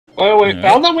By the way,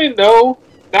 now that we know,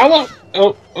 now that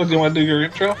oh, do you want to do your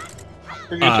intro?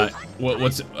 What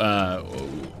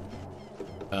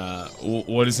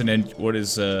is an intro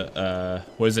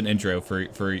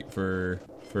for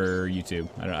YouTube?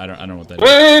 I don't know what that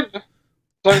is.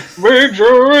 Like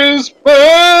Majora is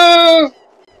best.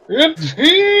 It's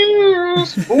here,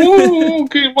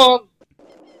 Pokemon.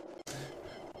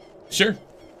 Sure.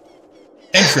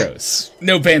 Intros.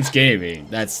 No Pants Gaming.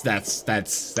 That's how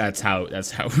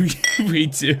we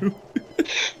do.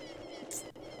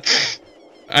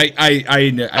 I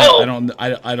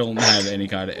don't have any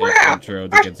kind of intro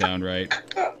to get down right.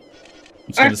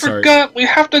 I forgot we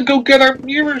have to go get our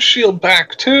mirror shield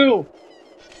back too.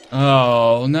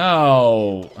 Oh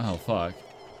no! Oh fuck!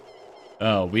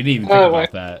 Oh, we didn't even think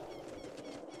about that.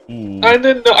 Ooh. I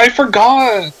didn't know. I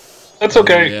forgot. That's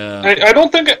okay. Yeah. I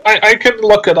don't think I can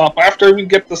look it up after we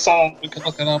get the song. We can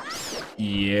look it up.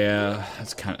 Yeah,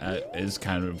 that's kind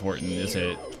of important, is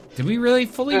it? Did we really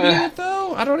fully do it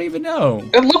though? I don't even know.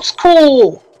 It looks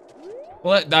cool.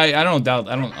 Well, I don't doubt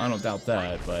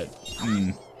that, but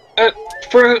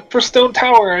for Stone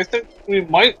Tower, I think we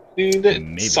might need it.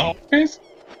 Maybe. Someplace.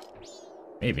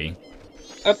 Maybe.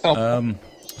 That's helpful.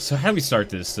 So how do we start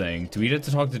this thing? Do we have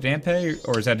to talk to Dampé,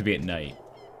 or is that to be at night?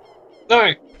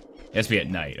 Night. It has to be at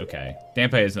night. Okay.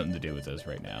 Dampé has nothing to do with this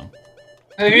right now.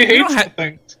 He hates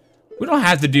things. We don't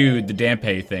have to do the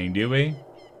Dampé thing, do we?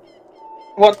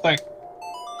 What thing?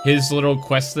 His little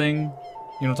quest thing. You know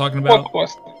what I'm talking about? What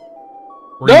quest thing?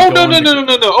 No.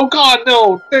 Oh god,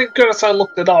 no. Thank goodness I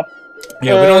looked it up.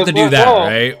 Yeah, we don't have to do that,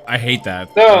 right? I hate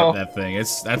that that thing.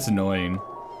 That's annoying.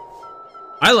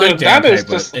 I like Dampé,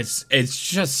 but it's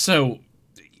just so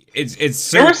it's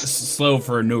so slow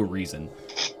for no reason.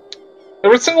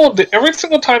 Every single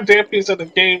time Dampé's in a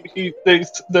game,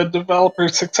 the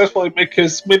developers successfully make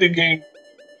his mini game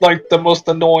like the most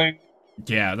annoying.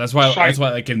 Yeah, that's why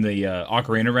like in the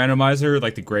Ocarina Randomizer,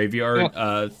 like the graveyard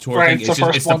tour thing,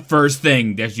 it's the first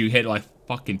thing that you hit. Like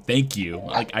fucking thank you.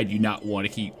 Like I do not want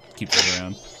to keep it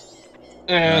around.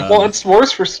 Yeah, well, it's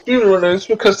worse for speedrunners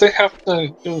because they have to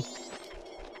do.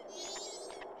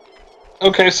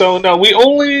 Okay, so no, we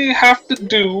only have to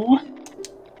do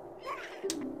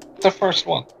the first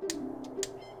one.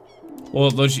 Well,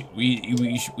 we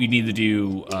need to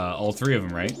do all three of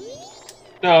them, right?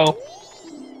 No.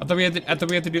 I thought we had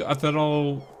to do. I thought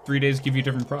all 3 days give you a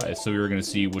different prize, so we were gonna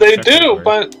see which. They do,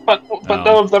 but none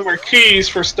of them are keys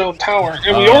for Stone Tower,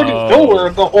 and we already know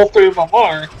where all three of them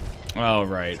are. Oh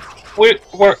right. Where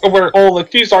all the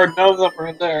keys are, none of them are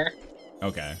in there.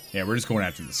 Okay. Yeah, we're just going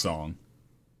after the song.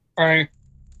 Right.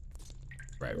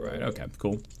 Right. Okay.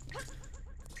 Cool.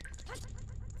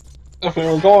 If we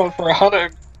were going for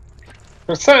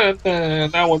 100%, then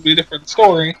that would be a different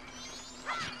story.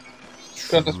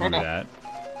 Goodness, we're not. That.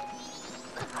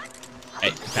 Hey,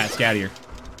 Bats, get out of here.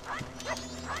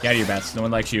 Get out of here, Bats. No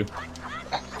one likes you.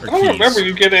 I don't remember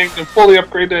you getting a fully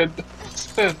upgraded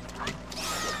spin.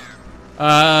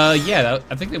 Yeah,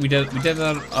 I think that we did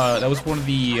that. That was one of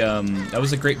the that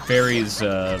was a Great Fairies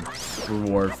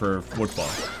reward for football.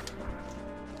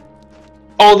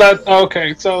 Oh,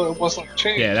 okay. So it wasn't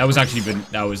changed. Yeah, that was actually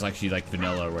like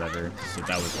vanilla or whatever. So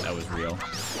that was real.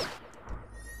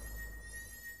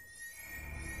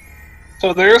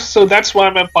 So that's what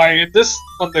I meant by in this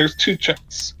one. There's 2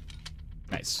 checks.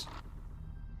 Nice.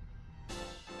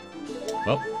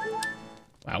 Well,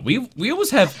 wow, we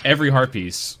almost have every heart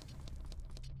piece.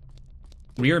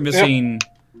 We are missing.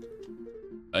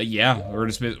 Yep. Yeah,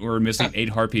 we're missing 8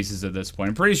 heart pieces at this point.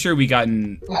 I'm pretty sure we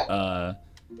gotten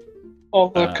all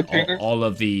the containers. All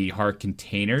of the heart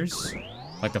containers,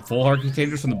 like the full heart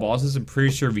containers from the bosses. I'm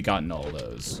pretty sure we gotten all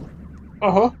those.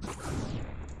 I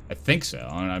think so.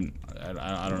 I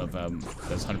don't know if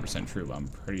that's 100% true, but I'm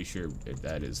pretty sure if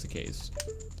that is the case.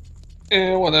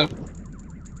 Yeah, whatever.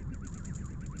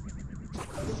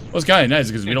 Well, it's kind of nice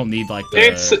because we don't need like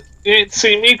the. You ain't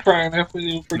see me crying if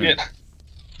we forget.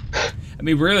 I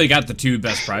mean, we really got the 2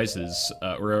 best prizes.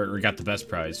 We got the best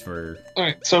prize for. All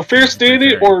right, so Fierce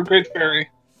Deity or Great Fairy.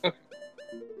 Okay.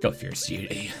 Go Fierce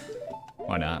Deity.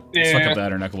 Why not? Yeah. Let's fuck up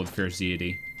that or knuckle with Fierce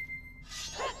Deity.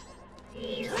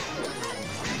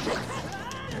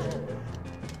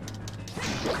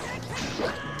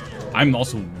 I'm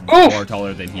also far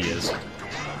taller than he is.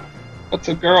 That's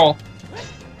a girl.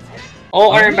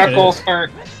 All Iron Knuckles are.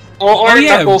 All Iron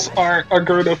Knuckles are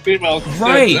Gerudo females.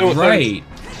 Right.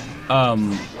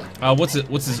 What's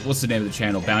the name of the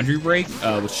channel? Boundary Break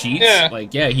with Sheets. Yeah.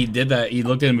 Like he did that. He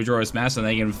looked at Majora's Mask and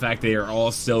in fact they are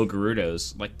all still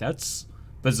Gerudos. Like that's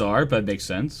bizarre, but it makes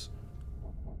sense.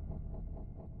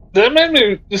 That made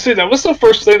me. You see, that was the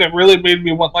first thing that really made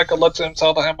me want like a Legend of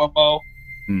Zelda MMO.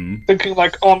 Thinking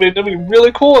like, oh man, it'd be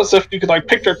really cool as if you could like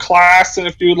pick your class, and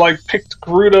if you like picked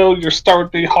Gerudo, your start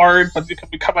would be hard, but you can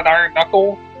become an Iron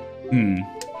Knuckle.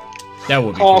 That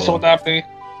would be How awesome cool. would that be?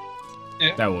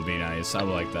 Yeah. That would be nice. I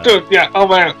would like that. Dude, yeah. Oh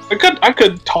man, I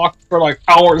could talk for like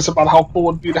hours about how cool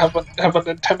it would be to have a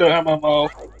Nintendo MMO.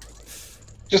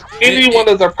 Just any one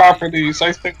of their properties,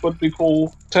 I think, would be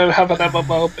cool to have an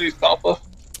MMO based off of.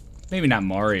 Maybe not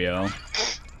Mario.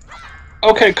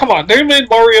 Okay, come on. They made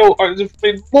Mario. They've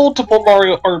made multiple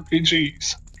Mario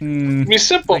RPGs. It'd be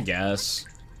simple. I guess.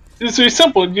 It'd be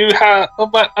simple. You have.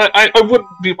 I wouldn't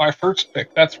be my first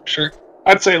pick. That's for sure.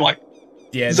 I'd say like.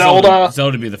 Yeah, Zelda.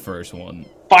 Zelda would be the first one.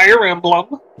 Fire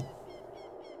Emblem.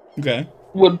 Okay.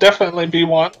 Would definitely be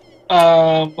one.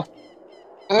 I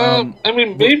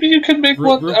mean, maybe you could make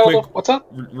one out of what's up?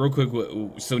 Real quick.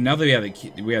 So now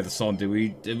that we have the song,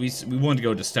 we wanted to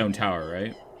go to Stone Tower,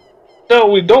 right? No,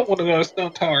 we don't want to go to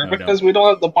Stone Tower because we don't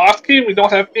have the boss key. We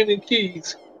don't have any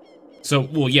keys. So,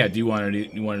 well, yeah. Do you want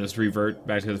to just revert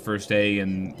back to the first day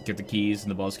and get the keys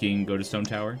and the boss key and go to Stone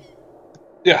Tower?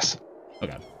 Yes.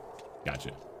 Okay.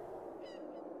 Gotcha.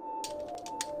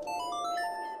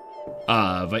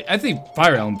 But I think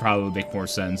Fire Emblem probably would make more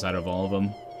sense out of all of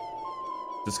them.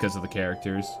 Just because of the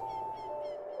characters.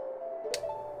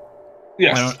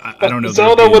 Yes. I don't know.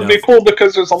 Zelda would be cool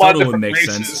because there's a lot of different races.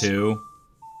 Zelda would make races. sense too.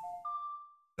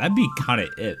 That'd be kind of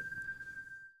it.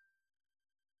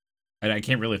 And I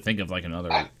can't really think of like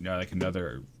another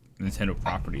Nintendo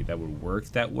property that would work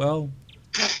that well.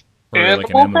 Or like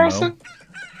an MMO. Crossing?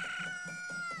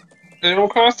 Animal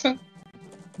Crossing?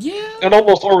 Yeah. It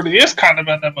almost already is kind of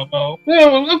an MMO. Yeah,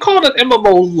 we'll call it an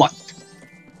MMO light.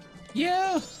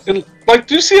 Yeah. Like,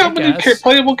 do you see how many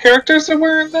playable characters there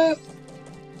were in that?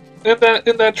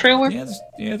 In that trailer? Yeah,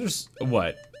 there's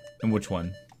what? In which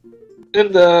one?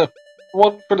 In the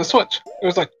one for the Switch.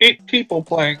 There's like 8 people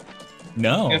playing.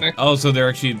 No. Oh, so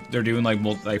they're doing like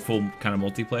full kind of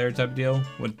multiplayer type deal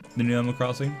with the new Animal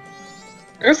Crossing?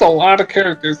 There's a lot of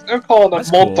characters. They're calling it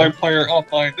Cool. multiplayer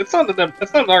online. It's not an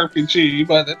RPG,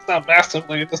 but it's not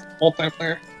massively just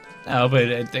multiplayer. Oh,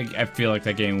 but I feel like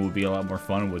that game would be a lot more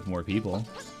fun with more people.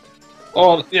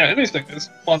 Well, yeah, anything is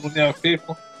fun when you have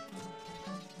people.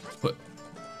 But,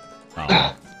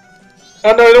 oh.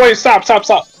 Oh, no, wait, stop.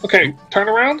 Okay, turn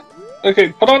around. Okay,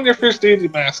 put on your first deity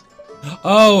mask.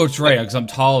 Oh, it's right, because I'm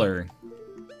taller.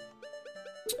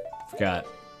 Forgot.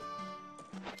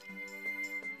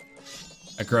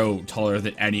 I grow taller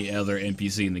than any other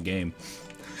NPC in the game.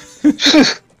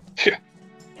 Yeah.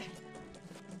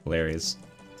 Hilarious.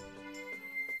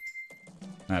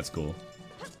 That's cool.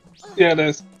 Yeah, it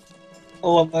is. I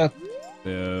love that.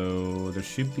 So there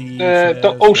should be.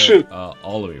 Shoot!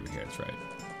 All the way over here. That's right.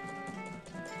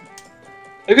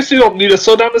 I guess you don't need to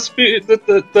slow down the speed.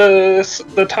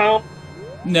 The town.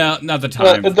 No, not the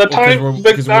time. The time,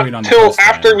 because we're waiting on until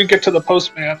after we get to the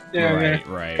postman. Yeah, right,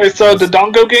 yeah. Right. Okay, so the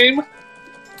Dongo game.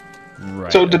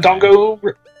 Right. So the Dongo.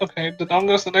 Okay, the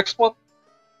Dongo's the next one.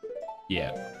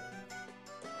 Yeah.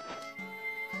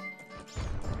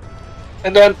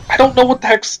 And then I don't know what the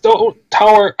heck Stone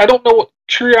Tower. I don't know what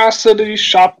Curiosity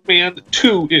Shop Man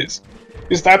 2 is.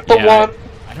 Is that the one?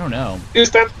 I don't know. Is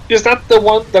that the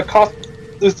one that cost?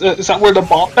 Is that where the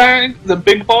bomb bag, the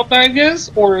big bomb bag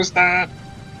is, or is that?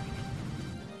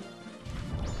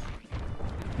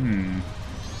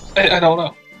 I don't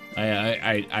know.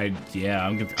 Yeah,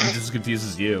 I'm just as confused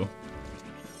as you.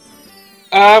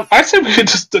 I say we could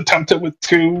just attempt it with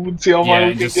 2 and see how far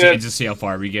we can get. Just see how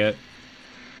far we get.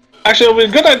 Actually, I mean,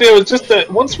 a good idea was just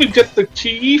that once we get the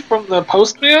key from the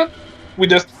postman, we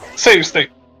just save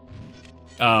state.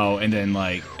 Oh, and then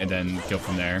go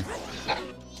from there.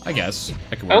 I guess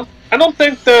that could work. I don't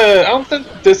think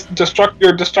this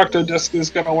your destructo disc is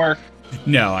gonna work.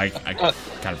 No, I kind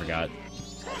of forgot.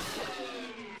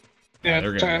 Yeah,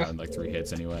 they're gonna run like 3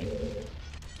 hits anyway.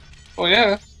 Oh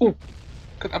yeah. Ooh,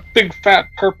 got a big fat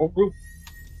purple roof.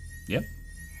 Yep.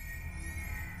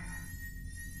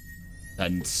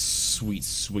 That sweet,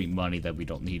 sweet money that we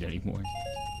don't need anymore.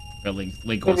 Or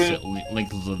Link was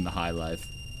living the high life.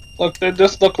 Look, they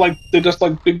just look like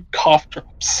big cough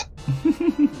drops.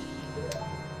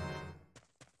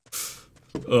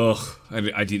 Ugh,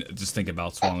 I did just think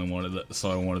about swallowing one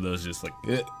of those, just like.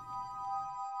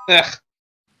 Ugh.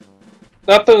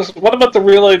 Not those. What about the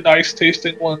really nice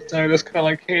tasting ones that are just kind of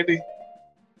like candy?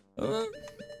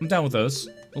 I'm down with those.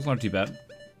 Those aren't too bad.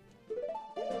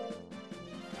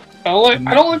 I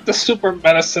don't like the super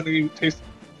medicine-y taste.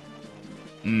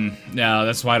 No,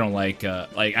 that's why I don't like.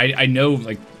 I know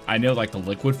the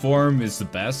liquid form is the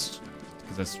best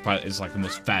because it's like the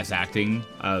most fast acting.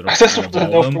 I just want to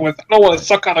know with. I don't want to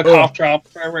suck on a cough drop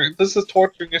forever. This is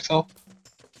torturing yourself.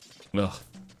 Ugh.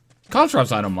 Cough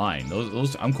drops, I don't mind.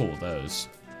 Those, I'm cool with those.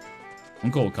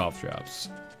 I'm cool with cough drops.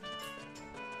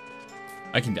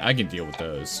 I can deal with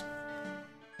those.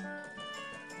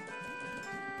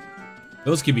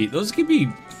 Those could be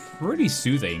pretty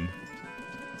soothing.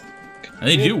 And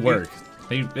they do work.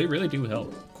 They really do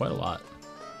help quite a lot.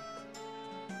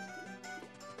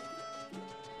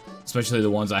 Especially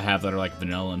the ones I have that are like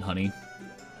vanilla and honey.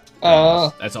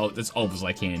 That's almost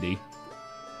like candy.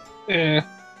 Yeah.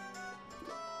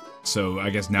 So I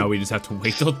guess now we just have to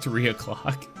wait till 3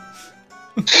 o'clock.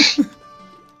 Unless, is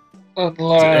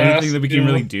there anything that we can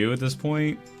really do at this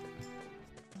point?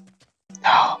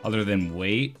 Other than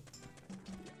wait?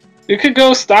 You could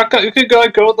go stock up. You could go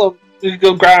you could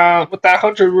go grab with that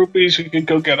 100 rupees. You could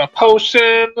go get a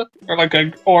potion or like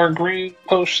a green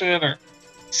potion or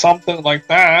something like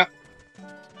that.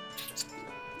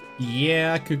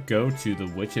 Yeah, I could go to the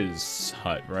witch's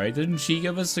hut, right? Didn't she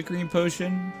give us the green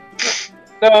potion?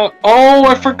 No. Oh,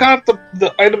 I forgot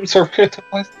the items are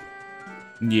randomized.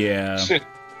 Yeah. Shit.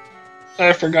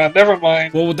 I forgot. Never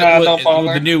mind. Well, with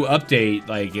the new update,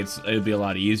 like it'll be a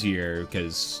lot easier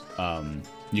because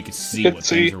you can see what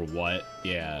things are what.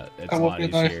 Yeah, it's a lot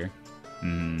easier.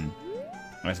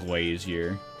 That's way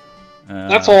easier.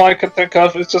 That's all I can think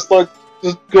of. It's just like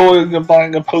just going and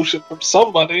buying a potion from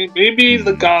somebody. Maybe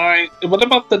the guy. What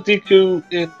about the DQ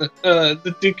in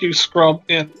the DQ scrub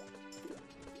in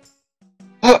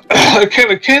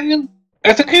Canyon?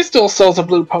 I think he still sells a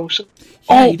blue potion.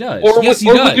 Yeah, he does. Or yes,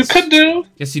 he or does. What you could do.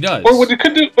 Yes, he does. Or what you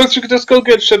could do is you could just go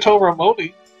get Chateau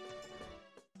Ramoni.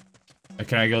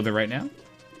 Can I go there right now?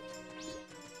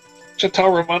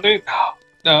 Chateau Ramoni?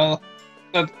 No,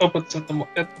 that opens at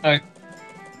night.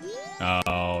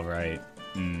 Oh, right.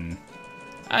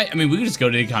 I mean, we could just go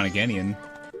to Iconic Canyon.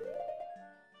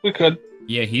 We could.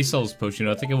 Yeah, he sells potion.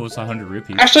 I think it was 100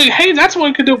 rupees. Actually, hey, that's what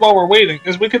we could do while we're waiting.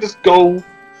 Is we could just go,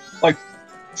 like,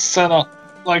 set up,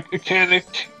 like,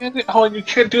 oh, you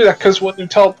can't do that because when you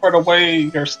teleport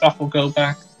away, your stuff will go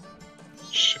back.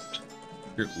 Shoot.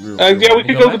 Yeah, we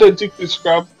could go to the DQ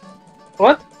scrub.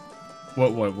 What?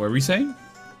 What were we saying?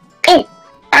 Oh!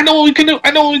 I know what we can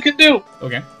do!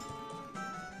 Okay.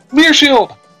 Mirror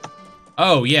shield!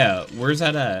 Oh, yeah. Where's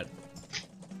that at?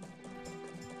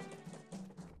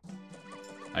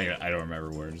 I don't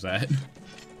remember where it's at.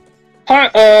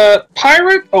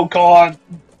 Pirate? Oh, God.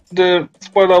 The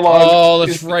spoiler log. Oh,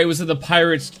 that's right. It was in the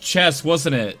pirate's chest,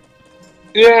 wasn't it?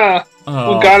 Yeah.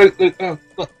 Oh. We got it.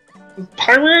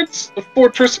 Pirates, the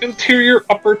fortress interior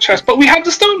upper chest. But we have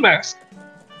the stone mask.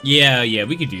 Yeah,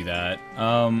 we could do that.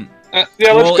 Yeah, let's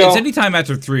go. It's anytime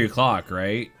after 3 o'clock,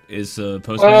 right? Is the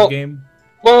post game?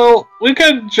 Well, we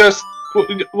can just...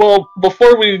 Well,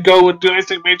 before we go and do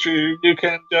anything major, you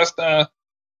can just,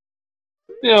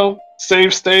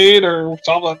 save state or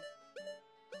something.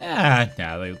 I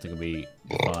think it'll be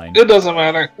fine. It doesn't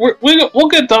matter. We'll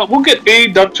get done. We'll get a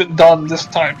dungeon done this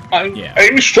time.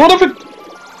 I'm sure of it.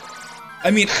 I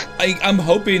mean, I'm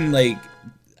hoping like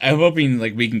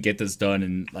we can get this done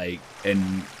in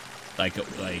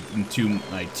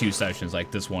two sessions,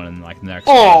 like this one and like the next.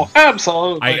 Oh, one.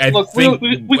 Absolutely! Look,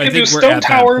 we can do Stone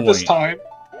Tower this time.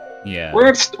 Yeah,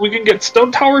 we can get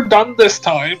Stone Tower done this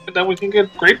time, and then we can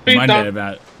get Great Bay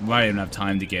done. Might even have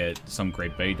time to get some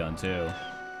Great Bay done too.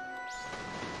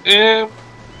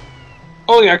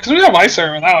 Oh yeah, because we have Ice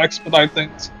Arrow now, expedite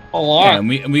things a lot. Yeah, and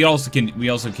we also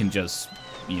can just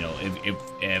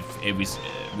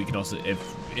if we can also if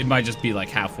it might just be like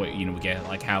halfway, we get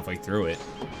like halfway through it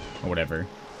or whatever.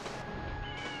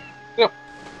 Yep.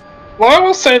 Well, I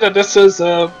will say that this is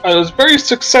was very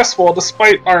successful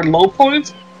despite our low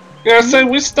points. Yeah, I say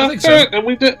we stuck there, and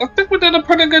we did. I think we did a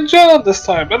pretty good job this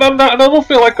time. And I don't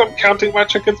feel like I'm counting my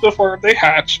chickens before they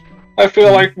hatch. I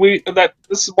feel like that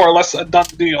this is more or less a done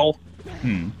deal.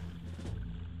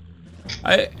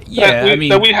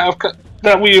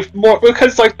 That we've more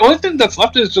because like the only thing that's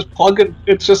left is just plug and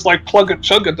it's just like plug and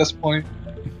chug at this point.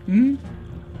 And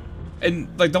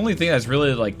like the only thing that's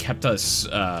really like kept us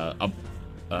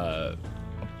like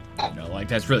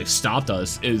that's really stopped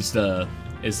us is the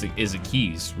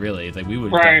keys, really. Like we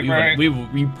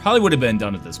probably would have been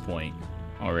done at this point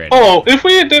already. Oh, if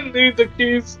we didn't need the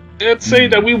keys, I'd say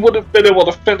that we would have been able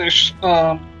to finish.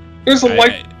 There's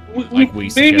a we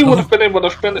maybe would have been able to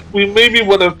finish. We maybe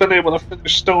would have been able to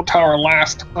finish Stone Tower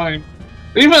last time.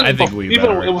 Even without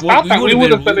that, we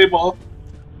would have been able.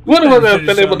 Would have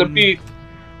been able to beat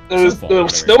the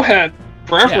Snowhead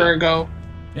forever ago.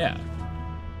 Yeah.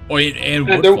 Oh, and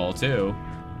Woodfall too.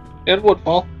 And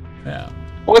Woodfall. Yeah.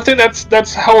 One thing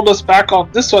that's held us back on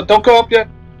this one. Don't go up yet.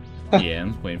 Yeah,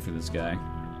 I'm waiting for this guy.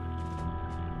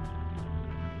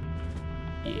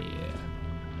 Yeah.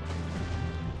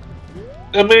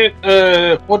 I mean,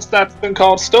 what's that thing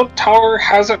called? Stone Tower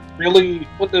hasn't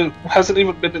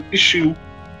even been an issue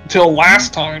until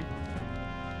last time.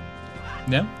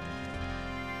 No.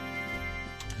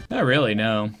 Not really,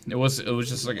 no. It was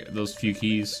just like those few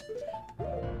keys.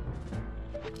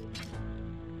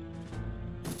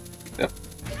 Yep.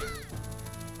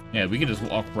 Yeah, we could just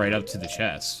walk right up to the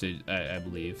chest, I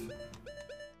believe.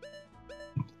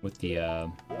 With the I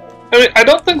mean, I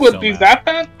don't think it would be map. that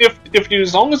bad if you,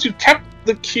 as long as you kept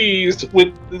the keys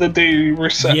with the day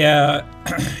reset. Yeah,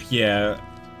 yeah.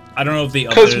 I don't know if they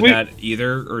updated that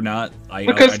either or not. I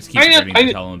just keep forgetting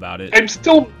to tell them about it. I'm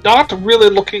still not really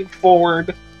looking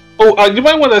forward. Oh, you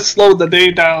might want to slow the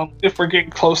day down if we're getting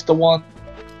close to 1.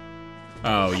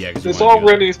 Oh yeah, because it's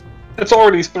already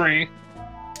 3.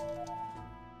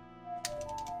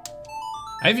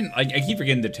 I keep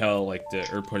forgetting to tell or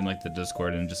put in the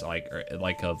Discord and just of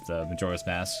the Majora's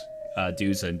Mask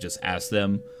dudes and just ask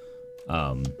them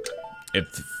if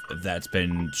that's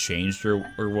been changed or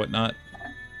whatnot.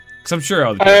 Because I'm sure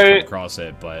I'll come across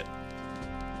it, but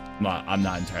I'm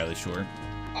not entirely sure.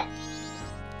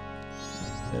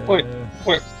 Wait,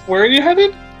 where are you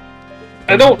headed?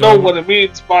 I don't know what it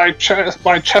means by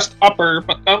chest upper,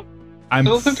 but I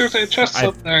don't think there's any chests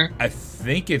up there. I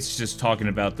think it's just talking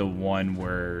about the one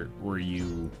where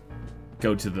you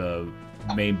go to the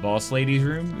main boss lady's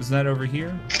room. Isn't that over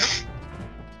here?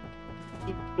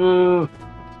 Am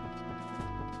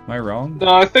I wrong?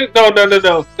 No, I think no.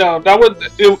 That would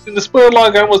in the spoiler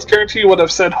log. I almost guarantee you would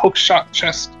have said hookshot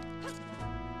chest.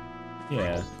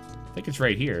 Yeah, I think it's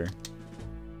right here.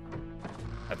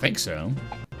 I think so.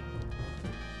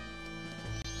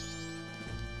 I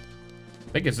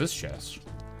think it's this chest.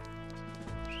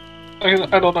 I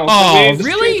don't know. Oh,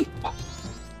 really?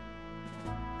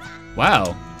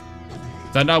 Wow.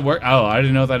 Did that not work? Oh, I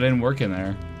didn't know that didn't work in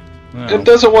there. Oh. It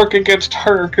doesn't work against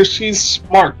her because she's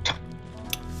smart.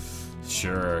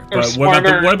 Sure, but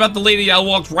what about the lady I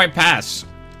walked right past?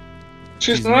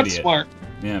 She's not smart.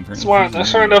 Yeah, I'm pretty smart.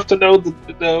 That's smart enough to know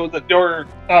that you're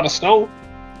out of snow.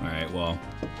 All right, well,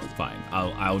 fine.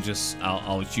 I'll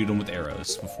shoot him with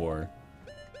arrows before.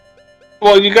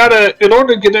 Well, you gotta, in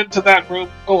order to get into that room.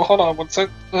 Oh, hold on one sec.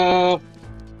 Oh,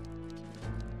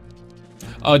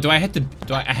 I have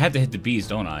to hit the bees,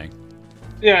 don't I?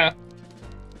 Yeah.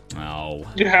 Oh.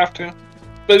 You have to,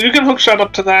 but you can hookshot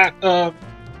up to that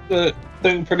the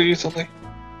thing pretty easily.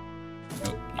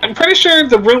 Oh. I'm pretty sure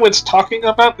the room it's talking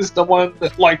about is the one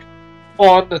that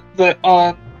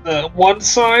on the one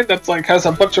side that's has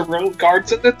a bunch of road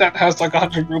guards in it that has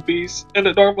 100 rupees in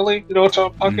it normally. You know what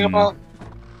I'm talking about?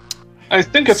 I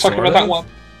think it's talking about that one.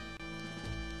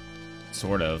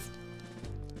 Sort of.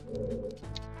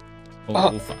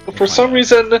 For some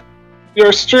reason,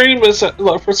 your stream is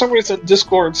for some reason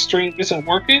Discord stream isn't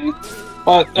working,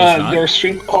 but your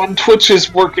stream on Twitch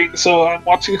is working. So I'm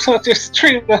watching your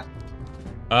stream now.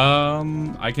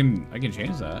 I can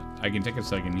change that. I can take a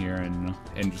second here and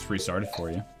just restart it for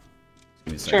you.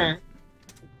 Give me a second. Sure.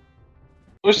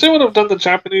 Wish they would have done the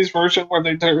Japanese version where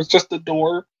there was just a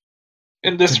door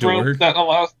in this room that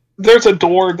allows. There's a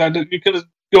door that you can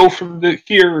go from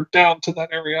here down to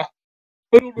that area.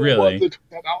 I don't know why they took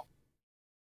that out.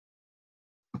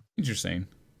 Interesting.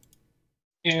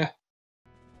 Yeah.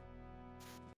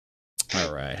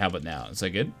 All right. How about now? Is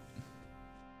that good?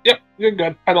 Yep, you're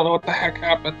good. I don't know what the heck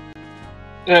happened.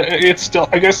 It's still.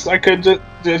 I guess I could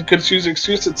use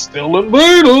excuse. It's still in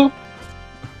beta.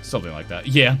 Something like that.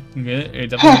 Yeah. It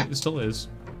definitely still is.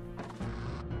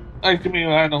 I mean,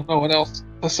 I don't know what else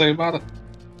to say about it.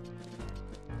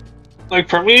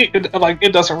 For me,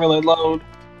 it doesn't really load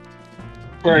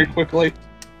very quickly.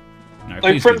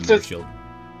 Right, for instance.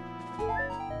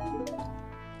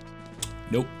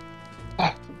 Nope.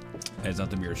 It's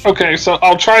not the mirror shield. Okay, so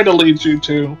I'll try to lead you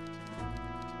to.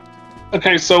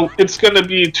 Okay, so it's gonna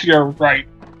be to your right.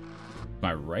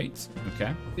 My right?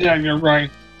 Okay. Yeah, you're right.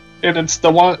 And it's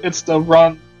the one. It's the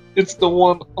run. It's the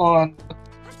one on.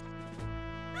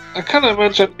 I kind of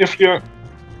imagine if you're.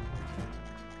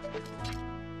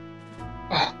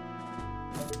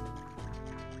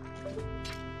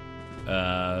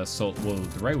 So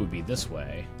the right would be this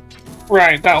way.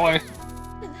 Right, that way.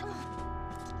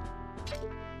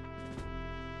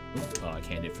 Oh, I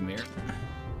can't hit from here.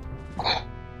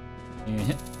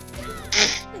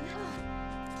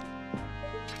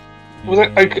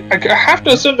 I have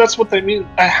to assume that's what they mean.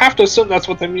 I have to assume that's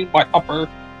what they mean by upper.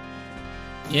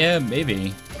 Yeah,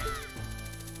 maybe.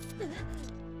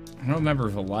 I don't remember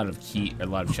if a lot of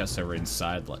chests that were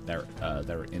inside that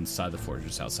were inside the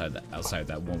fortress, outside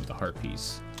that one with the heart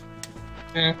piece.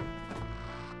 Yeah.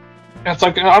 It's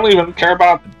I don't even care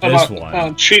about this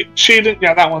one. Cheating.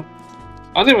 Yeah, that one.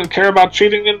 I don't even care about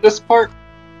cheating in this part.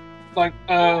 Like,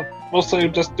 mostly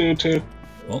just due to...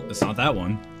 Well, it's not that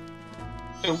one.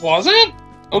 It wasn't?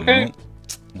 Okay. Nope.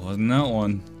 Wasn't that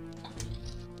one.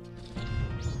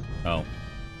 Oh.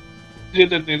 You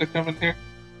didn't need to come in here.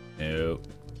 No. Do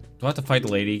I have to fight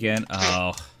the lady again?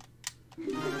 Oh.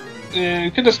 Yeah,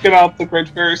 you can just get out the Great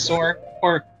Fairy Sword.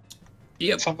 Or...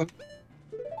 Yep. Something.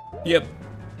 Yep.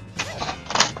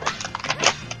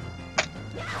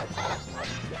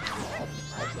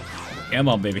 Come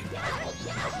on, baby.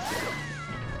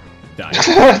 Die.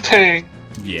 Dang.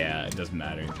 Yeah, it doesn't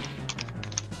matter.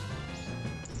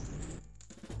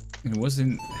 It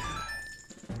wasn't...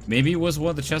 Maybe it was one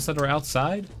of the chests that are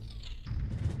outside?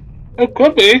 It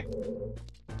could be.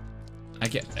 I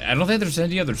don't think there's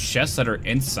any other chests that are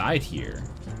inside here.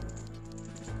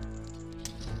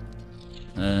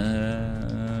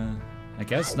 I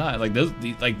guess not. Like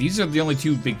these are the only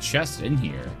two big chests in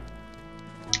here.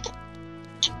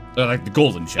 They're like the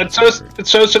golden chests. It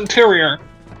says interior.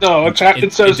 No, it says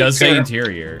it does say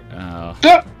interior.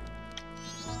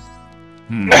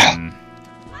 interior.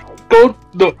 Go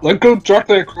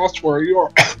directly across where you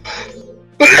are.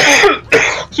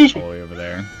 Excuse me. All the way over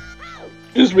there.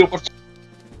 Excuse me.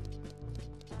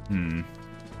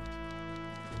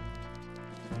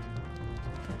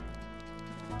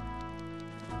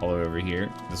 All the way over here.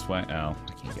 This way. Oh, I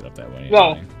can't get up that way.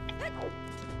 No. Anyway.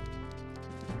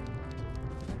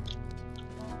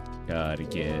 Gotta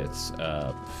get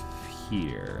up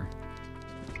here.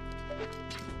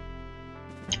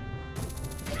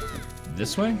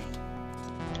 This way?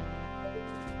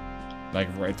 Like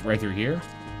right through here?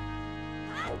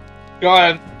 Go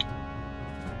ahead.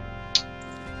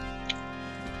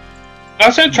 I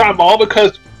said try them all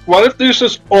because what if this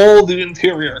is all the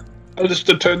interior?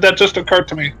 That just occurred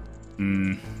to me.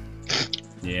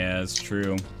 Yeah, it's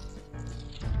true.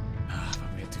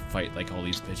 We have to fight like all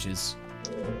these bitches.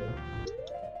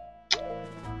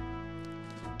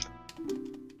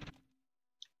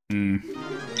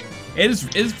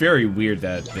 It's very weird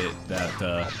that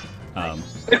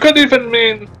it could even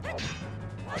mean.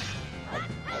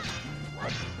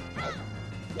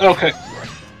 Okay.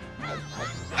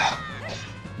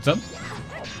 What's up?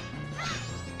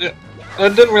 Yeah, I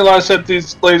didn't realize that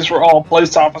these ladies were all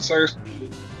police officers.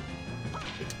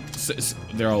 So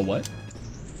they're all what?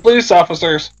 Police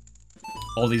officers.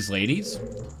 All these ladies?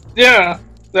 Yeah,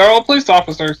 they're all police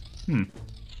officers.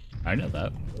 I know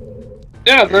that.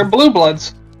 Yeah, they're blue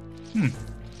bloods.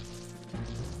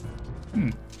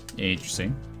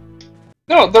 Interesting.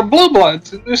 No, they're blue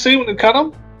bloods. Didn't you see when you cut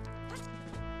them?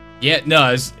 Yeah,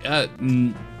 no, it's,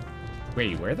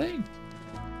 wait, were they?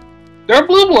 They're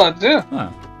blue bloods, yeah.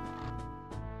 Huh.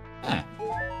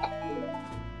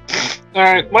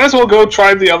 Alright, might as well go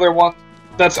try the other one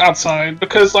that's outside,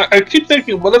 because like, I keep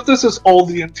thinking, what if this is all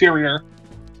the interior?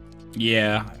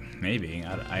 Yeah, maybe.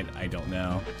 I don't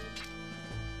know.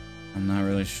 I'm not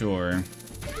really sure.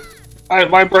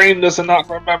 My brain does not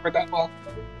remember that well.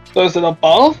 So is it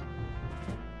above?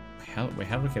 Wait,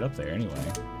 how do we get up there anyway?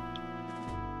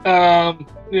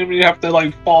 You have to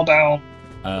like fall down.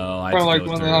 Oh, I Or have like to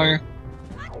go one through. higher.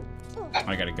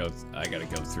 I gotta go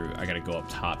through. I gotta go up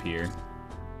top here.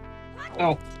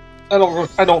 Oh, I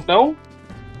don't know.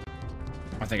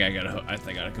 I think I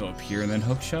gotta go up here and then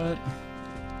hook shot.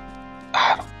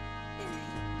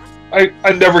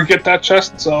 I never get that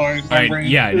chest, so my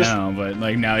brain yeah, I know, but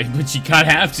like now, but you kinda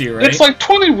have to, right? It's like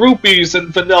 20 rupees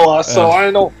in vanilla, so I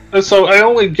don't. So I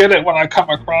only get it when I come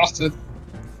across it.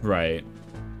 Right.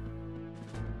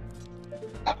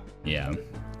 Yeah,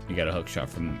 you got a hook shot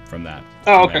from that.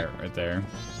 Oh, okay. Right there.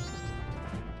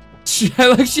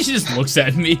 Like she just looks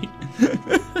at me.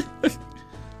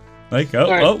 Like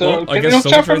well, I guess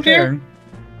someone's right there.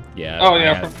 Yeah. Oh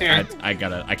yeah, from here.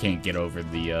 I can't get over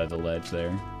the ledge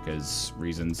there because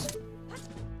reasons.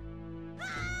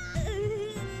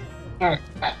 Alright.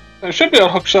 I should be able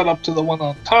to hook shot up to the one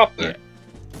on top there.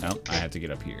 Yeah. No, I have to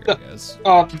get up here, I guess.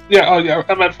 Yeah, oh yeah,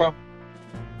 I meant from.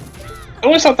 I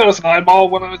always thought that was an eyeball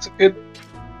when I was a kid.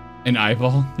 An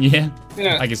eyeball? Yeah.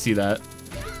 Yeah. I can see that.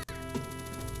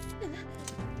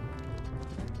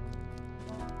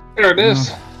 There it is.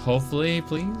 Hopefully,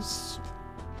 please.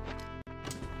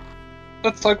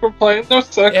 Looks like we're playing No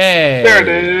Sec. Yay! There it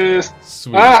is.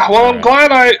 Sweet. Ah, well, I'm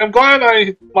Alright. glad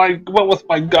I went with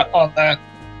my gut on that.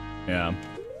 Yeah.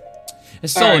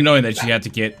 It's so annoying that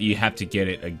you have to get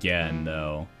it again,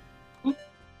 though. I'm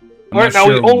not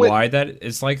sure why that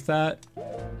is like that.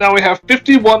 Now we have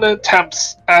 51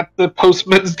 attempts at the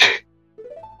postman's gate.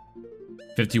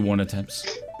 51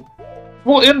 attempts.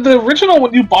 Well, in the original,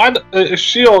 when you buy a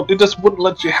shield, it just wouldn't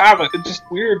let you have it. It's just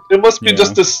weird. It must be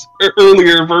just this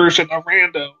earlier version of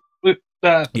Rando.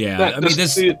 I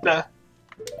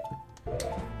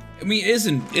mean,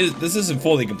 this isn't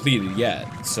fully completed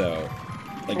yet, so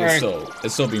like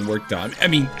it's still being worked on. I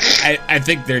mean, I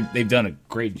think they've done a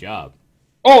great job.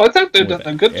 Oh, I think they've done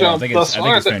a good job. I think it's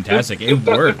fantastic. It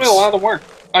works. They've done a lot of work.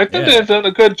 I think they've done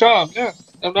a good job. Yeah,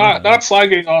 I'm not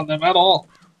slagging on them at all.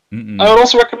 I would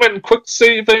also recommend quick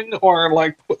saving or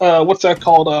like what's that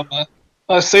called?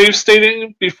 Save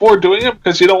stating before doing it,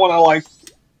 because you don't want to like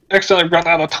accidentally run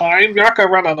out of time. You're not gonna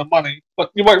run out of money, but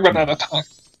you might run out of time.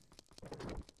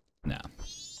 No.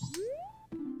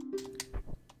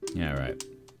 Yeah, right.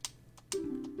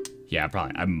 Yeah,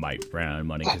 probably. I might run out of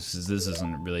money because this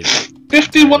isn't really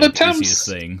 51 attempts. Easiest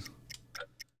thing.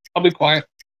 I'll be quiet.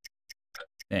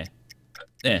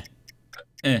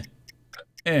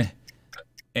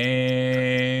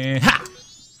 Ha!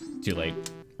 Too late.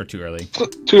 Or too early.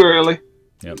 Too early.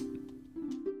 Yep.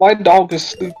 My dog is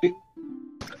sleeping.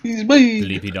 He's me.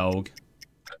 Sleepy dog.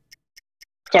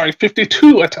 Sorry,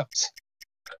 52 attempts.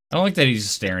 I don't like that he's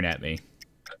just staring at me.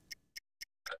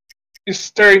 He's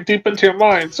staring deep into your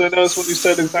mind, so he knows what you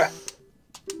said exactly.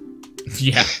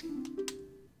 Yeah.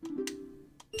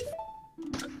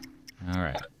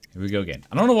 Alright. Here we go again.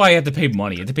 I don't know why you have to pay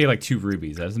money. You have to pay like 2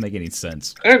 rubies. That doesn't make any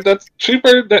sense. And that's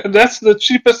cheaper. That's the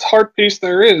cheapest heart piece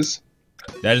there is.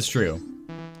 That is true.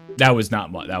 That was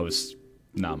not my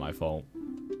fault.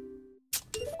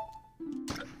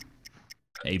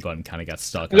 A button kind of got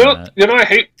stuck on that. You know, I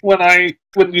hate when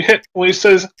he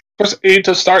says press A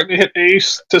to start and you hit A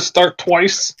to start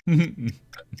twice. And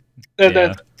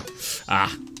then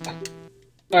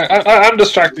I'm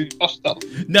distracting you.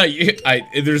 No,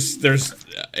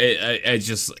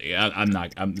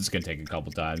 I'm just gonna take a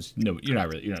couple times. No, you're not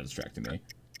distracting me.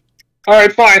 All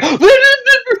right, fine.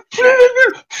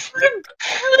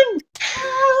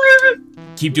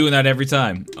 Keep doing that every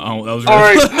time. Oh, that was all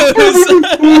right. I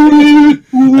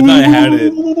thought I had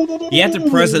it. You have to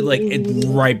press it like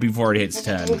right before it hits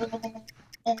 10.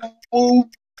 Oh,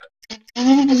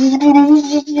 I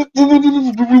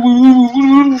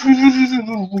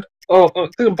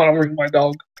think I'm bothering my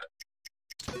dog.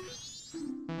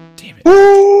 Damn it.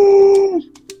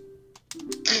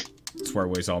 That's where I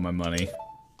waste all my money.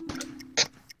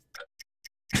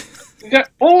 You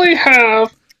only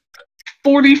have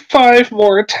 45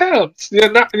 more attempts.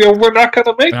 We're not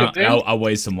gonna make it, man. I'll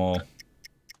waste them all.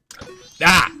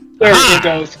 Ah! There it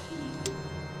goes.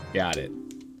 Got it.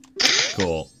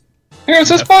 Cool. Here's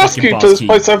this boss key to this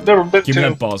place I've never been to. Give me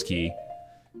that boss key.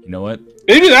 You know what?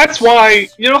 Maybe that's why,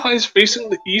 you know how he's facing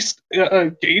the east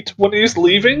gate when he's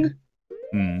leaving?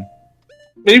 Hmm.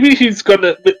 Maybe he's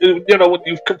gonna, you know, when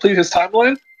you complete his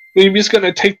timeline, maybe he's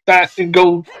gonna take that and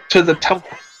go to the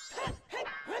temple.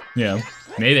 Yeah,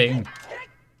 maybe.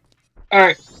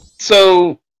 Alright,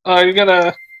 so, are you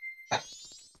gonna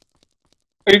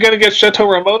get Chateau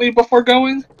Ramoni before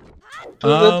going?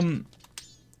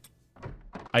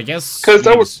 I guess. Because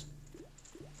that would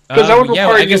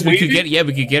require I guess we could get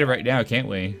it right now, can't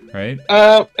we? Right?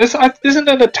 Isn't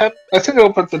it a 10? I think it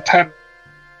opens at 10.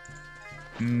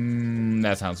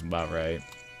 That sounds about right.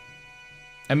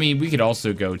 I mean, we could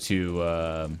also go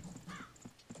to.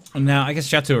 Now, I guess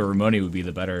Chateau Ramoni would be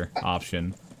the better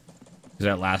option. Because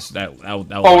that lasts.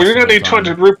 Oh, you're gonna need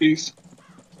 200 rupees.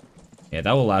 Yeah,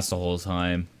 that will last the whole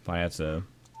time. If I have to.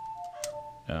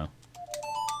 Oh.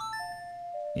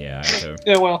 Yeah, I have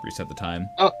to reset the time.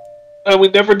 We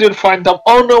never did find them.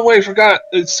 Oh no, wait, I forgot.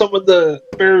 Some of the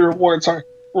berry rewards aren't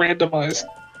randomized.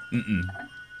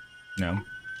 No.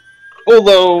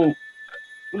 Although,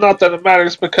 not that it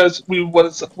matters because we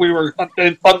were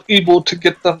unable to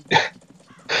get them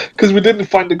because we didn't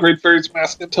find the Great Fairy's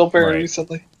Mask until very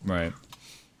recently. Right.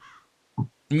 I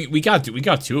mean, we got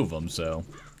 2 of them, so.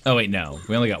 Oh wait, no,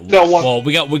 we only got one. No, one. Well,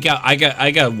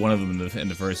 I got one of them in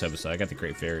the first episode. I got the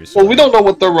Great Fairies. Well, we don't know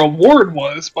what the reward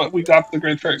was, but we got the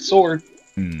Great Fairy Sword.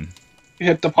 You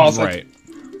hit deposit. Right.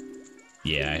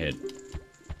 Yeah, I hit.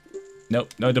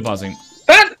 Nope, no depositing.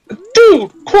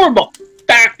 Dude, Corbo,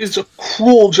 that is a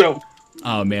cruel joke.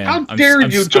 Oh man, how dare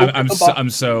you joke about?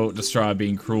 I'm so distraught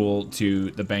being cruel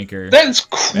to the banker. That is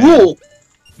cruel.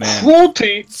 Man.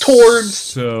 Cruelty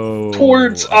towards the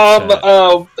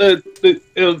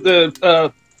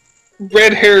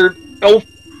red-haired elf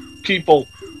people.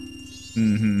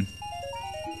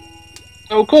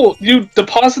 Oh, cool! You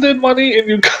deposited money and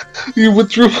you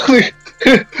withdrew money.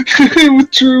 You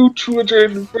withdrew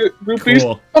 200 rupees.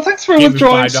 Cool. Oh, thanks for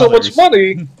withdrawing so much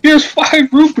money. Here's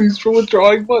 5 rupees for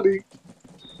withdrawing money.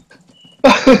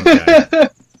 Okay.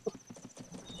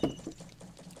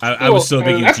 I was so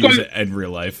beginning to use it in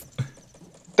real life.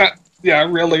 Yeah,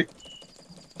 really.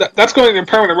 That's going in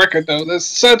permanent record though. There's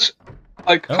such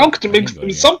like how could you make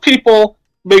some people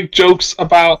make jokes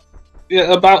about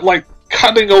like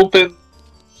cutting open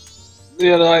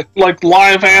like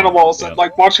live animals and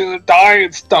like watching them die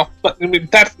and stuff, but I mean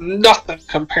that's nothing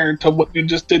compared to what you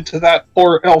just did to that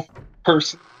poor elf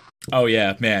person. Oh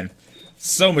yeah, man.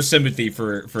 So much sympathy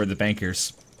for the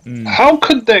bankers. Mm. How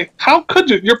could they? How could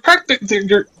you? You're practically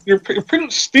you're pretty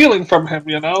much stealing from him,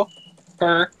 you know?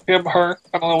 Her, him, her.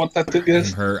 I don't know what that thing is.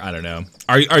 Him, her. I don't know.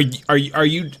 Are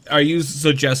you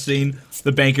suggesting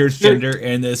the banker's gender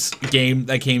in this game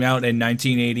that came out in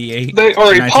 1988? They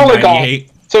are a polygon.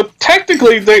 So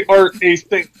technically, they are a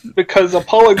thing because a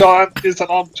polygon is an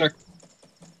object.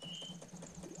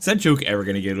 Is that joke ever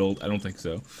gonna get old? I don't think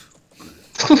so.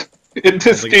 In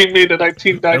this game made in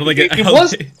 1998, it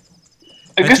was.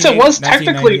 I guess it was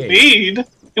technically made.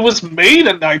 It was made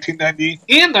in 1990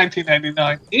 and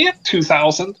 1999 and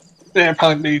 2000. They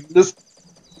probably made this.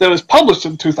 That was published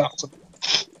in 2000.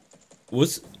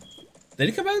 Did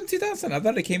it come out in 2000? I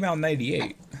thought it came out in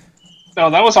 98. No,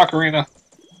 that was Ocarina.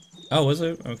 Oh, was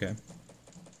it? Okay.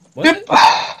 Was it?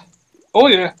 Oh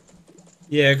yeah.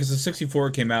 Yeah, because the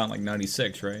 64 came out in like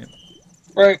 96, right?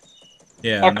 Right.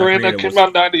 Yeah. Ocarina came out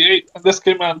in 98, and this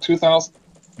came out in 2000.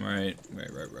 Right.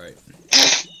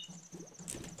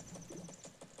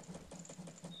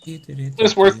 It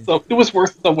was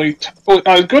worth the wait.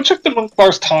 Oh, go check the Monk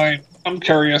Bar's time. I'm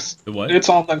curious. The what? It's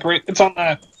on that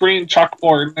green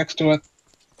chalkboard next to it.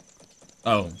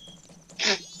 Oh.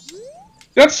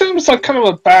 That seems like kind of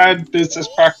a bad business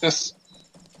practice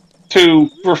to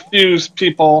refuse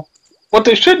people. What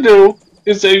they should do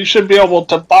is they should be able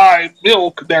to buy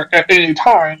milk there at any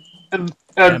time, and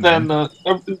then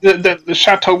the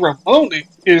Chateau Ramone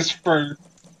is for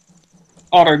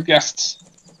honored guests.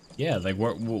 Yeah, like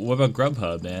what about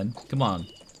Grubhub, man? Come on.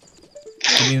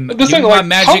 Give me my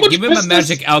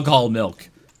magic alcohol milk.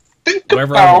 Think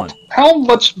about how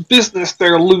much business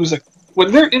they're losing.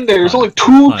 When they're in there, there's only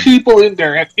two people in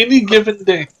there at any given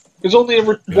day. There's only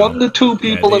ever 1 to 2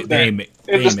 people in there, and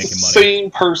it's the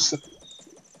same person.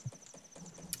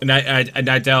 And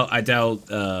I doubt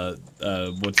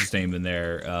what's his name in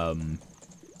there?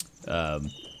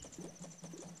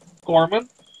 Gorman.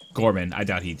 I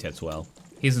doubt he tits well.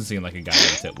 He doesn't seem like a guy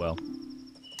that tit well.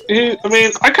 I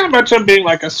mean, I can imagine him being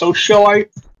like a socialite.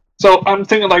 So I was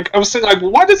thinking like,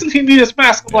 why doesn't he need his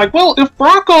mask? I'm like, well, if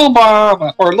Barack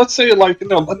Obama, or let's say like,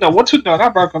 not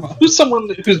Barack Obama, who's someone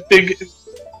who's big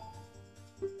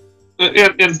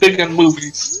in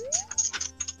movies?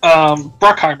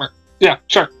 Bruckheimer. Yeah,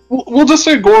 sure. We'll just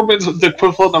say Gorman's the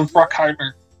equivalent of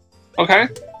Bruckheimer. Okay?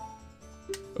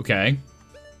 Okay.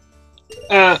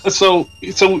 So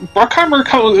Bruckheimer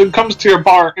comes to your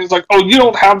bar and he's like, oh, you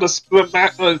don't have this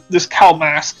cow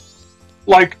mask.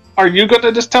 Like, are you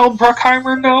gonna just tell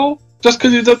Bruckheimer no? Just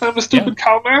because he doesn't have a stupid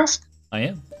cow mask? I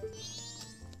am.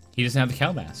 He doesn't have the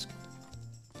cow mask.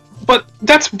 But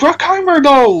that's Bruckheimer,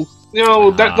 though. You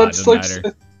know that's like.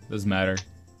 Doesn't matter.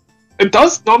 It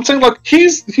does. No, I'm saying like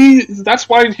that's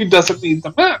why he doesn't need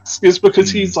the mask. Is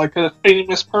because he's like a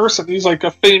famous person. He's like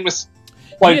a famous.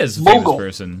 Like, he is a mogul. famous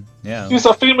person. Yeah. He's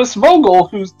a famous mogul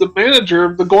who's the manager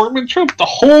of the Gorman Troupe. The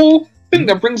whole thing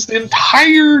that brings the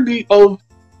entirety of,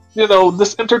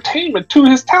 this entertainment to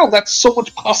his town. That's so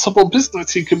much possible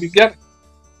business he could be getting.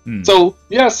 So,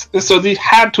 yes, so he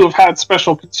had to have had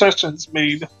special concessions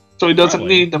made so he doesn't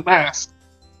need the mask.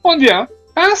 Well, yeah,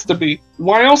 has to be.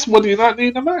 Why else would he not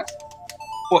need the mask?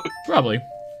 What? Probably.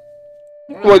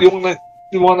 What, you want to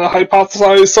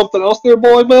hypothesize something else there,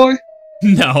 boy?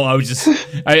 No, I was just,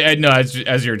 I know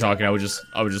as you were talking, I was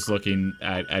just looking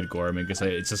at Gorman because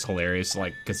it's just hilarious,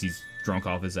 like because he's drunk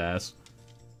off his ass.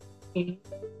 He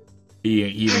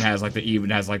even has like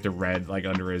the red like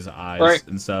under his eyes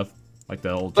and stuff, like the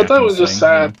old. But that was just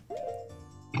sad.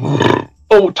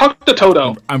 Oh, talk to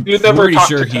Toto. I'm pretty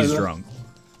sure he's drunk.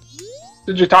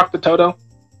 Did you talk to Toto?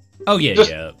 Oh yeah,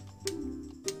 yeah.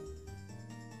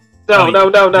 No.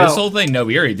 This whole thing, no,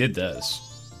 we already did this.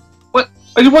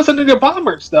 It wasn't in your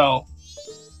bombers, though.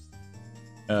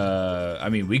 I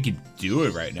mean, we could do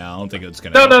it right now. I don't think it's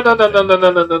gonna.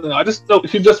 No. I just know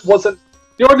he just wasn't.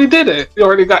 You already did it. You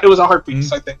already got. It was a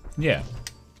heartbeat, I think. Yeah.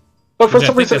 But for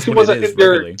some reason, he wasn't in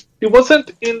your. He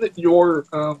wasn't in your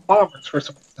bombers for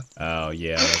some reason. Oh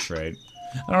yeah, that's right.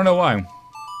 I don't know why.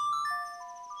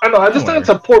 I know. I just think it's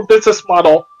a poor business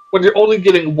model when you're only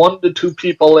getting 1 to 2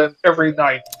 people in every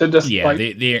night to just they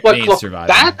ain't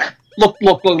surviving. Look.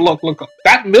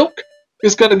 That milk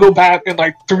is gonna go bad in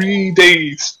like 3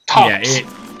 days tops. Yeah,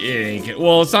 it ain't.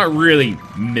 Well, it's not really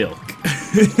milk.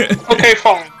 Okay,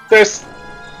 fine. There's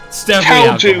It's definitely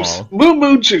cow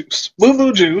alcohol. juice,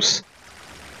 moo juice.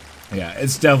 Yeah,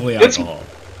 it's definitely alcohol.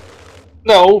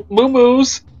 No, moo.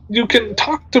 You can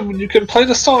talk to them. You can play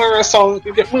the song or a song.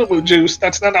 You get moo juice.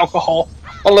 That's not alcohol,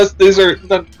 unless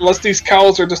these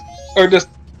cows are just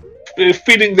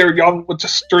feeding their young with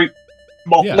just straight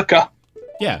malt liquor.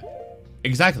 Yeah,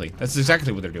 exactly. That's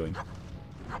exactly what they're doing.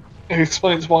 It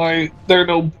explains why there are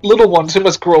no little ones who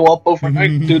must grow up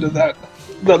overnight due to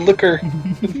the liquor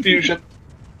infusion.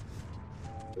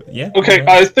 Yeah. Okay,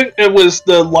 Yeah. I think it was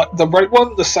the right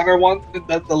one, the center one, and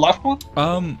then the left one.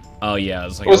 Oh yeah. I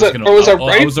was like, was it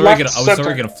right? I was already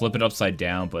gonna flip it upside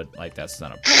down, but like that's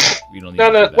not a. You don't need to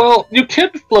do that. Well, you can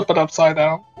flip it upside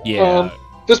down. Yeah.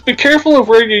 Just be careful of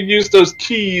where you use those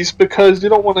keys because you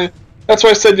don't want to. That's why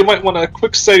I said you might want to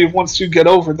quick save once you get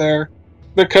over there,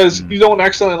 because you don't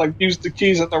accidentally like use the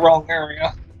keys in the wrong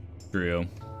area. True.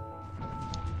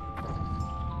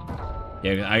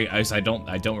 Yeah, I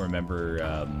don't remember.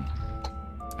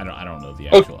 I don't know the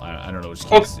actual. I don't know which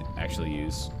keys to actually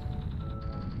use.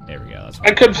 There we go. That's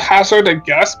I could hazard a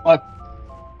guess, but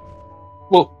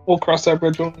we'll cross that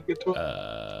bridge when we get to it.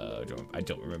 I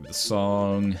don't remember the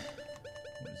song.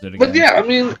 What is it again? But yeah, I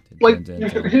mean, like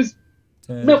his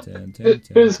milk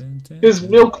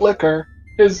liquor,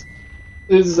 his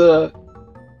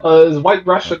White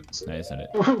Russians. Nice, isn't it?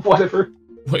 Whatever.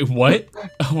 Wait, what?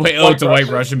 Wait, oh, it's a White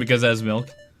Russian because it has milk?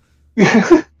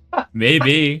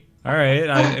 Maybe. All right.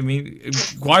 I mean,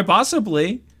 quite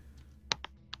possibly.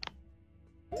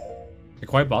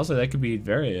 Quite possibly, that could be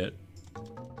very it.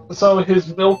 So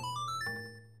his milk.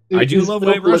 I do love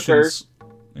White Russians.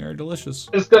 They're delicious.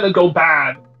 It's gonna go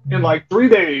bad in like 3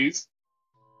 days.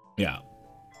 Yeah.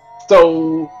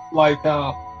 So like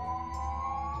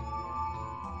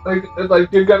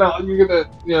you're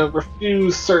gonna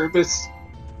refuse service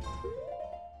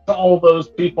to all those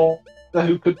people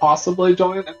who could possibly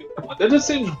join. I mean, come on, that just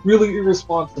seems really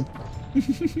irresponsible.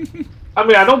 I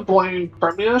mean, I don't blame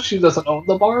Premia. She doesn't own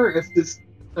the bar. It's this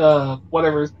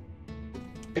whatever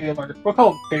Taylor. We'll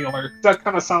call him Taylor. That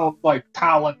kind of sounds like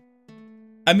Talon.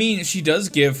 I mean, she does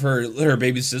give her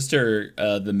baby sister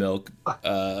the milk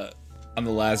on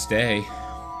the last day.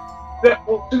 Yeah,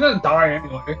 well, she's gonna die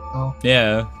anyway. So.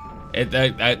 Yeah,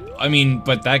 I mean,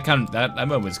 but that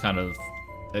moment's kind of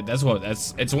it's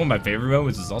one of my favorite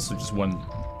moments. It's also just one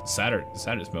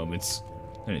saddest moments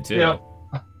in it too. Yeah.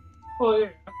 Well, yeah.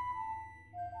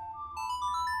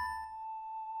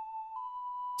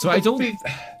 So I don't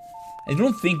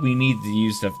think we need to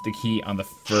use the key on the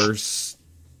first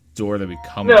door that we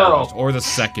come across, or the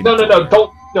second. No,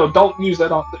 don't use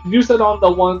that on. Use it on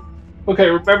the one. Okay,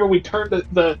 remember we turned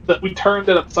we turned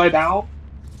it upside down.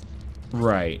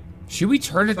 Right. Should we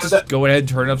turn it? Just go ahead and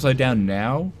turn it upside down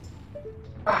now.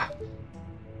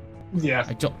 Yes.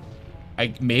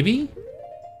 Maybe.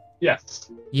 Yes.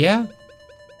 Yeah.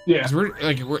 Yeah. 'Cause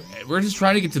we're just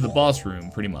trying to get to the boss room,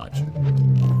 pretty much.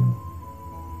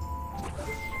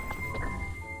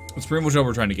 That's pretty much what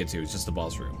we're trying to get to. It's just the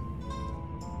boss room.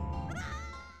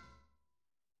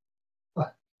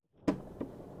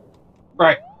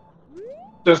 Right.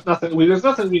 There's nothing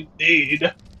we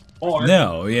need. Or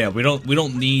no, yeah, we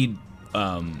don't need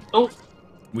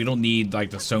we don't need like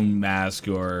the stone mask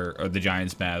or the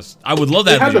giant's mask. I would love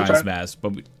to have the giant's mask,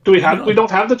 but we don't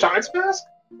have the giant's mask?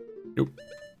 Nope.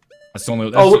 That's the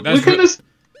only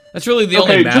that's really the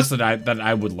only mask that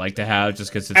I would like to have,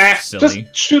 just because it's silly.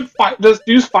 Just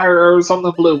use fire arrows on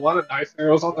the blue one and ice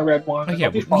arrows on the red one. Oh, yeah,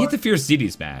 we hit the Fierce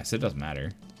Deity's mask. It doesn't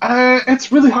matter.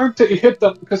 It's really hard to hit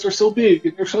them because they're so big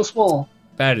and they're so small.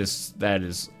 That is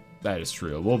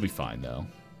true. We'll be fine though.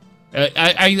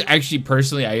 I actually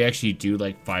personally do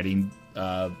like fighting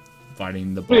the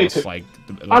boss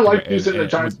I like using the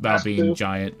giant without being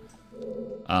giant.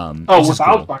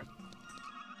 Without fighting.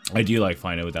 I do like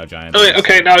fighting it without giants.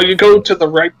 Okay, now you go to the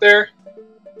right there.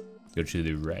 Go to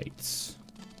the right.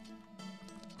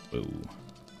 Whoa.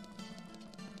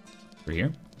 We're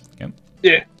here? Okay.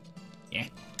 Yeah. Yeah.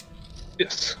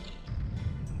 Yes.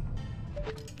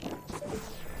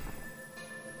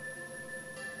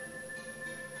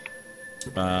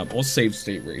 We'll save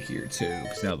state right here too,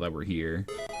 because now that we're here.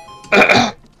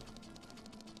 Where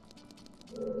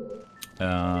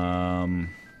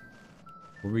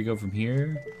do we go from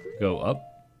here? Go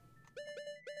up?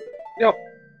 Yep.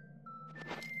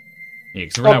 Yeah,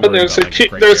 because we're not worried about, key.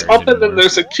 There's up and then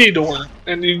there's a key door,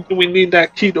 and we need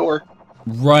that key door.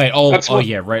 Right.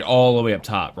 Yeah. Right. All the way up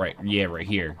top. Right. Yeah. Right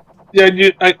here. Yeah.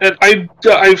 I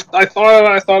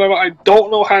thought about. I don't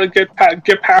know how to get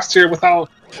past here without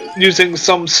using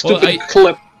some stupid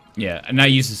clip. Yeah, and I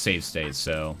use the save state,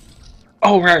 so.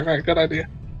 Oh right. Good idea.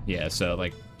 Yeah. So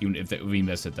like, Even if we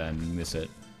miss it, then we miss it.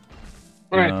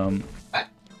 Right.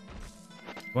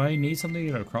 Do I need something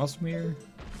to get across from here?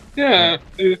 Yeah.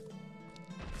 Yeah,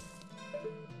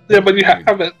 but you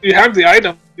have it. You have the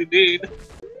item you need.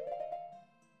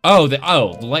 Oh, the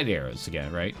light arrows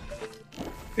again, right?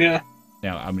 Yeah.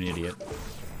 Now I'm an idiot.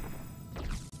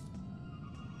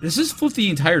 Does this flip the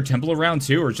entire temple around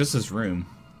too, or just this room?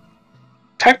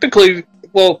 Technically,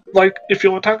 well, like if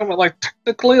you want to talk about like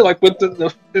technically, like within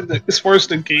the as far as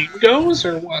the game goes,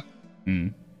 or what?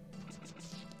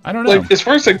 I don't know. Like as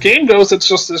far as the game goes, it's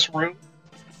just this room.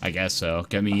 I guess so.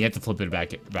 I mean, you have to flip it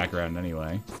back around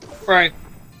anyway. Right.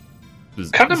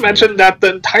 Kind of mentioned that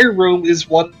the entire room is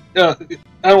one. I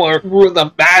don't want to ruin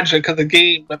the magic of the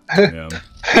game, but Yeah.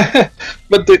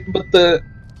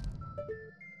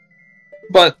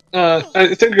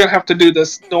 I think you're gonna have to do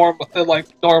this normally.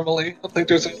 I don't think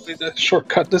there's any way to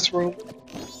shortcut this room.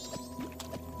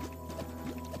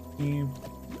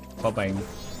 Bye-bye.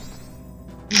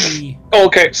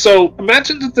 Okay, so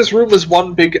imagine that this room is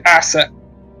one big asset.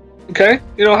 Okay,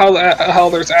 you know how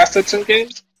there's assets in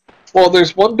games? Well,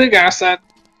 there's one big asset.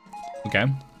 Okay.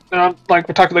 Like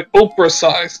we're talking like Oprah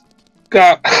size.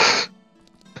 Got.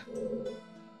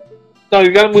 No,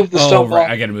 you gotta move the stone block.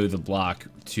 I gotta move the block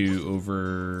to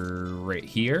over right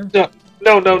here. No.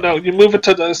 You move it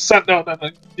to the center. No.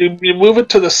 You move it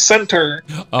to the center.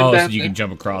 Oh, so you can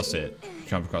jump across it.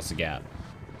 Jump across the gap.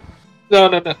 No.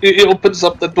 It opens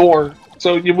up the door.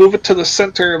 So you move it to the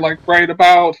center, like right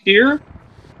about here.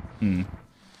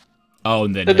 Oh,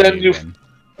 and then you.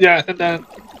 Yeah, and then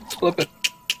flip it.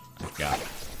 Got it.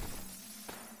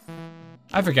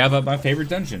 I forgot about my favorite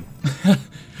dungeon.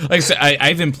 Like I said, I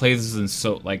haven't played this in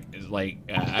so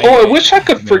I wish I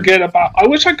could forget about. I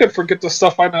wish I could forget the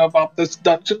stuff I know about this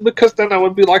dungeon, because then I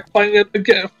would be like playing it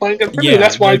again, for me.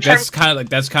 That's why that's kind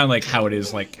of like how it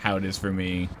is for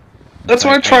me. That's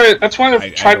why I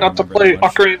try not to play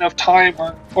Ocarina of Time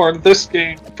or this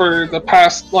game for the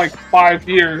past like 5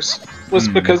 years. Was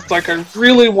because like I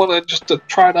really wanted just to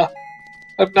try to.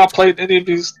 I've not played any of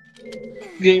these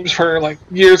games for like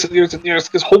years and years and years,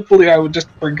 because hopefully I would just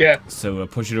forget. So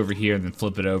push it over here and then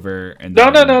flip it over and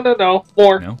no.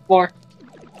 More.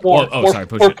 Sorry,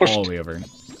 push it all the way over.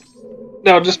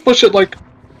 No, just push it like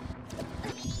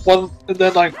one, and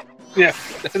then like yeah.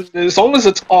 And as long as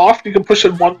it's off, you can push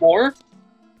it one more.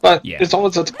 But yeah. As long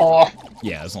as it's off.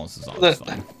 Yeah, as long as it's off, it's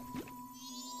fine.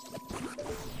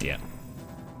 Yeah.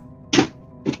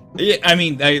 Yeah, I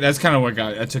mean that's kind of what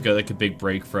I took a big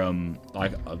break from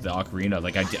like the Ocarina.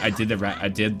 Like I did the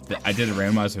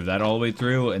randomizer of that all the way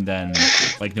through, and then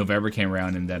like November came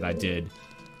around, and then I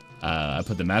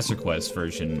put the Master Quest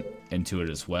version into it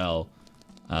as well.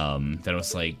 Then I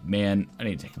was like, man, I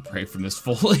need to take a break from this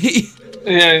fully.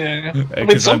 Yeah. I mean,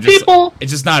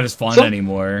 it's just not as fun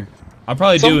anymore. I'll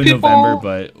probably do it in November,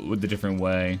 but with a different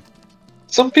way.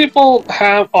 Some people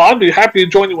have. Oh, I'd be happy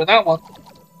to join you with that one.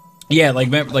 Yeah, like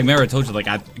Mara told you, like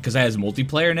because I has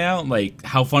multiplayer now, like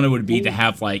how fun it would be to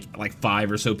have like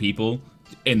 5 or so people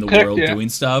in the world doing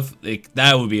stuff. Like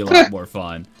that would be a lot more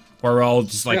fun. Where we're all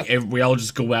just like we all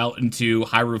just go out into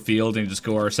Hyrule Field and just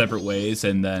go our separate ways,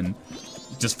 and then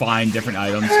just find different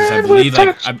items. Because I believe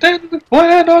like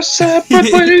went our separate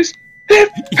ways. If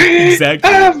exactly.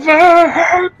 ever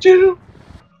hurt you,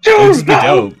 you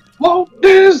know won't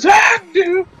desert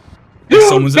you.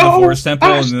 Someone's in the forest temple,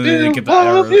 and then they get the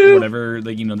arrows, or whatever.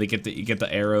 Like they get the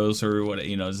arrows, or what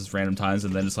it's just random times,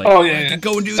 and then it's like, I can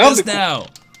go and do this now.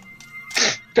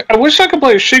 I wish I could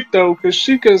play Sheik though, because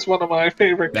Sheik is one of my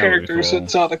favorite characters in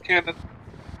Zelda canon.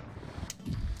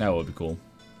 That would be cool.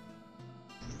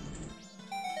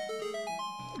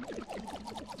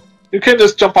 You can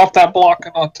just jump off that block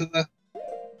and onto the.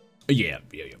 Yeah.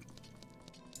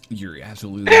 You're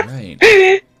absolutely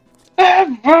right.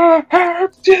 Ever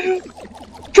hurt you?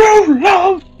 True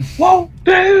love won't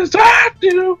desert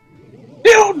you.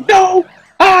 You know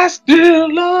I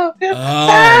still love you. Oh,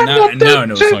 now I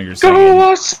know what song you're singing. Go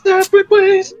our separate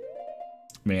ways.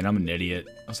 Man, I'm an idiot.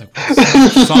 I was like,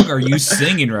 what song are you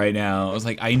singing right now? I was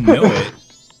like, I know it.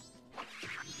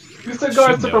 You said go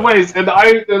our separate ways, and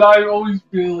I always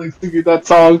feel like singing that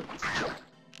song.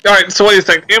 Alright, so what do you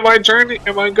think? Am I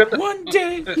gonna... One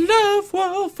day, love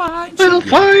will find you. Will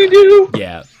find you!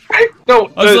 Yeah.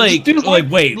 No, I was like,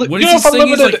 wait, what is he singing?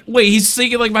 He's like, wait, he's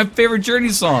singing like my favorite Journey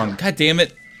song. God damn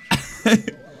it.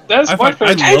 That's my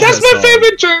favorite. Hey, that's my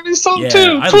favorite Journey song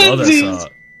too. I love that song.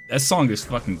 That song is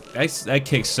fucking, that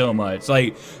kicks so much.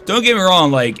 Like, don't get me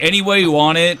wrong, like, Any Way You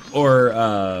Want It, or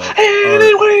like,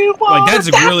 that's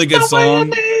a really good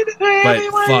song. But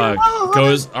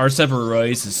fuck, Our Separate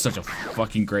Ways is such a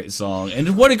fucking great song,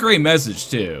 and what a great message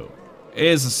too. It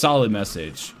is a solid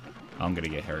message. I'm gonna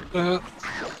get hurt.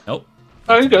 Nope.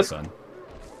 Oh, you're good. Son.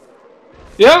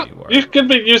 Yeah, you could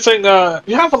be using,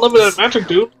 you have unlimited magic,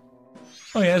 dude.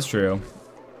 Oh, yeah, that's true.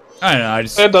 I don't know, I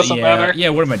just... It doesn't matter. Yeah,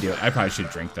 what am I doing? I probably should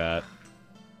drink that.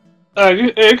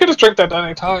 You could just drink that at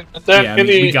any time. And then yeah, I mean,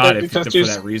 we got it for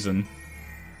that reason.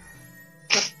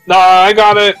 Nah, I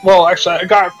got it. Well, actually, I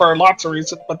got it for lots of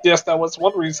reasons, but yes, that was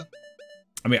one reason.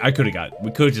 I mean, I could have got... We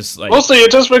could have just, like... Mostly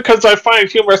just because I find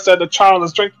humorous that a child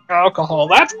is drinking alcohol.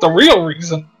 That's the real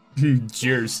reason.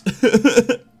 Cheers.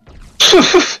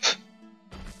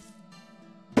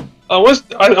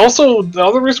 Also, the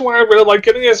other reason why I really like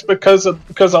getting it is because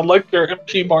I like your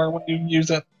MP bar when you use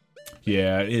it.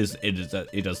 Yeah,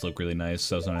 it does look really nice,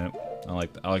 doesn't it? I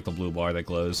like the blue bar that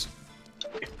glows.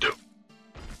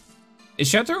 Is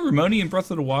Chateau Ramoni in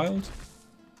Breath of the Wild?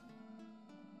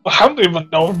 I don't even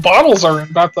know if bottles are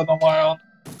in Breath of the Wild.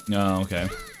 No, okay.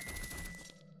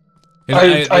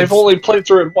 I've only played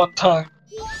through it one time.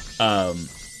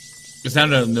 It's not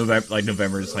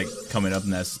November is like coming up,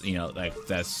 and that's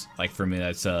that's for me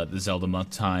that's the Zelda month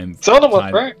time. Zelda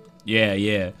month, right?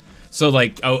 Yeah. So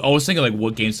like I was thinking like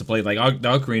what games to play, like the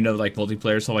Ocarina like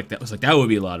multiplayer, so like that would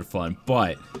be a lot of fun.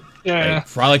 But yeah, like,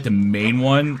 probably like the main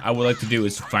one I would like to do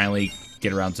is finally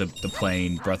get around to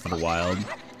playing Breath of the Wild.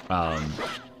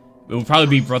 It would probably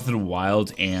be Breath of the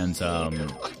Wild and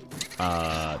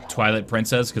Twilight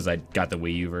Princess, because I got the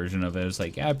Wii U version of it. It's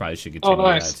like, yeah, I probably should continue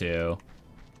that too.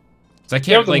 So I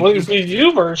can't the Wii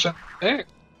U version. Dang.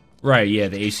 Right, yeah,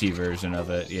 the HD version of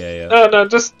it. Yeah. No,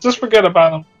 just forget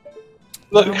about him.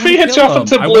 Look, if he hits you off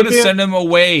into Oblivion, I want to send him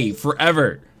away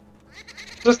forever.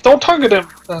 Just don't target him.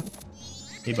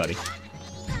 Hey, buddy.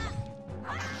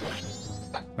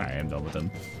 Alright, I'm done with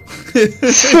him.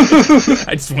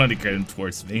 I just wanted to get him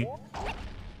towards me.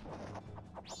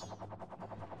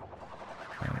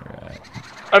 Alright.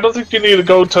 I don't think you need to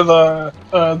go to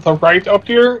the right up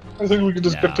here. I think we can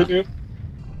just continue.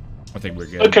 I think we're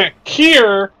good. Okay,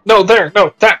 here. No, there.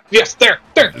 No, that. Yes, there.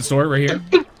 The store right here?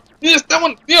 Yes, that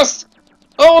one. Yes.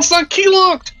 Oh, it's not key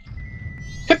locked.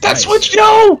 Hit that switch,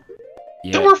 yo!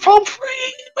 Yeah. Then we're home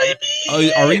free, baby.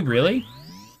 Oh, are we really?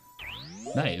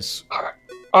 Nice.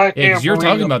 Yeah, because you were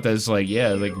talking about this, like,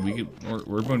 yeah, like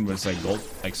we're going with like gold,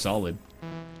 like solid.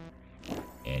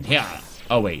 And yeah.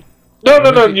 Oh wait.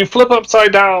 No. You flip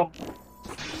upside down.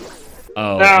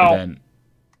 Oh. Now. And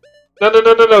then...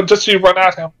 No. Just so you run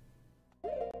at him.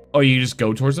 Oh, you just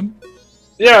go towards him?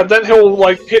 Yeah. Then he'll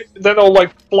like hit. Then he'll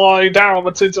like fly down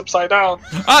once it's upside down.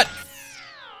 Ah.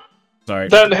 Sorry.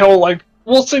 Then he'll like.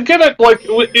 Well, so get it like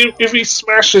if he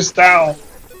smashes down.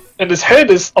 And his head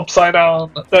is upside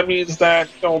down, that means that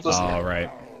he'll just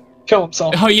kill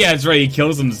himself. Oh yeah, that's right, he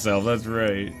kills himself, that's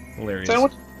right. Hilarious.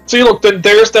 See, look, then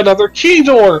there's that other key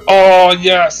door! Oh,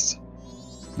 yes!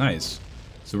 Nice.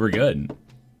 So we're good.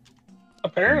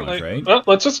 Apparently. Much, right? Well,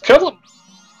 let's just kill him.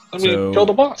 I mean, kill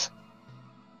the boss.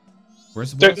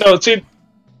 Where's the boss?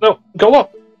 No, go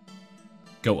up.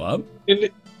 Go up?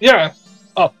 Yeah.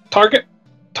 Up. Target.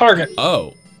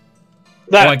 Oh.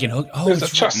 That. Oh, I can hook. Oh, there's a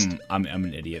chest. I'm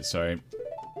an idiot. Sorry.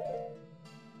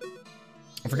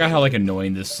 I forgot how like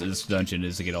annoying this dungeon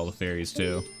is to get all the fairies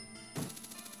too.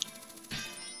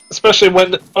 Especially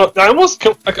when I almost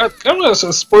killed. I'm gonna say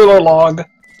spoiler log.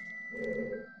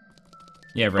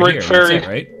 Yeah, right Great here. Fairy. That's it,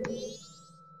 right?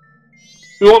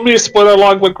 You want me to spoiler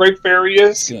log what Great Fairy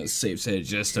is? I'm gonna save it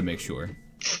just to make sure.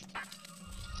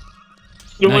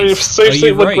 You want me to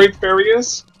save what Great Fairy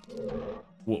is?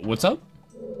 What's up?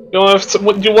 You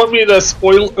want me to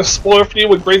spoil for you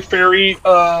with Great Fairy,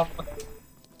 what's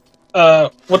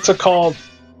it called?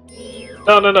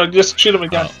 No, just shoot him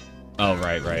again. Oh,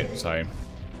 right, sorry.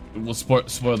 We'll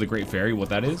spoil the Great Fairy, what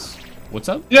that is? What's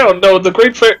up? Yeah, no, the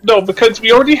Great Fairy, no, because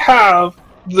we already have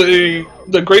the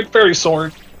Great Fairy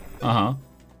sword. Uh-huh.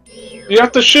 You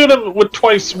have to shoot him with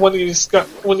twice when there you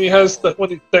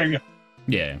go.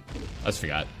 Yeah, I just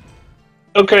forgot.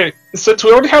 Okay, since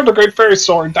we already have the Great Fairy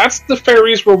Sword, that's the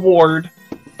fairy's reward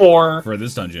for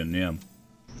this dungeon, yeah.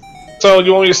 So,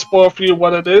 you want me to spoil for you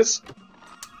what it is?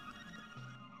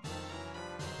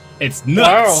 It's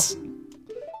nuts!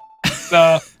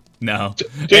 Wow. No.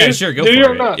 Yeah, sure, go for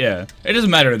it. Not? Yeah. It doesn't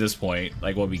matter at this point,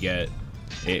 like, what we get.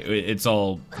 It's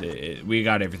all... we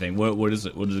got everything. What is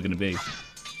it? What is it gonna be?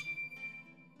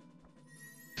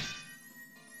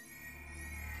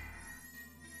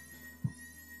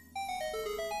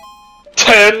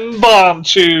 $10 bomb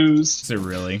shoes. Is it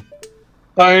really?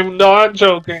 I'm not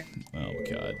joking. Oh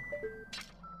god.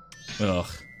 Ugh.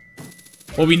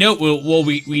 Well, we know. Well,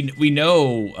 we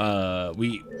know.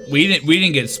 We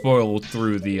didn't get spoiled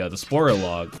through the spoiler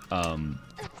log.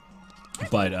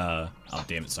 But oh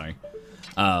damn it, sorry.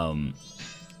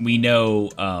 we know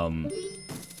what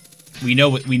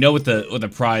the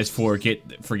prize for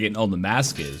getting all the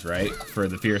mask is, right? For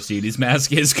the Fierce Deity's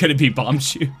mask is gonna be bomb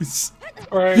shoes.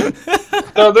 Right.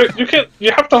 No, you can't.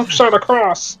 You have to shine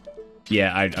across.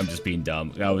 Yeah, I'm just being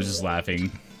dumb. I was just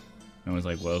laughing. I was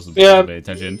like, "What else? Yeah. Pay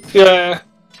attention." Yeah.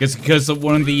 Because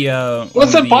one of the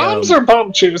was it bombs or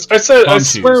bomb shoes? I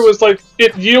swear it was like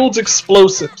it yields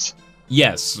explosives.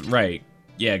 Yes, right.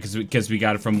 Yeah, because we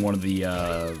got it from one of the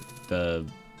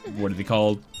what are they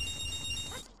called?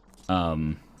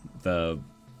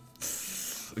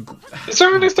 Is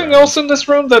there anything else in this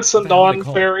room that's a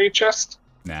non-fairy chest?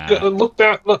 Nah. Look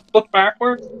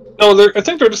backward. No, I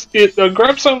think they're just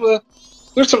grab some of the.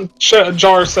 There's some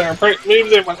jars there, right? Maybe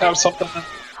they might have something.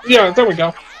 Yeah, there we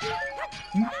go.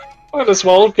 Might as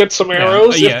well get some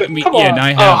arrows. Come on. And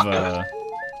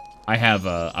I have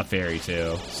a fairy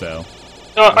too, so.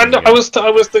 I know. I was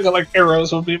thinking like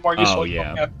arrows would be more useful.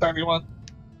 At 31.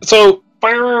 So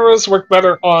fire arrows work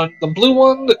better on the blue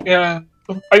one, and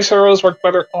ice arrows work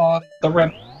better on the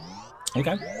red.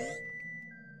 Okay.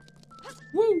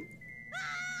 Woo.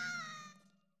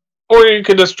 Or you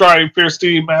could just try Fierce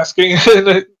Deity masking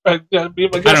and be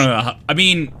my guess. I don't know. I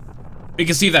mean, we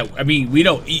can see that. I mean, we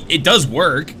know it does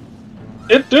work.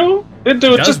 It do.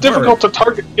 It's just difficult to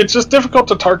target. It's just difficult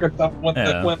to target them when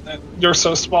you're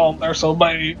so small and they're so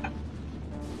big.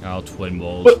 Oh, twin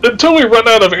mold. But until we run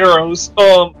out of arrows,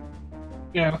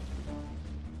 yeah.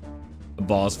 The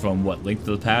boss from what? Link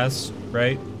to the Past,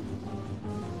 right?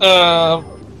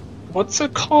 What's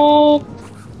it called?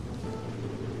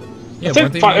 Yeah,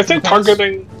 I think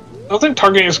targeting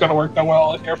is gonna work that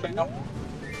well in your finger.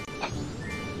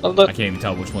 I can't even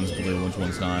tell which one's blue, which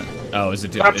one's not. Oh, is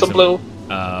it? That's a blue.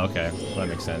 Oh, okay. Well, that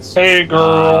makes sense. Hey,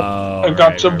 girl, I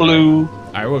got your blue.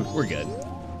 Alright, we're good.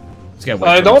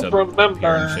 I don't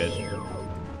remember.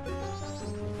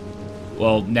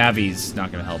 Well, Navi's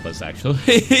not gonna help us actually.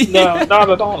 No,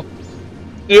 not at all.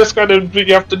 You just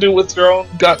you have to do with your own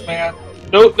gut, man.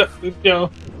 No,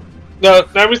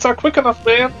 Navi's not quick enough,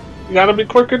 man. You gotta be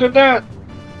quicker than that.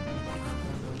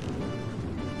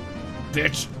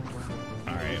 Bitch.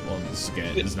 Alright, well, this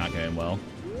is not gonna end well.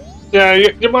 Yeah,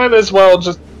 you might as well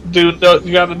just you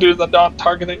gotta do the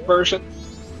non-targeting version.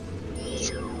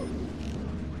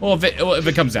 Well, if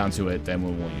it comes down to it, then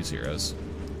we won't use heroes.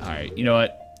 Alright, you know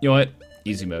what?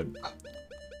 Easy mode.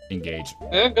 Engage.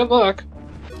 Yeah, good luck.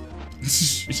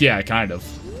 Yeah, kind of.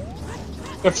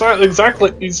 It's not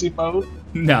exactly easy mode.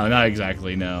 No, not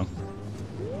exactly, no.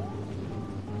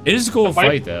 It is a cool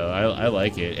fight though. I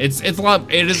like it. It is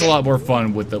a lot more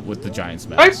fun with the giant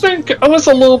smash. I think I was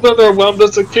a little bit overwhelmed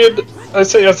as a kid. I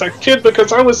say as a kid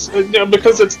because I was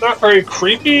because it's not very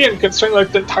creepy, and considering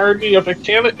like the entirety of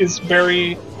mechanic is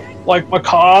very like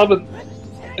macabre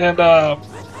and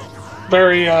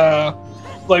very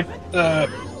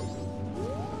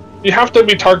you have to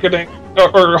be targeting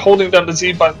or holding down the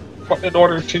Z button in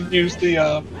order to use the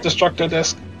destructo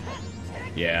disc.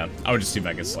 Yeah, I would just see if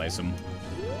I could slice him.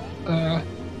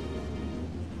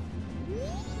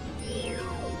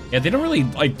 Yeah, they don't really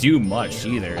like do much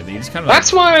either. They just kind of.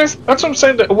 That's what I'm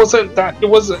saying. That it wasn't that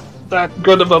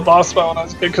good of a boss battle when I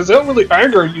was a kid because they don't really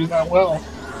aggro you that well.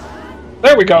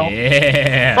 There we go.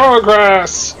 Yeah.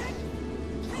 Progress.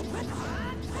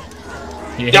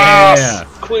 Yeah. Yes,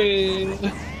 Queen.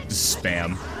 Just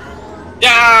spam.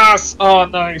 Yes. Oh,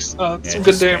 nice. Some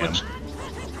good damage.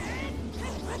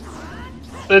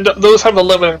 Those have a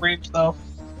limited range though.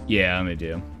 Yeah, they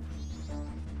do.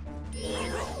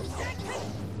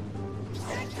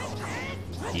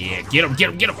 Yeah, get him!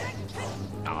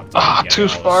 Oh, too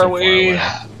far away.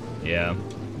 Yeah.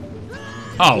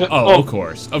 Oh, of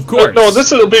course. No, this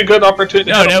will be a good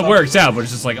opportunity. No, it works out, but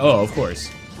it's just like, oh, of course.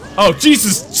 Oh,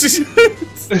 Jesus!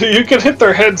 You can hit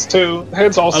their heads too.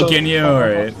 Heads also. Oh, can you?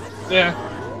 Alright. Yeah.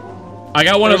 I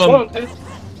got one of them.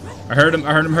 I heard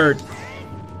him hurt.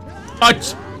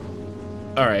 Touch!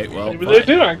 Alright, well. Maybe they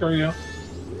do aggro you.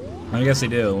 I guess they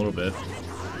do, a little bit.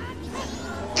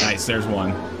 Nice, there's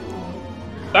one.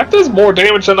 That does more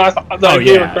damage than I thought.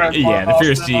 Yeah, the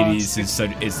Fierce Deities is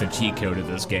the cheat code of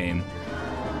this game.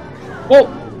 Well,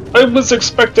 I was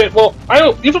expecting. Well,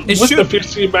 even with the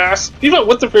Fierce Deity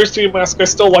mask, I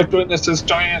still like doing this as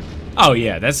giant. Oh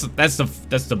yeah, that's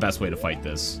the best way to fight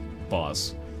this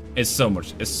boss. It's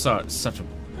such a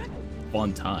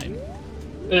fun time.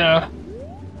 Yeah.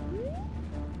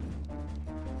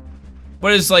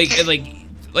 But it's like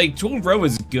Twin Rova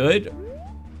is good.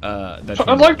 I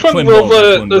like Twin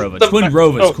Rova. Twin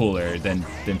Rova is cooler than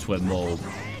Twin Mold.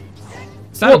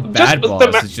 It's not a bad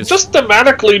boss. Just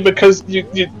thematically because you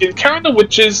encounter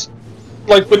witches,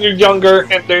 like when you're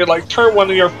younger and they like turn one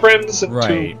of your friends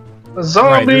into a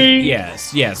zombie.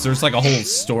 Yes. There's like a whole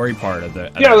story part of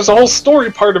it. Yeah, there's a whole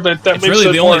story part of it that it's makes really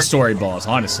it the more... only story boss,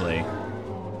 honestly.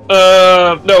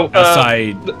 No.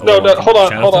 Outside. No. Hold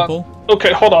on.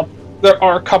 Okay, hold on. There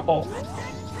are a couple.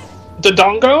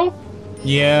 Dodongo.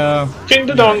 Yeah. King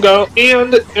Dodongo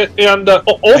and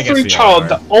all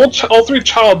three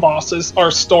child bosses are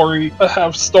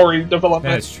have story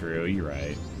development. That's true. You're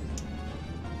right.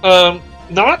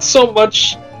 Not so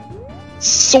much.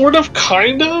 Sort of,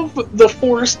 kind of the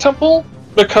Forest Temple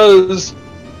because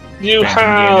you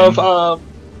have no.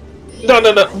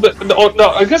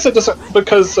 I guess it doesn't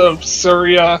because of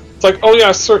Syria. It's like, oh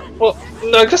yeah, well,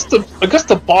 no, I guess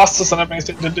the boss doesn't have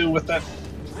anything to do with it.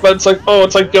 But it's like,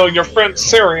 your friend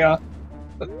Syria.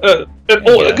 I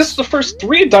guess the first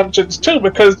 3 dungeons too,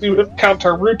 because you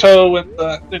encounter Ruto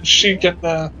and Sheik and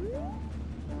the.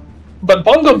 But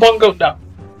Bungo, no.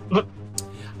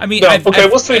 I mean, no,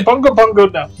 we'll say Bungo,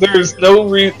 no. There's no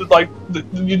reason, like,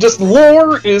 you just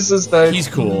lore is that he's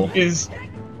cool. Is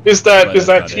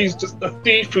that he's just a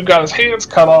thief who got his hands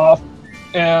cut off,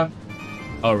 and.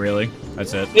 Oh really?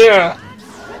 That's it. Yeah.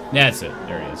 That's it.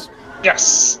 There it is.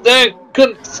 Yes. Thank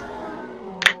goodness.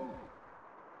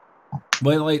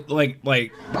 But like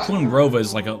Twin Rova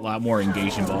is like a lot more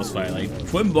engaging boss fight. Like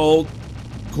Twin Bolt,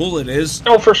 cool it is.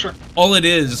 Oh, for sure. All it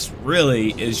is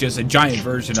really is just a giant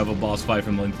version of a boss fight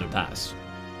from Link to the Past.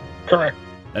 Correct.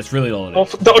 That's really all it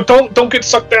is. Don't get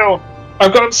sucked down.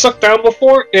 I've gotten sucked down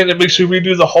before, and it makes you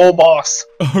redo the whole boss.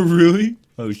 Oh really?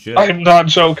 Oh shit. I'm not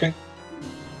joking.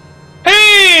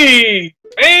 Hey!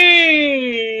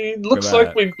 Looks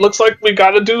like we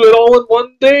gotta do it all in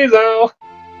one day though.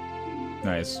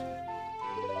 Nice.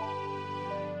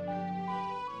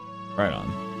 Right on.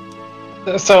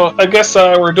 So I guess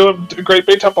we're doing Great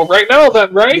Bay Temple right now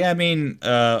then, right? Yeah, I mean,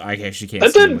 I actually can't.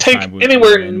 That didn't take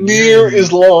anywhere near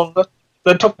as long.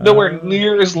 That took nowhere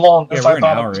near as long as I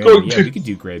thought it was going to. Yeah, we could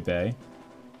do Great Bay.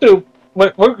 Dude,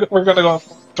 we're gonna go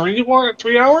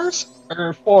 3 hours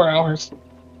or 4 hours.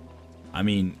 I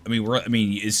mean,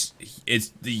 it's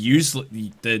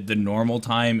the normal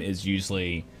time is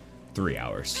usually 3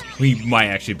 hours. We might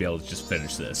actually be able to just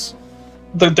finish this.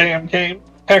 The damn game.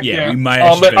 Heck yeah. We might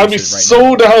actually I'd be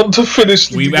so down to finish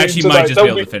the game actually tonight. might just be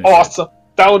able to finish awesome.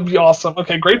 That would be awesome.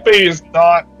 Okay, Great Bay is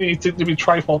not anything to be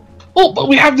trifled. Oh, but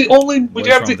we have the only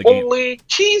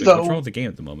key though. What's wrong with the game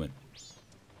at the moment?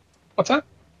 What's that?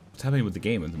 What's happening with the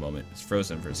game at the moment? It's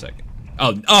frozen for a second.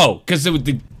 Oh, because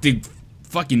the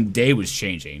fucking day was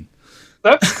changing.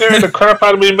 That scared the crap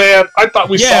out of me, man. I thought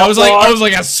we saw. I was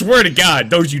like, I swear to God,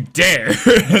 don't you dare!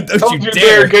 don't you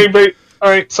dare, Game Bay. All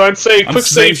right, so I'd say quick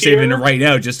save saving it right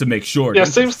now just to make sure. Yeah,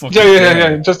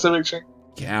 yeah, just to make sure.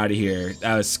 Get out of here.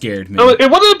 That was scared me. No, it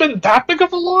wouldn't have been that big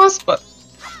of a loss, but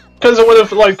because it would have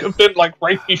been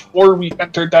right before we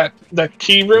entered that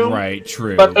key room. Right,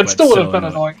 true. But it still would have been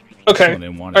annoying. Okay.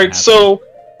 All right, so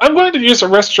I'm going to use a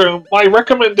restroom. My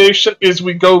recommendation is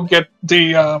we go get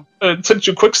the since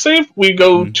you quick save, we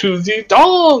go to the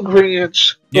dog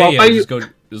ranch. Yeah, let's go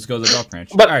to the dog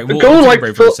ranch. But all right,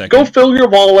 go fill your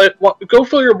wallet. Go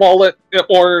fill your wallet,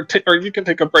 or you can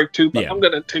take a break too. But I'm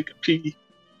gonna take a pee,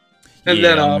 and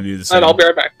then I'll be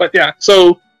right back. But yeah,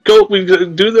 so we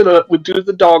do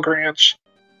the dog ranch.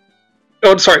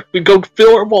 Oh, sorry, we go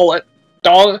fill our wallet,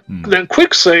 then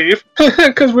quick save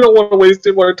because we don't want to waste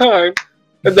any more time,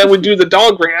 and then we do the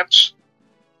dog ranch.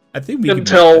 I think we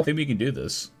can do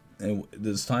this in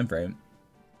this time frame.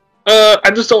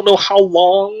 I just don't know how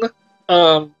long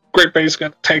Great Bay is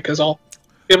going to take is all.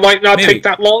 It might not take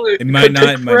that long. It might not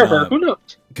take forever. Who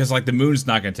knows? Because the moon's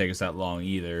not going to take us that long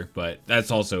either. But that's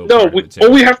also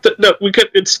we have to. No, we could.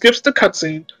 It skips the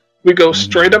cutscene. We go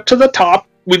straight up to the top.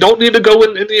 We don't need to go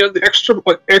in any of the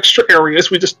extra areas.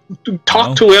 We just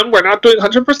talk to him. We're not doing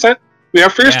 100%. We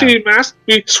have first aid mask.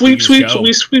 We sweep,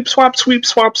 swap.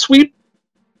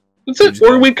 That's it.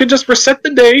 Or we could just reset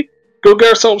the day. Go get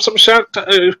ourselves some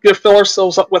fill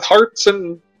ourselves up with hearts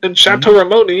and Chateau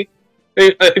Ramoni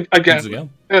again,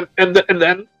 and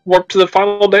then warp to the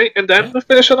final day, and then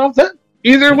finish it off. Then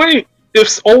either way,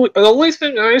 the only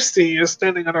thing I see is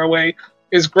standing in our way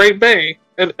is Great Bay,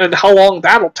 and how long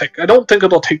that'll take. I don't think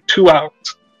it'll take 2 hours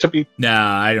to be.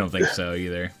 Nah, I don't think so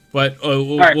either. But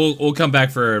we'll come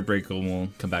back for a break, and we'll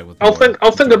come back with. I'll think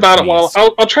about it while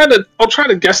I'll try to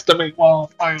guesstimate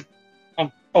while I'm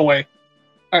away.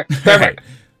 All right.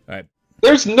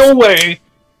 There's no way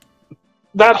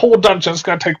that whole dungeon's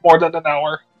gonna take more than an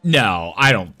hour. No,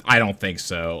 I don't think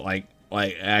so.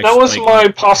 Actually, that was my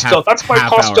postulation. That's my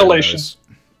postulation.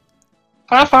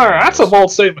 Half hour. That's a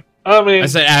bold statement. I mean, I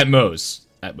said at most.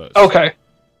 At most. Okay.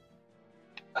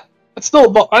 It's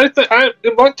still, but I think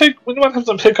it might take. We might have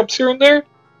some hiccups here and there.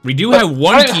 We do have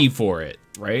one key for it,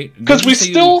 right? Because we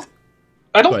still.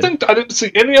 I didn't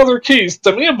see any other keys.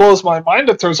 To me, it blows my mind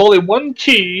that there's only one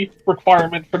key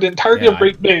requirement for the entirety of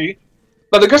Great Bay.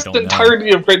 But I guess the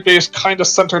entirety of Great Bay is kind of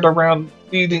centered around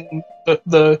needing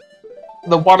the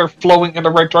water flowing in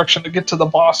the right direction to get to the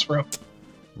boss room.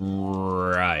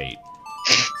 Right.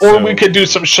 Or we could do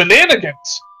some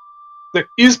shenanigans. It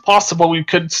is possible we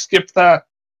could skip that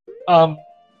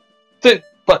thing,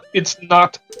 but it's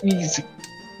not easy.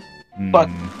 But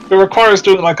it requires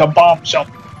doing like a bomb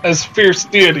jump as fierce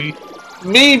deity.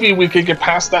 Maybe we could get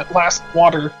past that last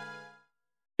water.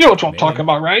 You know what I'm talking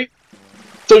about, right?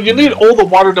 So you need all the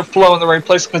water to flow in the right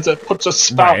place because it puts a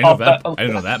spout up that. I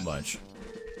didn't know that much.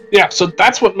 Yeah, so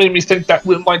that's what made me think that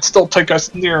it might still take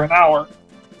us near an hour.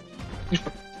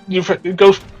 You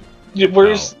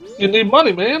need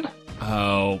money, man.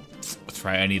 Oh, that's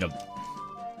right. I need a bomb.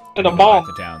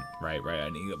 Back to town. Right. I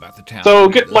need to go back to town.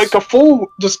 So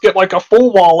just get like a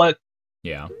full wallet.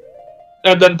 Yeah.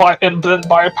 And then buy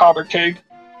a powder keg.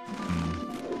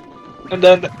 And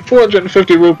then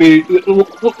 450 rupee.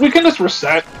 We can just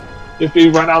reset if we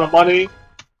run out of money.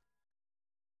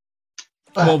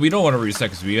 Well, we don't want to reset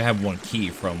because we have one key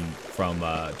from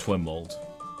Twin Mold.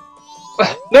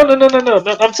 No.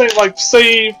 I'm saying like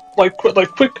save, like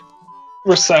quick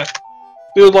reset.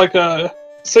 Do like a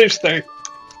save state.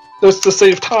 Just to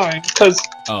save time, because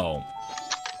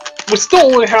we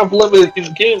still only have limited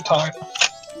in-game time.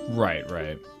 Right.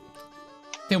 I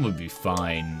think we'd be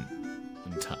fine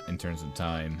in terms of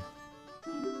time.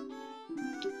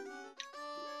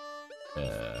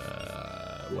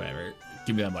 Whatever.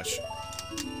 Give me that much.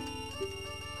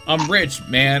 I'm rich,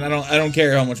 man. I don't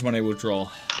care how much money I withdraw.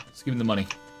 Just give me the money.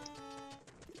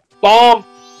 Bomb.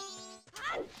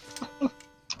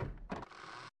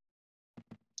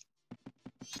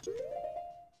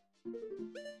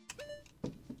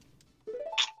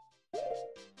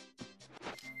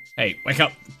 Hey, wake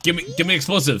up! Give me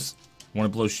explosives. I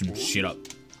want to blow some shit up.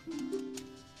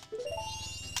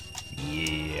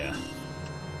 Yeah.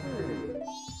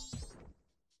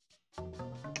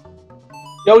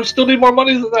 Yo, we still need more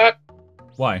money than that.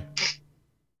 Why?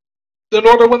 In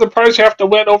order to win the prize, you have to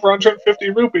win over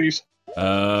 150 rupees.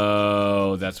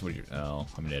 Oh, that's what you're. Oh,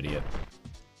 I'm an idiot.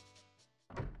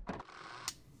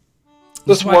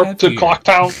 Just warp to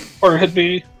Clocktown or hit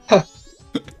me.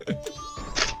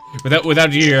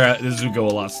 Without you here, this would go a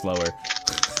lot slower.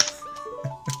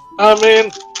 I mean,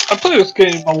 I play this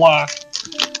game a lot.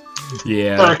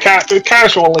 Yeah. Or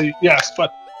casually, yes,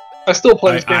 but I still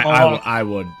play this game a lot. I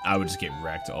would just get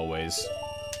wrecked always.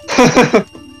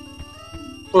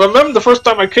 Well, I remember the first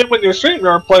time I came in your stream,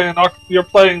 you're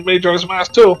playing Majora's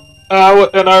Mask too,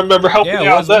 and I remember helping you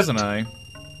out then. Wasn't I?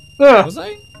 Yeah. Was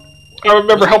I? I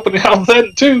remember helping you out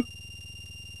then too.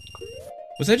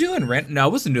 Was I doing No, I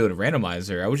wasn't doing a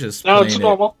randomizer. I was just. No, it's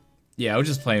normal. Yeah, I was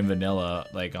just playing vanilla,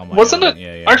 like on my. Wasn't own.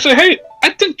 it? Yeah. Actually, hey, I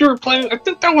think you were playing. I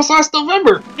think that was last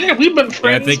November. Yeah, we've been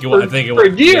friends I think for a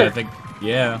year.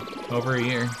 Yeah, over a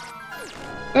year.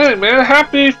 Hey man,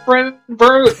 happy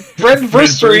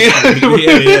friendversary.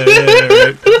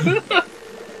 Yeah.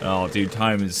 Oh, dude,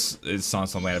 time is not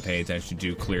something I have to pay attention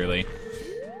to. Clearly.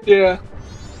 Yeah.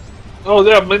 Oh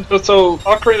yeah. So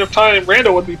Ocarina of Time,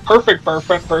 Rando would be perfect for our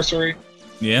friendversary.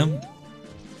 Yeah.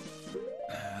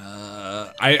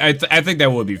 I think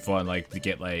that would be fun, like to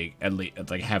get at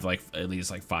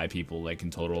least 5 people like in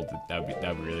total. That'd be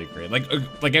really great. Like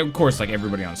of course like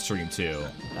everybody on stream too.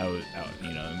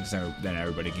 Then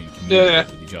everybody can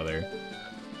communicate with each other.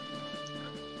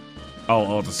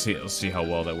 I'll see how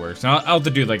well that works. I'll have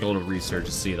to do like a little research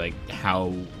to see like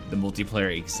how the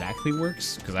multiplayer exactly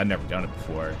works because I've never done it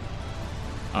before.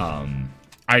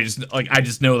 I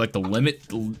just know like the limit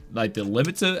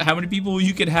to how many people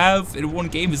you could have in one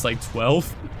game is like 12.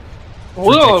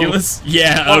 Whoa. Ridiculous.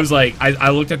 Yeah, I was like, I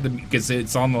looked at because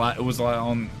it's on the last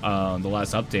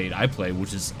update I played,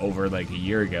 which is over like a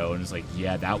year ago, and it's like,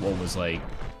 yeah, that one was like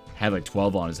had like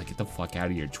 12 on. It's like, get the fuck out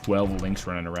of here, 12 links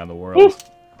running around the world. Oof.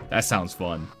 That sounds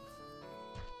fun.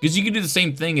 Because you can do the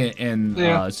same thing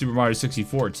in Super Mario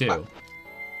 64 too.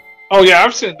 Oh yeah,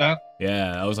 I've seen that.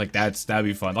 Yeah, I was like, that'd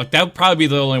be fun. Like that would probably be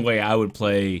the only way I would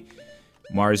play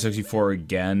Mario 64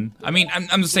 again. I mean,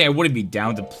 I'm just saying I wouldn't be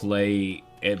down to play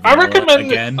it. I recommend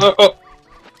again. I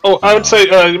would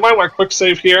say you might want a quick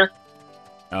save here.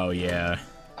 Oh yeah,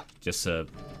 just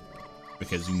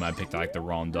because you might pick like the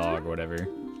wrong dog or whatever.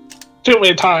 Too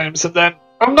many times, and then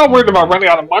I'm not worried about running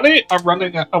out of money. I'm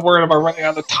worried about running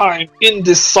out of time in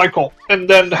this cycle, and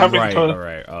then having to.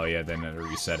 Right. Oh yeah, then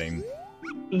resetting.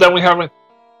 Then we haven't.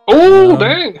 Oh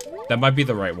dang! That might be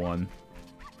the right one.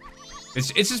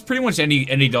 It's just pretty much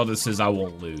any doll that says I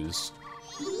won't lose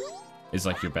is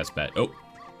like your best bet. Oh,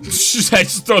 I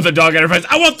just throw the dog at her face.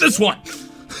 I want this one.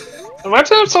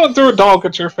 Imagine if someone threw a dog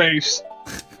at your face.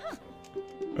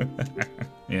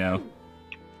 You know.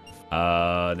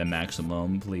 The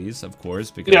maximum, please, of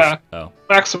course, because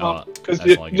maximum, because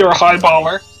you're a high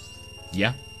baller.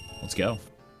 Yeah, let's go.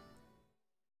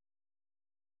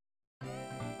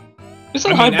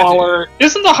 Isn't the high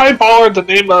baller the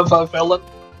name of a villain?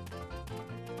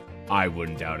 I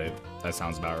wouldn't doubt it. That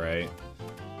sounds about right.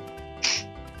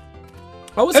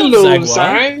 Oh, what's Hello, up,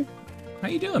 Zag? How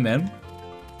you doing, man?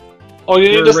 Oh, you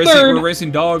need a third. We're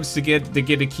racing dogs to get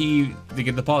a key, to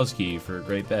get the pause key for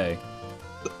Great Bay.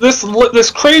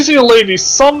 This crazy lady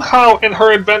somehow in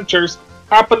her adventures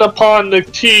happened upon the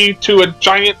key to a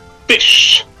giant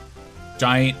fish.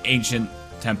 Giant ancient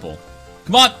temple.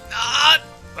 Come on! Ah!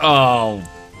 Oh.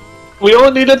 We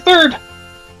only need a third.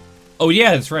 Oh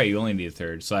yeah, that's right. You only need a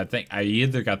third. So I think I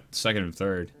either got second or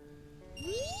third.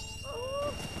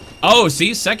 Oh,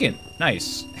 see, second.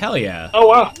 Nice. Hell yeah. Oh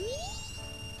wow.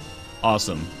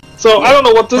 Awesome. So I don't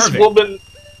know what this woman.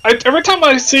 Every time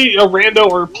I see a rando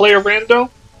or play a rando.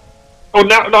 Oh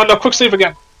no! Quick save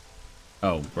again.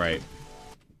 Oh right.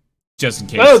 Just in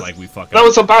case, like we fuck up. That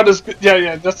was about as good.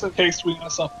 Yeah. Just in case we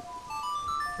mess up.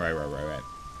 Right.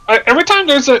 Every time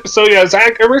there's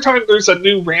Zach. Every time there's a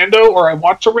new rando, or I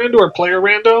watch a rando or play a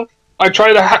rando, I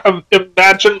try to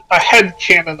imagine a head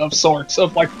canon of sorts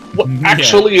of like what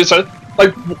actually is a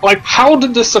like how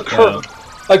did this occur? Yeah.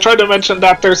 I try to mention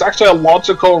that there's actually a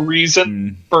logical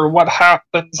reason for what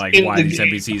happens. Like in why the these game.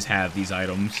 NPCs have these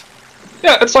items.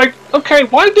 Yeah, it's like okay,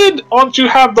 why did Anju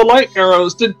have the light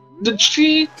arrows? Did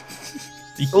she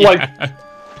like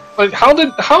how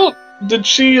did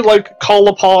she like call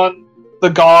upon the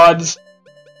gods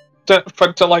to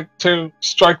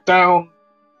strike down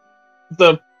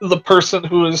the person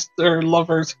who is their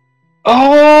lovers?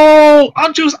 Oh,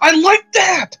 Anju's, I like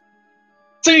that.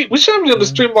 See, we should have been able to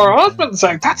stream more often.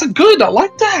 Zach, that's a good. I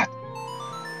like that.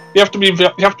 You have to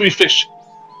be fish.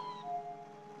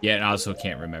 Yeah, and I also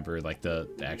can't remember like the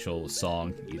actual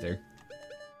song either.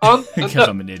 Because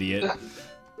I'm an idiot.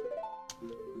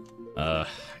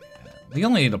 We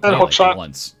only need to play it like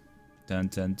once. Dun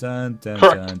dun dun dun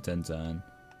dun dun dun.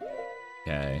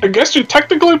 Okay. I guess you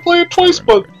technically play it twice,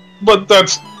 but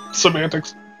that's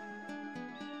semantics.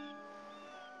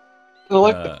 I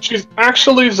like that. She's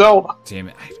actually Zelda. Damn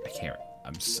it! I can't.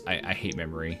 I hate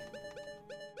memory.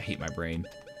 I hate my brain.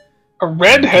 A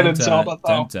red-headed Zelda,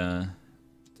 though.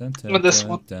 With this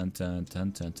one.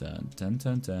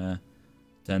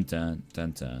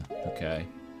 Okay.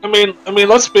 I mean,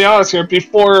 let's be honest here.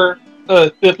 Before,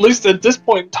 at least at this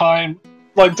point in time,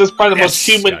 like this is probably the most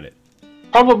human,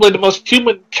 probably the most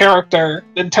human character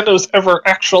Nintendo's ever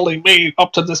actually made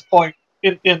up to this point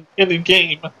in any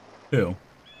game. Who?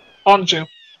 Anju.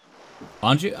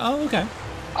 Anju? Oh, okay.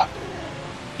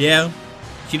 Yeah.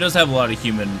 She does have a lot of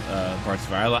human parts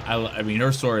of her. I mean, her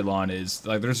storyline is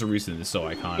like there's a reason it's so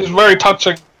iconic. It's very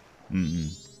touching. I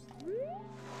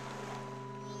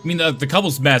mean, the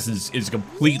couple's mess is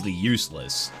completely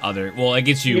useless. Well, it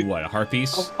gets you what, a heart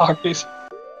piece? A heart piece.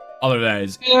 Other than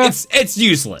that, it's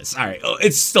useless. All right,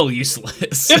 it's still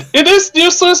useless. It is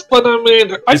useless, but I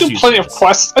mean, I do plenty of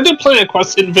quests. I do plenty of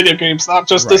quests in video games, not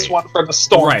just this one for the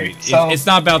story. Right. So. It's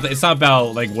not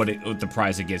about like what the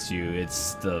prize it gets you.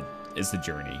 It's the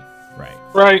journey.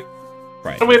 Right.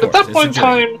 I mean, at that point in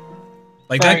time,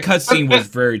 like that cutscene was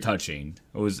very touching.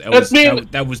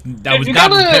 That was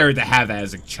not prepared to have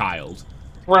as a child.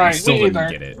 Right. I still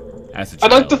didn't get it as a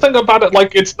child. I like to think about it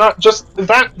like it's not just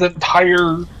that the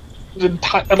entire.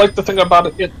 I like to think about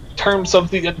it in terms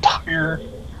of the entire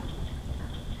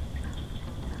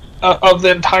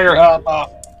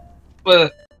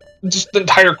just the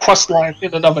entire quest line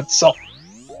in and of itself.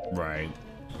 Right.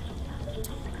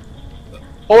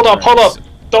 Hold up.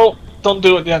 Don't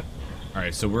do it yet.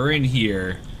 Alright, so we're in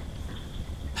here.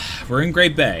 We're in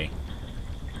Great Bay.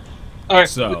 Alright,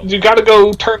 so you gotta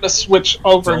go turn the switch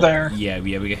over there. Yeah,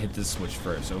 we gotta hit the switch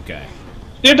first, okay.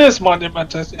 It is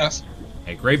monumentous, yes.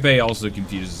 Hey, Great Bay also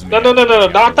confuses me. No,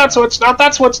 not that switch, not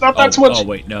that switch. Oh,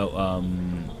 wait, no,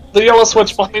 the yellow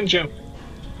switch behind you.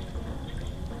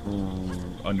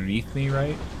 Underneath me,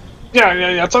 right?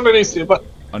 Yeah, it's underneath you, but...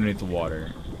 Underneath the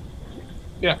water.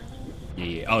 Yeah.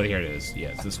 Yeah. Oh, here it is. Yeah,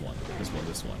 it's this one.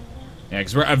 Yeah,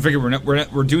 because I figure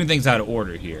we're doing things out of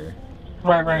order here.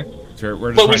 Right. So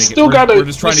we're but just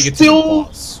trying to get to the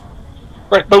boss.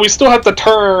 Right, but we still have to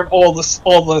turn all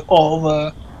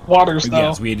the waters though.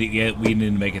 Yes, we need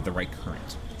to make it the right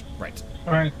current. Right.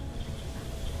 Right.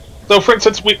 So, for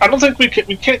instance, I don't think we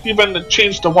can't even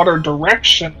change the water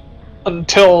direction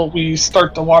until we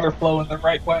start the water flow in the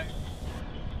right way.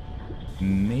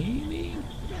 Maybe?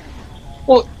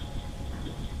 Well,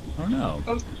 I don't know.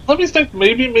 let me think.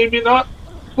 Maybe, maybe not.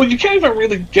 Well, you can't even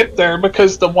really get there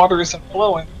because the water isn't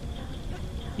flowing.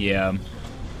 Yeah.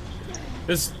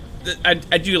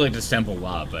 I do like this temple a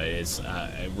lot, but it's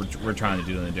we're trying to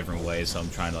do it in a different way, so I'm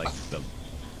trying to like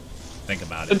think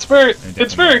about it.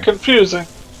 It's very confusing.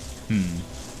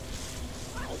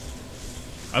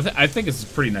 I think it's a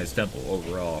pretty nice temple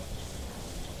overall.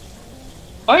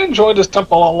 I enjoy this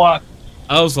temple a lot.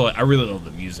 I really love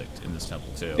the music in this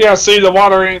temple too. Yeah, see, the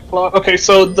water ain't flowing. Okay,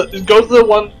 so go to the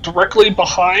one directly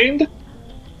behind.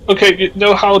 Okay, you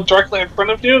know how directly in front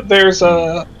of you, there's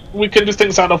a... We can do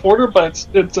things out of order, but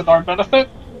it's in our benefit.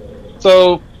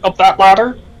 So, up that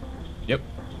ladder. Yep,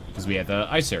 because we have the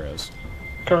ice arrows.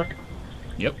 Correct.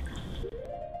 Yep.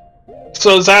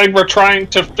 So, Zag, we're trying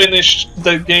to finish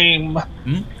the game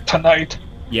tonight.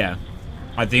 Yeah.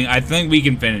 I think we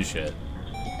can finish it.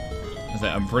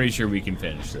 I'm pretty sure we can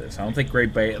finish this. I don't think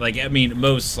Great Bay... Like, I mean,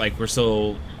 most, like, we're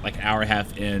still, like, an hour and a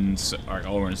half in, or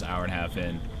almost an hour and a half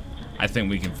in. I think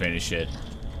we can finish it.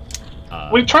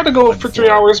 We tried to go for 3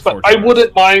 hours, but I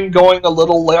wouldn't mind going a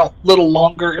little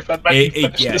longer if that meant we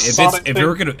finish this Sonic thing.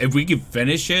 If we could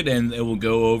finish it and it will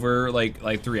go over,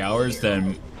 like 3 hours,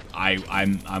 then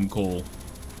I'm cool.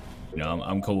 You know,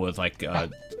 I'm cool with, like, going a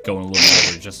little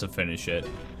over just to finish it.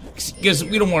 Because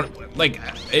we don't want, like,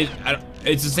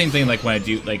 it's the same thing, like, when I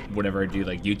do, like, whenever I do,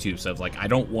 like, YouTube stuff, like, I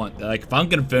don't want, like, if I'm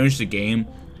gonna finish the game,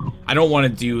 I don't want to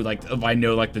do, like, if I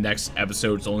know, like, the next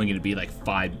episode's only gonna be, like,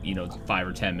 5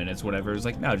 or 10 minutes, whatever, it's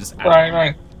like, no, just add it on.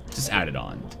 Right. Just add it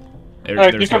on.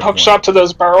 Right, you can hook shot to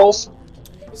those barrels?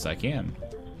 Yes, I can.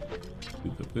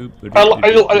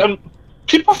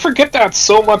 People forget that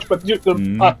so much, but you...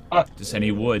 just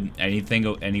any wood, any kind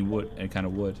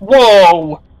of wood.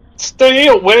 Whoa! Stay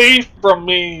away from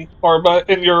me, Orba,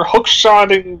 in your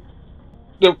hook-shotting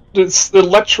the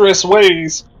lecherous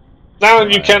ways. Now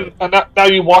you can, now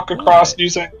you walk across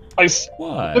using ice.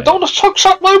 What? But don't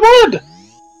hook-shot my wood!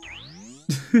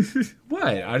 What?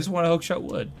 I just want to hook-shot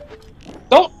wood.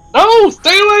 Don't, no,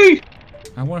 stay away!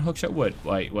 I want to hook-shot wood.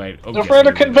 Wait. Okay, for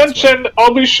the convention,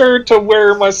 I'll be sure to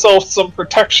wear myself some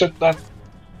protection then.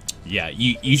 Yeah,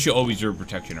 you should always wear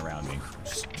protection around me.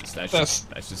 That's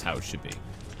just how it should be.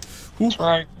 That's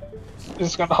right.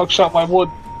 He's gonna hookshot my wood.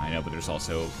 I know, but there's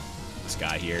also this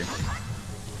guy here.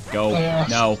 Go. Yes.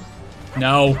 No.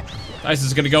 No. Ice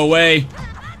is gonna go away.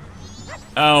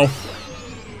 Oh.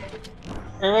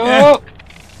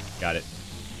 Got it.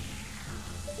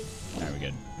 Alright, we're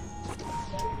good.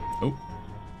 Oh.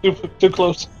 Too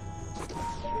close.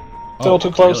 Still too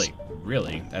close.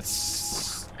 Really? That's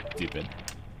stupid.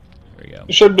 There we go.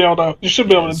 You should be able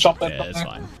to jump in. Yeah, that's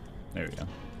fine. There we go.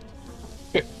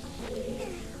 Okay.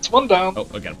 It's one down. Oh,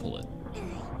 I gotta pull it.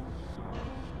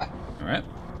 Alright.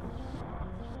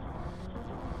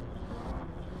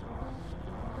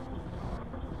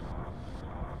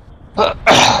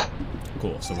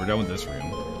 Cool, so we're done with this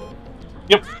room.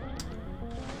 Yep.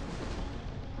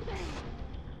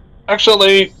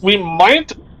 Actually, we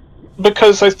might,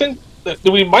 because I think that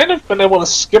we might have been able to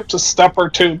skip a step or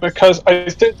two, because I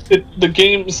think the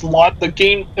game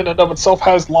in and of itself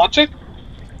has logic.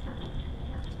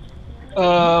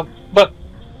 But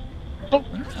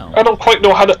I don't quite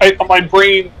know how to. My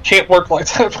brain can't work like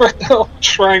that right now. I'm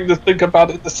trying to think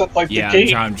about it in the sense like the game.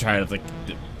 Yeah, I'm trying to like.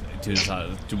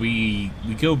 Do we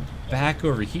go back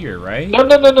over here, right? No.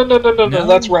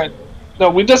 That's red. No,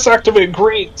 we just activate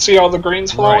green. See how the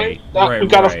green's flowing?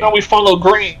 Now we follow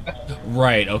green.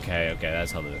 Right. Okay.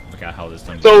 That's how this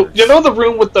thing. So works. you know the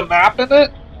room with the map in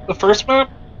it, the first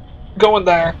map. Go in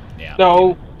there. Yeah.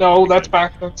 No, that's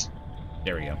backwards.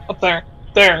 There we go. Up there.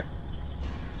 There.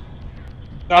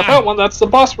 Not that one. That's the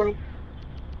boss room.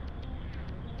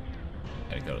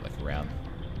 Gotta go like around.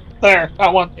 There.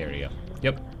 That one. There we go.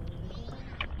 Yep.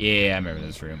 Yeah, I remember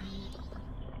this room.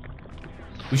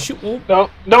 We should. Oh.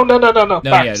 No. No,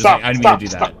 Back. yeah, Stop. I didn't mean to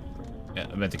do that. Yeah,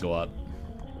 I meant to go up.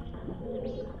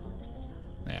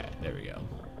 Yeah, there we go.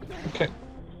 Okay.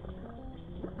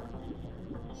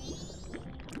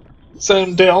 So,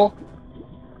 Dale.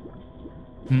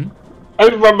 I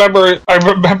remember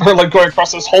like going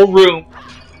across this whole room,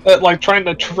 like trying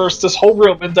to traverse this whole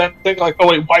room, and then think like, oh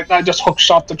wait, why didn't I just hook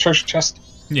shot the treasure chest?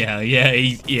 Yeah.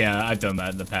 I've done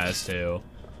that in the past too.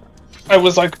 I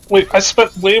was like, wait, I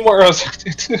spent way more.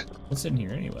 What's in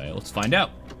here anyway? Let's find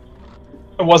out.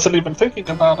 I wasn't even thinking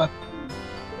about it.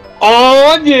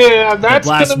 Oh yeah, that's the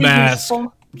blast gonna be mask.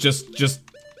 useful. Just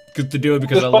good to do it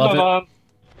because Just I love it. On.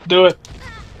 Do it.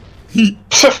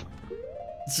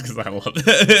 It's because I love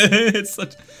it.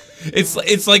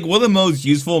 It's like one of the most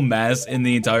useful masks in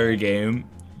the entire game.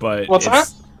 But what's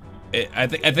that? I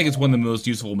think it's one of the most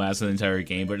useful masks in the entire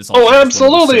game. But it's also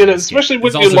absolutely it is. Especially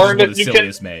when you learn that you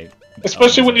can.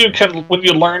 Especially when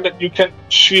you learn that you can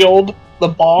shield the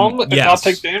bomb and not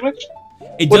take damage.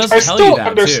 It does tell you that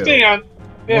understand. Too.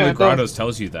 Yeah, one of the grottos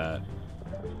tells you that.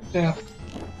 Yeah.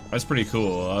 That's pretty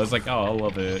cool. I was like, oh, I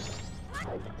love it.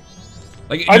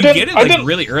 Like, you get it like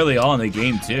really early on in the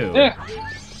game too. Yeah.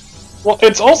 Well,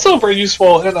 it's also very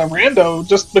useful in a rando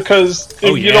just because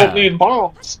you don't need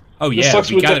bombs. Oh yeah,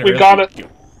 we got it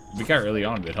early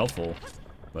on, but helpful.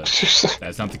 But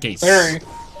that's not the case. Very.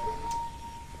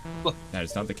 That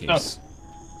is not the case.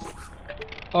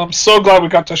 No. I'm so glad we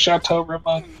got to Chateau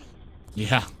Ramon.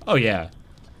 Yeah. Oh yeah.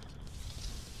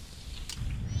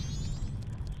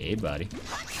 Hey, buddy.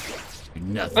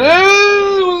 Nothing.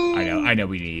 I know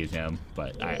we need him,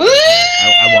 but I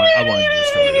want to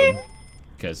destroy him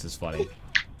because it's funny.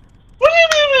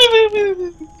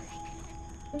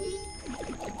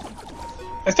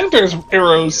 I think there's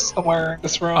arrows somewhere in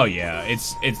this room. Oh yeah,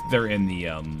 they're in the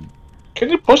Can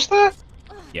you push that?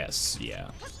 Yes,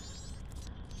 yeah.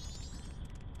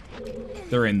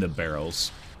 They're in the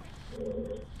barrels.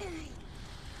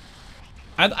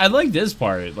 I like this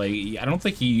part. Like, I don't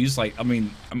think he used like. I mean,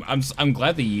 I'm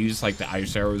glad they used like the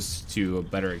ice arrows to a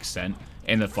better extent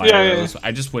and the fire arrows.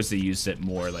 I just wish they used it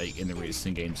more like in the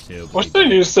racing games too. Wish they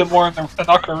used it more in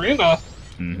Ocarina.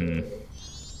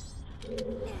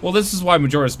 Well, this is why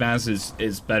Majora's Mask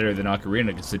is better than Ocarina,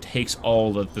 because it takes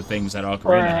all of the things that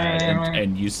Ocarina had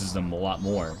and uses them a lot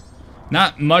more.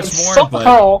 Not much more,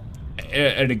 somehow, but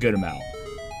at a good amount.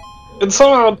 And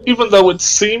somehow, even though it's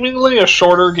seemingly a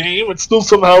shorter game, it still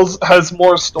somehow has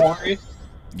more story.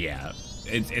 Yeah,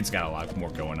 it's got a lot more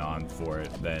going on for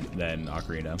it than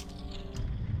Ocarina.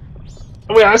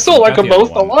 I mean, I still like them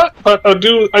both a lot, but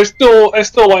I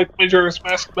still like Majora's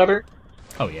Mask better.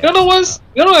 Oh yeah. You know what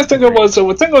I think it was? I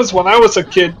think it was when I was a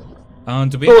kid.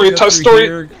 Do we have to go through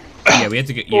here? Yeah, we had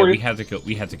to go. Yeah,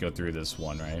 we had to go through this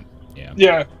one, right? Yeah.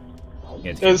 Yeah.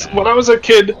 Because when I was a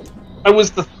kid, I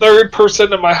was the third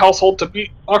person in my household to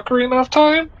beat Ocarina of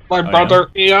Time. My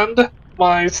brother and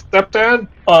my stepdad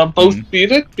both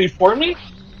beat it before me.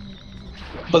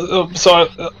 But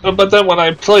but then when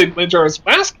I played Majora's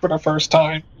Mask for the first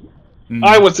time,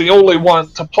 I was the only one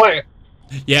to play it.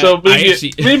 Yeah. So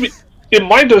maybe it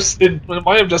might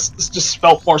have just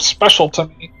felt more special to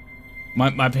me.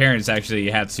 My parents actually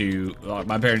had to.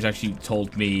 My parents actually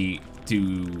told me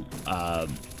to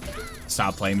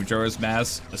stop playing Majora's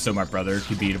Mask so my brother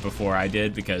could beat it before I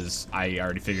did, because I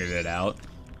already figured it out.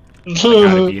 Like,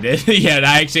 how to beat it. Yeah, and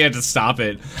I actually had to stop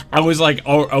it. I was like,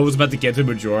 I was about to get to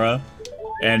Majora,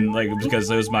 and like because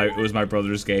it was my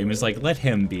brother's game. It's like, let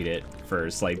him beat it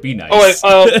first. Like, be nice.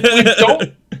 Oh wait, we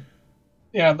don't.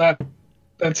 Yeah, that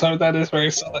is very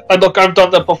silly. Look, I've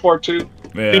done that before too.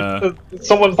 Yeah.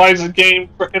 Someone buys a game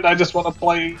and I just want to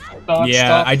play non-stop.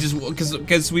 Yeah, I just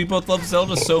because we both love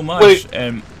Zelda so much. Wait,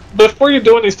 and before you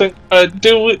do anything,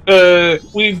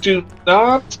 we do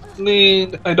not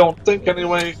need, I don't think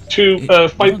anyway, to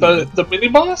fight the mini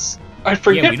boss. I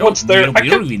forget what's there. We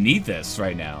don't even need this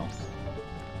right now.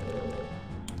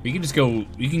 We can just go.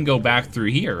 You can go back through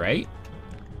here, right?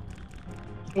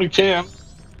 We can.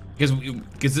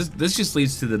 Because this just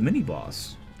leads to the mini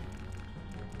boss.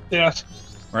 Yes.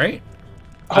 Right?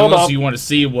 Hold Unless up. you want to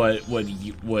see what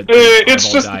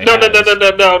it's just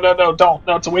no, don't.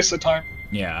 No, it's a waste of time.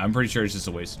 Yeah, I'm pretty sure it's just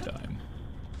a waste of time.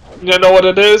 You know what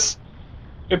it is?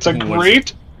 It's a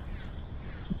great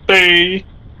bay.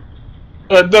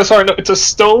 It's a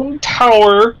stone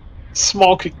tower,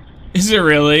 small key. Is it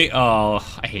really? Oh,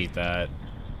 I hate that.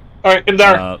 All right, in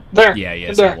there, there. Yeah,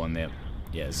 it's that one. There.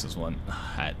 Yeah, it's this one.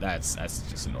 That's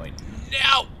just annoying.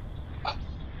 No.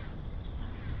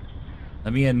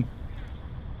 Let me in.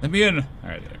 Let me in. All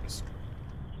right, there it is.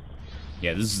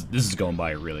 Yeah, this is going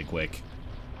by really quick.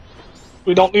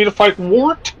 We don't need to fight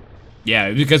Wart.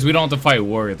 Yeah, because we don't have to fight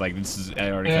Wart. Like, this is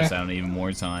already cuts down even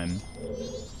more time.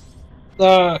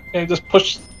 And just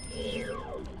push.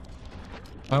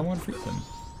 I want to freeze them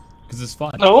because it's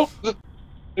fun. No,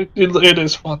 it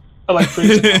is fun. I like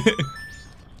freezing.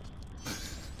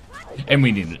 And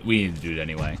we need to do it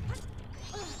anyway.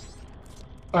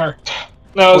 All right.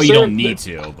 No, well, you don't need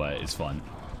to, but it's fun.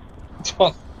 It's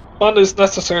fun. Fun is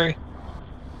necessary.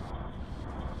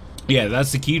 Yeah,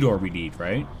 that's the key door we need,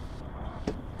 right?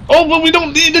 Oh, but we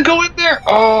don't need to go in there.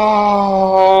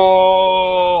 Oh.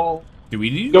 Do we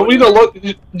need? Do we need to look?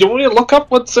 Do we need to look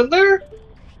up what's in there?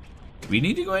 Do we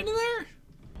need to go into there?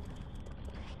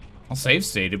 I'll save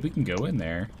state if we can go in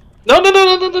there. No,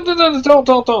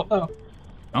 don't, no.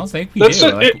 I don't think we That's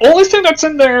do. just, the only thing that's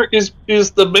in there is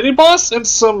the mini boss and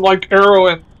some like arrow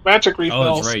and magic refills.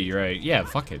 Oh, that's right. You're right. Yeah,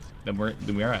 fuck it. Then we're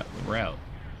out. We're out.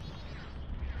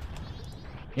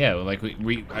 Yeah, like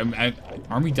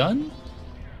aren't we done?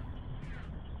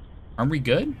 Aren't we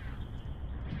good?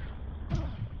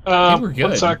 I think we're good.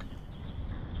 1 sec.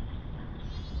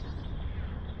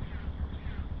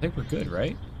 I think we're good,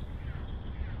 right?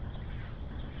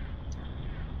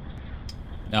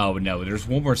 No, there's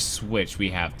one more switch we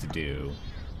have to do.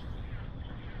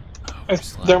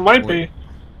 There might be.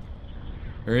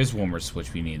 There is one more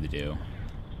switch we need to do.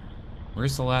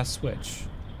 Where's the last switch?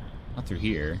 Not through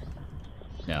here.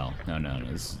 No,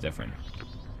 this is different.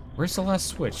 Where's the last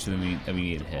switch that we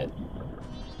need to hit?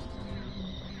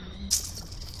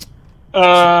 It's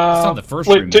not the first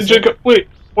room. Did you go? Wait,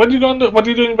 what are you going to? What are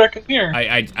you doing back in here?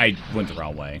 I went the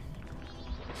wrong way.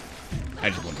 I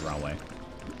just went the wrong way.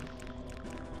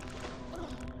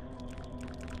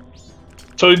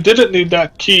 So we didn't need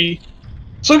that key.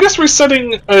 So I guess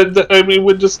resetting.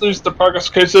 We'd just lose the progress.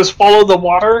 Okay, so just follow the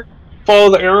water, follow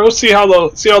the arrow. See how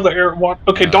the arrow.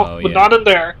 Okay, don't. But not in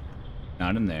there.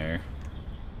 Not in there.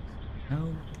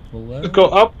 No, below. Go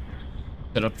up.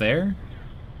 Is it up there?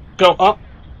 Go up.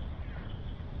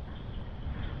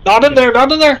 Not in there.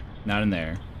 Not in there. Not in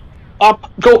there.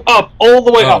 Up. Go up. All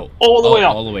the way up. All the way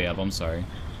up. All the way up. I'm sorry.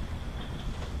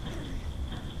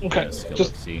 Okay. Yes,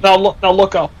 Just now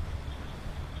look up.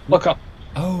 Look up.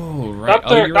 Oh, right. Not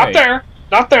there. You're not right. there.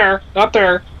 Not there. Not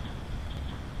there.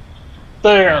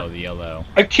 There. Oh, the yellow.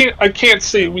 I can't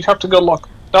see. We have to go look.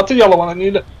 Not the yellow one. I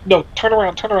need it. No. Turn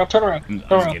around. Turn around. Turn around. I'm Turn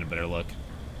just around. get a better look.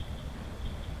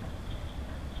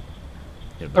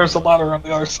 There's a ladder on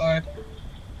the other side.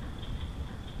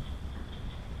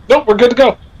 Nope, we're good to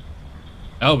go.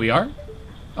 Oh, we are?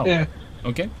 Oh. Yeah.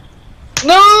 Okay.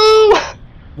 No!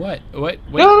 What? Wait,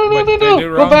 No.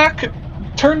 Go back.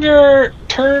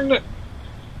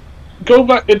 Go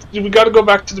back. We got to go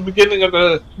back to the beginning of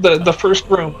the first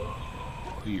room.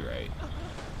 Oh, you're right.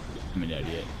 I'm an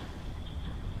idiot.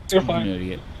 You're I'm fine. an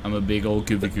idiot. I'm a big old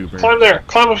Goofy Cooper. Climb there.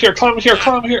 Climb up here. Climb up here.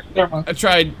 Climb up here. Never mind. I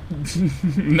tried.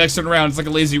 Next one around, it's like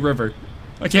a lazy river.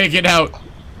 I can't get out.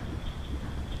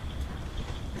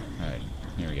 Alright,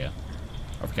 here we go.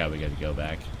 I forgot we gotta go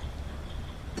back.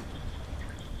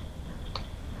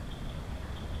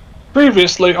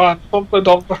 Previously on Bumpa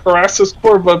don't harass his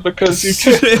Corba because you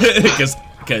can't.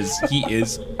 Because he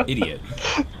is idiot.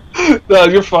 No,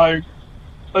 you're fine.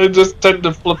 I just tend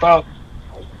to flip out.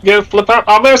 Yeah, flip out.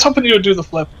 I was hoping you would do the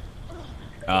flip.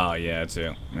 Oh yeah,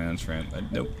 too. Yeah, that's right.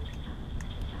 Nope.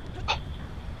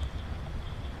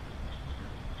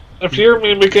 If you hear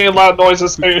me making loud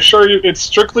noises, I assure you it's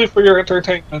strictly for your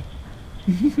entertainment.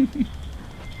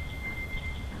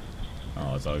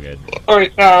 Oh, it's all good.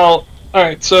 Alright, now.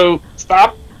 Alright, so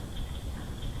stop.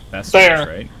 That's there. switch,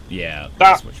 right? Yeah, Stop.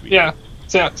 that's what we Yeah.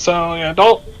 So yeah,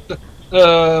 don't.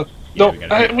 Don't.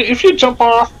 I mean, if you jump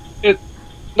off, it.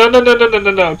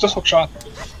 No. Just hook shot.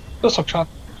 Just hook shot.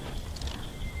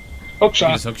 Hook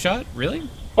shot. Just hook shot? Really?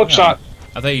 Hook shot.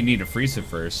 I thought you need to freeze it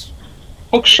first.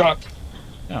 Hook shot.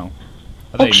 No.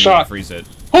 I thought you needed to freeze it.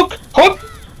 Hook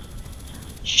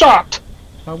shot.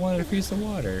 I wanted to freeze the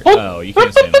water. Hook. Oh, you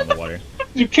can't stand on the water.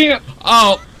 You can't.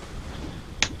 Oh!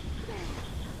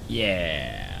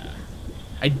 Yeah.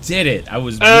 I did it. I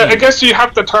was. I guess you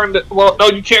have to turn it. Well, no,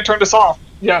 you can't turn this off.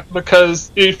 Yeah,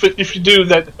 because if you do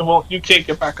that, well, you can't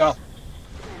get back up.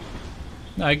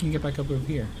 No, I can get back up over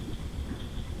here.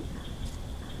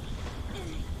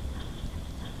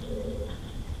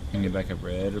 I can get back up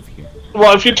right over here.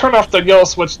 Well, if you turn off the yellow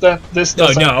switch, then this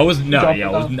doesn't. I was not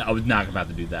about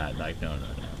to do that. Like, no.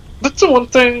 That's the one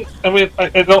thing. I mean, I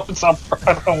don't. It's not.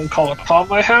 I don't call it a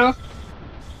problem I have,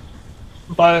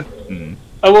 but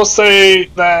I will say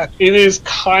that it is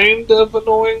kind of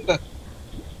annoying that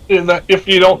if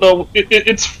you don't know,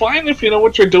 it's fine if you know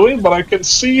what you're doing, but I can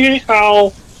see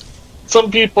how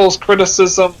some people's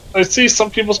criticism. I see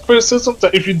some people's criticism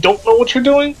that if you don't know what you're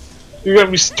doing, you're gonna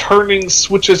be turning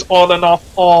switches on and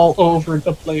off all over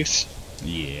the place.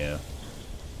 Yeah.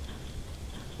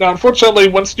 Now, unfortunately,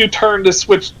 once you turn the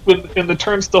switch, and it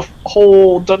turns the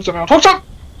whole dungeon around. Hold on!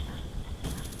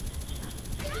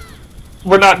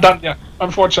 We're not done yet,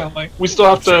 unfortunately. We still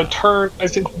have to turn, I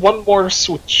think, one more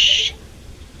switch.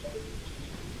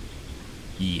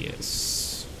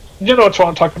 Yes. You know what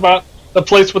I'm talking about? The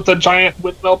place with the giant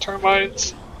windmill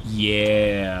turbines?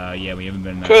 Yeah, we haven't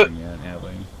been in that thing yet, have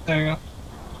we? There you go.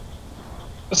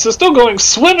 This is still going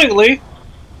swimmingly!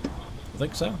 I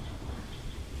think so.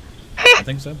 I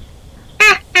think so.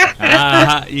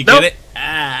 You get it?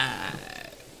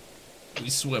 We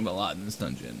swim a lot in this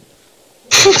dungeon.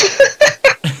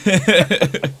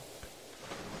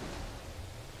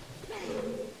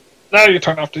 Now you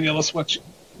turn off the yellow switch.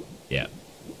 Yeah.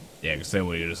 Yeah, because then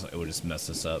it would just mess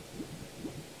this up.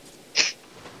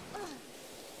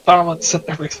 Balance and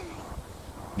everything.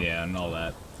 Yeah, and all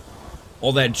that.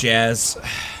 All that jazz.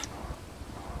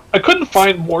 I couldn't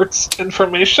find Mort's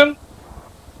information.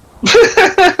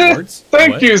 Mort's?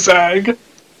 Thank What? you, Zag.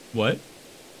 What?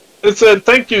 It said,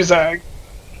 thank you, Zag.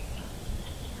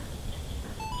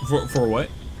 For what?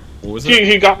 What was it?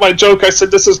 He got my joke. I said,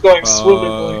 this is going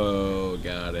swimmingly. Oh,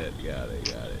 got it.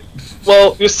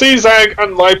 Well, you see, Zag, on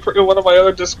in one of my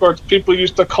other Discords, people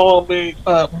used to call me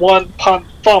One Pun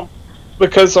Thump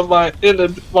because of my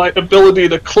ability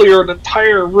to clear an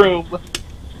entire room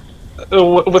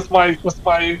with my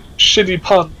shitty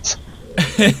puns.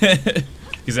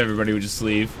 Because everybody would just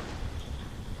leave.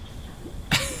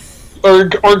 or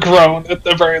groan at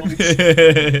the very least.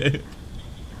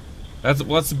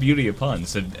 That's the beauty of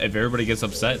puns. If everybody gets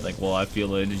upset, like, well, I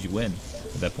feel it as you win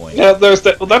at that point. Yeah, there's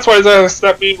that. Well, that's why there's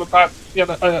that meme about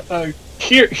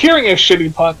hearing a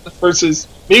shitty pun versus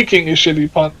making a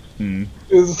shitty pun.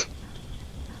 Is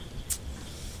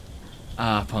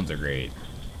puns are great.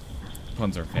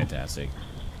 Puns are fantastic.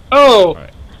 Oh,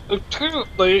 right.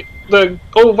 Apparently the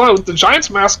Giant's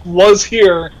mask was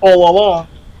here all along.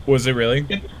 Was it really?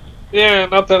 Yeah,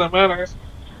 not that it matters.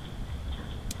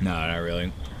 No, not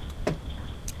really.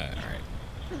 Alright.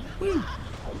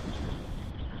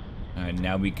 Alright,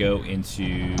 now we go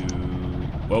into...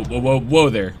 Whoa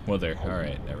there.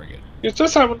 Alright, there we go. You're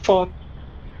just having fun.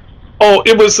 Oh,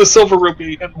 it was the silver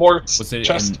rupee and Mort's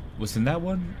chest. Was in that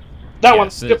one? That one.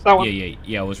 Yep, that one.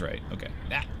 Yeah, I was right. Okay.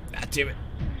 Damn it.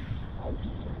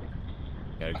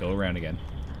 Gotta go around again.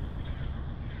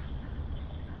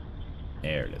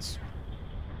 There it is.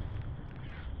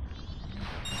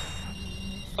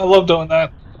 I love doing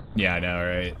that. Yeah, I know,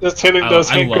 right? Just hitting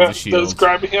those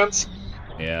grabby hands.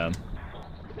 Yeah.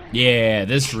 Yeah,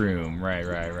 this room.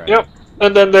 Right. Yep.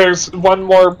 And then there's one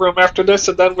more room after this,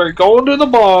 and then we're going to the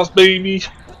boss, baby.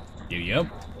 Yep.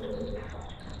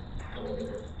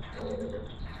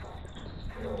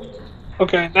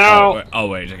 Okay, now... Oh,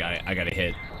 wait, I got a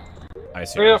hit. I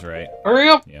see it was right. Hurry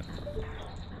up! Yeah.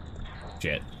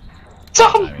 Shit.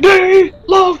 Someday,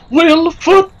 love will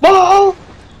football!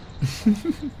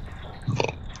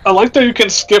 I like that you can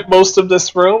skip most of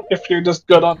this room if you're just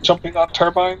good on jumping on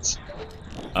turbines.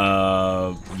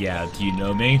 Yeah, do you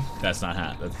know me? That's not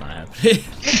happening.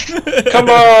 Come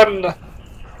on!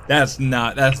 That's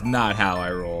not how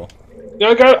I roll. Yeah,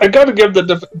 I gotta give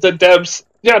the devs...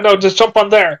 Yeah, no, just jump on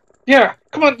there. Yeah,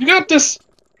 come on, you got this!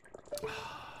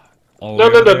 No,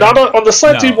 not on the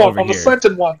slanted one, on the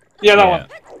slanted one. Yeah, that one.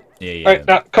 Yeah. Alright,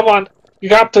 now, come on, you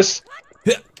got this.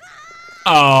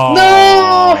 Oh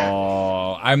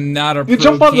no! I'm not a pro gamer. You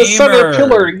jump on the center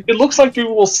pillar. It looks like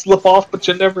you will slip off, but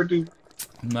you never do.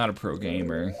 I'm not a pro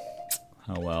gamer.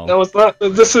 Oh well. No, it's not.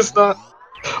 This is not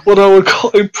what I would call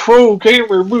a pro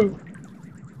gamer move.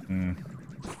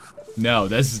 No,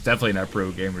 this is definitely not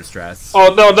pro gamer strats.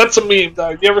 Oh no, that's a meme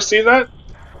though. You ever see that?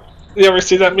 You ever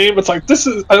see that meme? It's like, this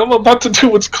is... I'm about to do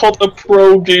what's called a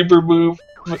pro gamer move.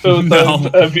 No.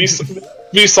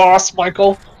 Vsauce,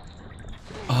 Michael.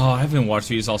 Oh, I haven't watched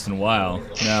Vsauce in a while.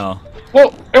 No.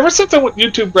 Well, ever since I went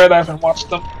YouTube Red, I haven't watched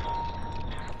them.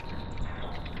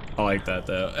 I like that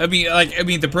though. I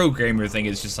mean, the pro gamer thing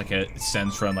is just like a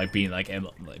sense from like being like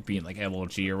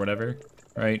MLG or whatever,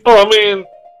 right? Oh, I mean,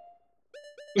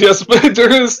 yes,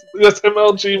 Majora's, yes,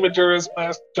 MLG, Majora's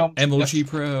Mask jumps. MLG yes.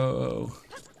 Pro.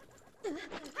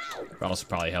 Would also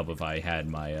probably help if I had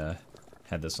my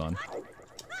had this on.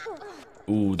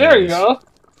 Ooh, there you go.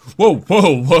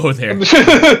 Whoa there.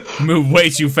 Move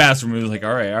way too fast for me. Like,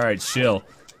 all right, chill.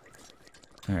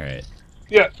 All right.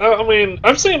 Yeah, I mean,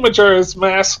 I've seen Majora's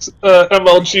Mask's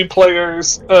MLG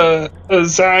players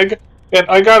zag, and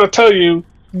I gotta tell you,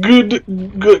 good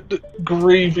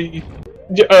gravy.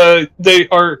 They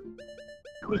are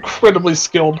incredibly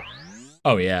skilled.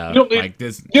 Oh yeah, you don't need, like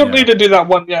this. You don't need to do that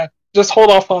one yet. Just hold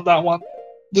off on that one.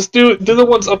 Just do the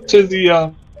ones up to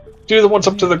the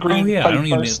green. Oh yeah, I don't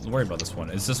even need first. to worry about this one.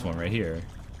 It's this one right here.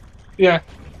 Yeah.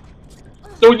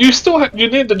 So you still you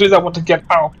need to do that one to get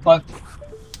out, but.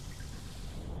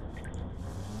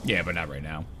 Yeah, but not right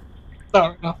now.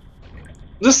 No.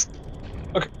 This.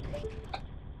 Okay.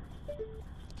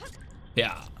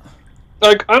 Yeah.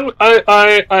 Like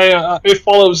I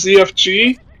follow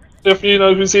ZFG. If you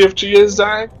know who ZFG is,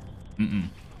 Zag.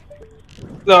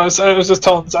 No, I was just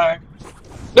telling Zag.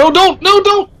 No, don't, no,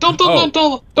 don't,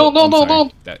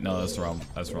 No, that's the wrong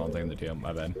thing to do.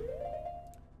 My bad.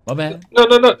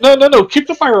 No. Keep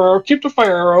the fire arrow. Keep the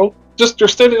fire arrow. Just you're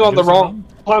standing on the wrong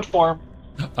platform.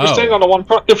 You're staying on the one.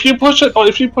 If you push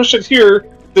it here,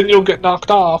 then you'll get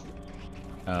knocked off.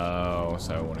 Oh,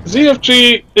 so I want to.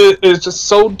 ZFG is just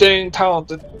so dang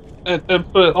talented at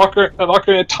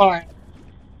accurate time.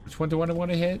 Which one do I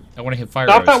want to hit? I want to hit fire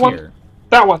Not that one. here.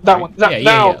 That one. That one.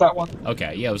 Yeah. That one.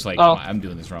 Okay. Yeah, I was like, I'm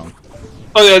doing this wrong.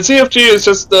 Oh yeah, ZFG is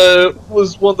just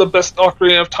was one of the best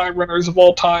Ocarina of Time runners of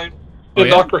all time. In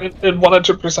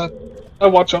 100%. I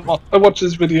watch him. I watch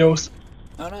his videos.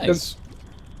 Oh, nice.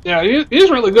 Yeah, he's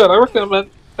really good. I recommend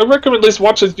at least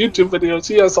watch his YouTube videos.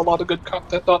 He has a lot of good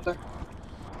content on there.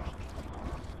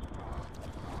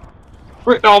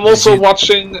 Right now, I'm also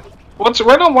watching.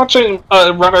 Right now, I'm watching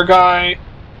Runner Guy.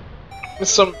 With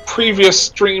some previous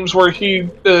streams where he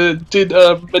did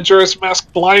Majora's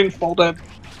Mask blindfolded.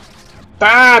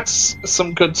 That's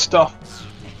some good stuff.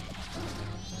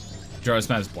 Majora's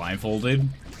Mask blindfolded?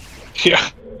 Yeah.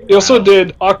 He also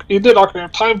did Ocarina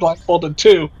of Time blindfolded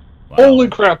too. Wow. Holy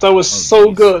crap, that was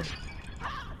so good.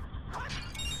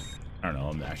 I don't know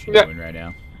what I'm actually doing right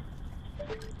now.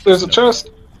 There's a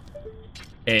chest.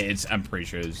 I'm pretty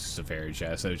sure it's a fairy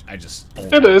chest. I just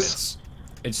It is.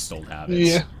 It's just old habits.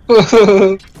 Yeah.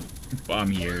 I'm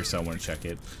here, so I want to check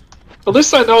it. At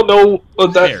least I now know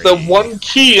that the one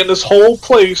key in this whole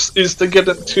place is to get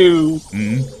into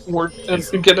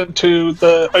get into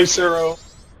the ice arrow.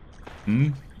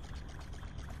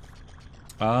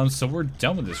 So we're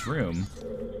done with this room.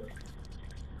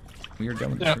 We are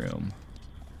done with this room.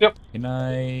 Yep. Can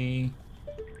I?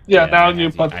 Yeah, now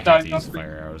you put I have to use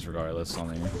fire arrows regardless on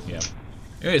there. Yeah.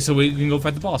 Okay, so we can go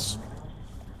fight the boss.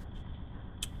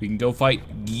 We can go fight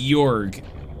Georg.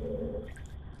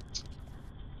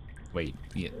 Wait,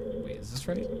 is this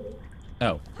right?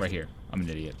 Oh, right here. I'm an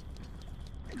idiot.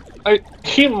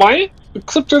 He might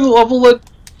clip through the level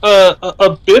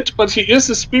a bit, but he is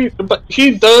a speed. But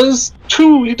he does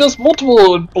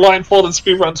multiple blindfolded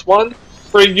speedruns. One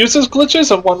where he uses glitches,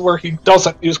 and one where he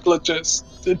doesn't use glitches,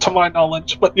 to my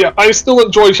knowledge. But yeah, I still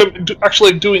enjoy him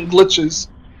actually doing glitches.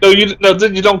 No,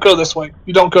 you don't go this way.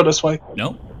 You don't go this way.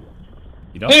 No.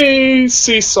 You don't? Hey,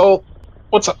 Cecil.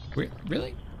 What's up?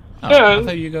 Really? Oh, Yeah. I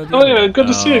thought you go Oh yeah, good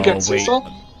to see you again, Cecil.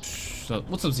 So,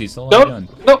 what's up, Cecil? No,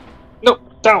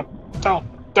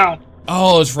 down.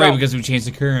 Oh, it's right because we changed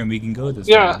the current. We can go this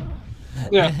way.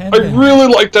 Yeah. I really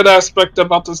like that aspect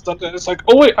about this dungeon. It's like,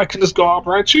 oh wait, I can just go out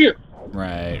right here.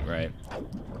 Right.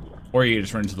 Or you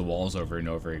just run into the walls over and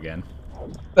over again.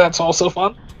 That's also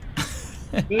fun.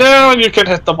 Now you can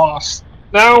hit the boss.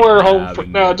 Now we're home for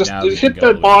now. Just hit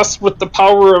that boss with the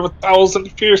power of 1,000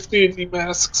 fierce deity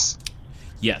masks.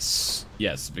 Yes,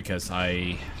 because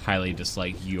I highly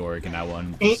dislike Georg and I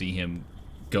want to see him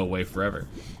go away forever.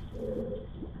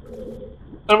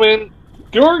 I mean,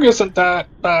 Georg isn't that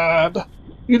bad.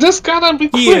 You just gotta be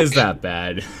quick. He is that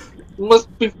bad.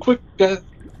 Must be quick at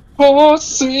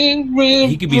forcing river.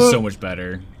 He could be so much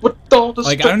better.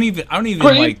 Like I don't even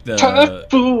like the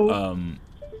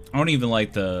I don't even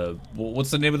like the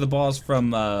what's the name of the boss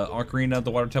from Ocarina,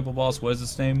 the Water Temple boss? What is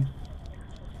his name?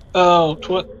 Oh,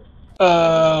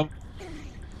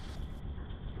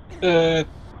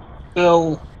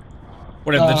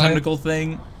 whatever the tentacle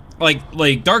thing.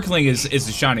 Like Darkling is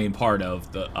the shining part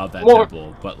of that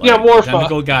temple, but like the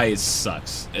tentacle guy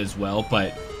sucks as well.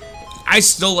 But I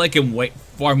still like him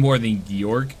far more than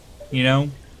Georg. You know,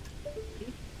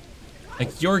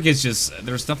 like Georg is just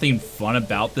there's nothing fun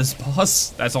about this boss.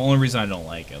 That's the only reason I don't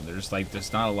like him. There's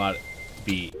not a lot to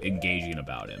be engaging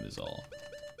about him. Is all.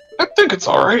 I think it's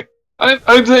all right. I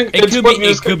think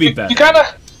it could be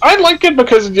better. I like it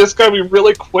because you just gotta be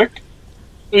really quick.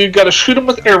 You gotta shoot him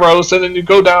with arrows, and then you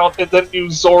go down, and then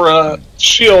you Zora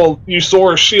shield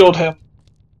him,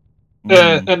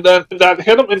 and then that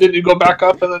hit him, and then you go back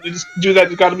up, and then you just do that.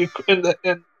 You gotta be in the.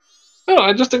 No,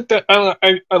 I just think that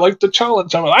I like the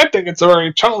challenge of it. I think it's a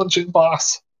very challenging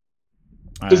boss.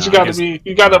 Because you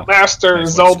gotta master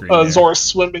Zora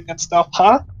swimming and stuff,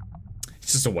 huh?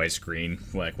 It's just a white screen,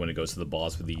 like when it goes to the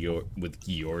boss with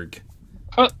Georg.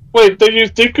 Wait, they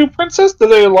use Deku Princess? Do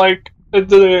they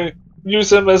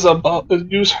use him as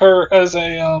use her as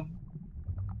a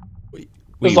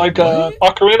as like a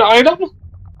ocarina item?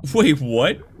 Wait,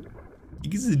 what? You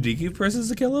use the Deku Princess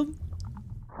to kill him?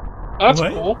 That's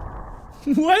cool.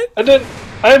 What? I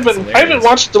haven't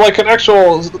watched like an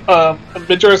actual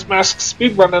Majora's Mask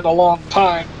speedrun in a long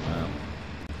time. Wow.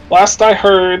 Last I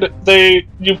heard,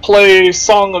 you play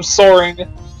Song of Soaring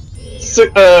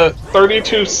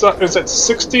 32 is it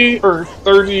 60 or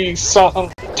 30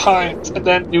 times, and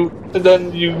then you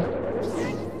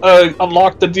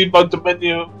unlock the debug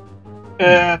menu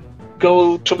and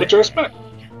go to Majora's Mask.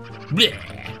 Bleh.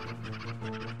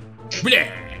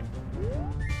 Bleh.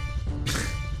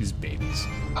 These babies.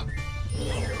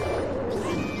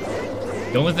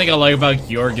 The only thing I like about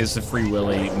Georg is the Free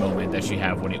Willy moment that you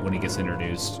have when he gets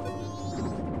introduced.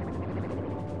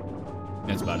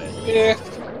 That's about it. Yeah.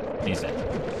 He's dead.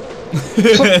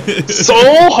 So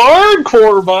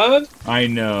hardcore, bud. I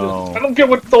know. I don't get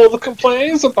what all the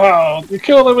complaints about. You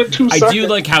kill him in 2 seconds. I do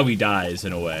like how he dies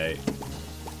in a way.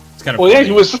 It's kind of. Well, yeah,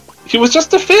 he was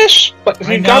just a fish, but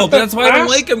he got but that's why I don't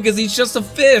like him, because he's just a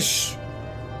fish.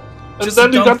 And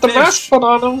then you got the mask put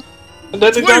on him, and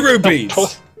then 20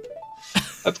 rupees.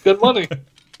 That's good money.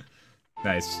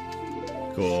 Nice,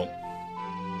 cool.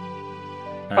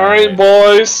 All right,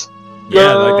 boys.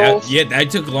 Yeah, like that. Yeah,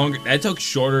 that took longer. That took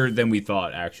shorter than we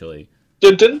thought, actually.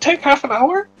 It didn't take half an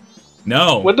hour?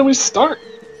 No. When did we start?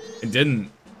 It didn't.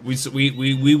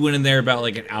 We went in there about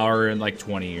like an hour and like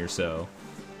 20 or so.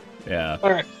 Yeah.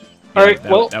 All right. Yeah, All right.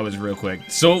 Well, that was real quick.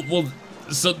 So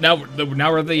now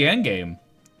we're at the end game.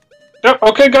 Yep.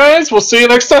 Okay, guys. We'll see you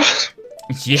next time.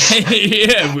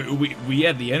 Yeah. We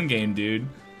at the end game, dude.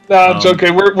 Nah, it's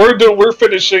okay. We're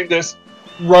finishing this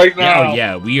right now. Oh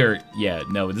yeah, we are. Yeah,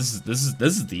 no, this is the it.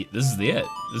 This is the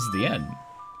end.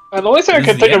 And the only thing I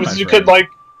can think of is you could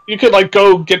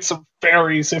go get some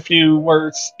fairies if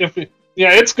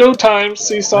yeah, it's go time,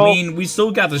 Seesaw. I mean, we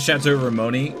still got the Chateau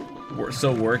Ramoni. We're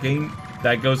still working.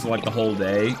 That goes like the whole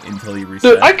day until you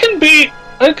reset. Dude, I can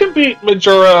beat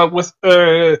Majora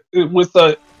without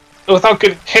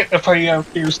getting hit if I have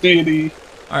Fierce Deity.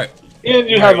 All right. And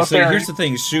you have a fairy. So here's the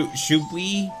thing: should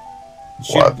we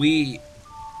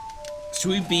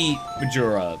beat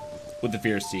Majora with the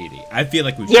Fierce Deity? I feel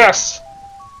like we should. Yes.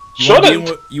 You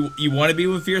want to be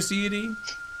with Fierce Deity?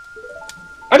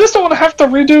 I just don't want to have to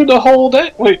redo the whole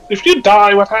day. Wait, if you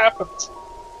die, what happens?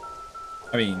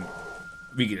 I mean,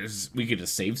 we could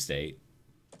just save state.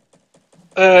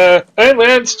 Hey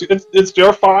man, it's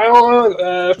your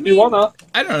file. If you wanna.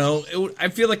 I don't know. I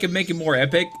feel like it'd make it more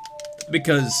epic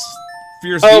because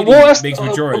Fierce Deity makes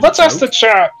Majora. Let's ask the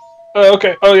chat.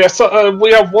 Okay. Oh yeah. So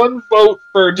we have one vote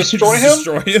for destroy him.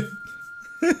 Destroy him.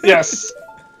 Yes.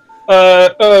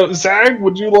 Zag,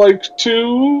 would you like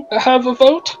to have a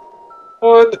vote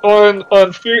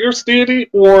on Fierce Deity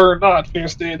or not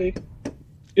Fierce Deity?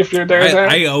 If you're there,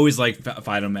 Zag. I always like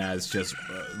fight him as just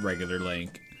regular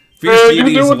Link. Fierce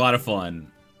Deity is a lot of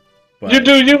fun. But... You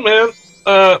do you, man.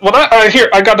 Here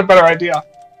I got a better idea.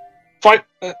 Fight.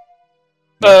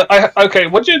 Okay.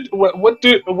 What do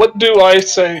I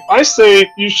say? I say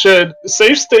you should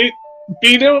save state,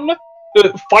 beat him.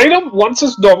 Fight him once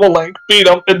his normal length, beat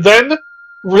him, and then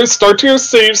restart to your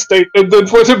save state, and then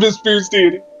put him as Fierce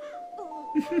Deity.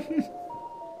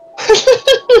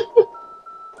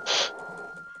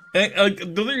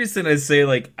 The only reason I say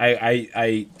like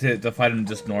to fight him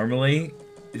just normally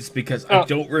is because I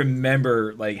don't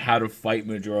remember like how to fight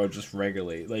Majora just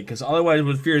regularly. Like, because otherwise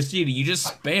with Fierce Deity you just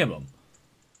spam him.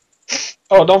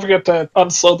 Oh, don't forget to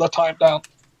unslow the time down.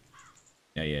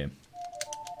 Yeah.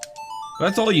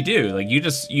 That's all you do. Like you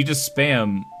just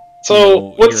spam.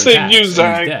 So let's say you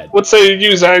Zag. Let's say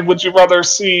you Zag. Would you rather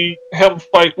see him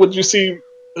fight? Would you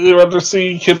rather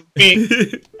see him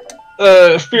beat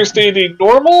Fierce Deity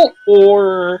normal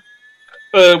or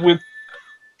with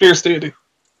Fierce Deity?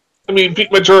 I mean,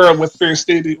 beat Majora with Fierce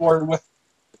Deity or with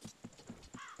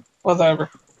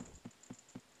whatever.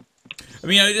 I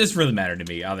mean, it doesn't really matter to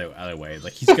me either way.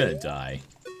 Like he's gonna die.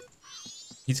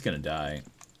 He's gonna die.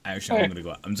 Actually, I'm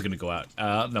just gonna go out.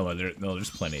 No,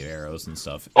 there's plenty of arrows and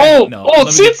stuff. I'm gonna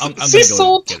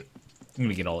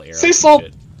get all arrows. Cecil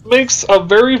makes a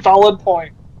very valid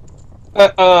point.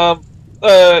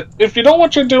 If you know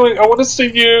what you're doing, I want to see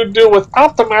you do it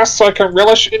without the mask so I can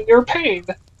relish in your pain.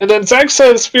 And then Zag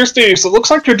says Fierce Deity, so it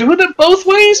looks like you're doing it both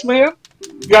ways, man.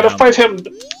 You gotta fight him.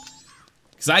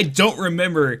 Because I don't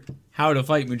remember how to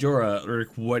fight Majora or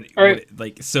what,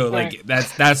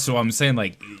 that's what I'm saying.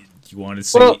 Like, you want to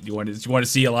see? You want to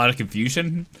see a lot of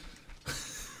confusion?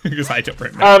 Because I don't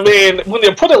remember. I mean, when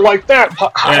you put it like that, how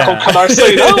can I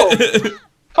say no?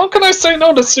 How can I say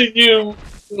no to see you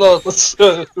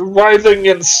writhing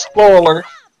in squalor?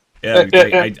 Yeah,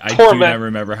 I do not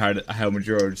remember how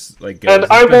Majora like goes. And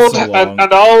I won't,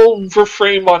 and I'll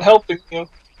refrain on helping you.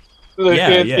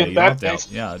 In that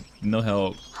case. Yeah, no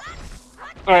help.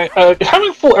 All right,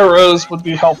 having full arrows would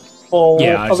be helpful.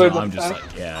 Yeah,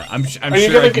 I'm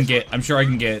sure I can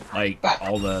get like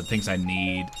all the things I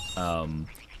need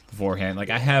beforehand. Like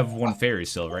I have one fairy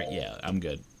still, right? Yeah, I'm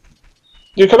good.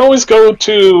 You can always go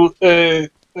to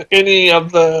any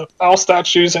of the owl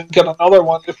statues and get another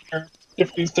one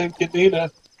if you think you need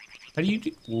it. How do you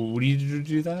do? What do you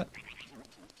do that?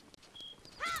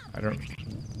 I don't.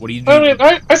 What do you do? I mean,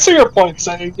 I see your point,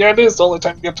 saying yeah, it is the only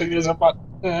time you get to use it, but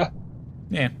yeah.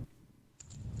 Yeah.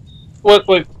 What?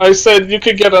 Wait, I said you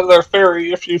could get another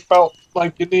fairy if you felt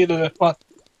like you needed it. But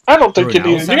I don't think you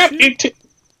need it. You got 18.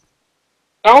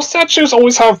 Owl statues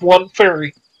always have one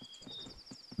fairy.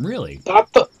 Really?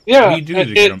 Not the yeah. What do you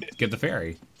do to get the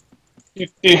fairy? You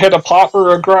hit a pot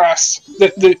or a grass.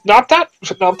 Not that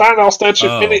owl statue.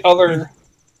 Oh. Any other.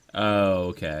 Oh,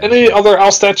 okay. Any other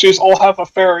owl statues all have a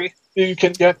fairy you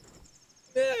can get.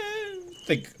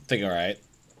 Think all right.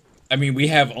 I mean, we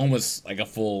have almost like a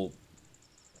full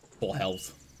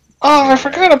health. Oh, I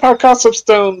forgot about Gossip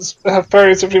Stones that have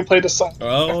fairies if you play the sun.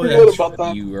 Oh, that's about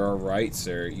that. You are right,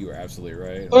 sir. You are absolutely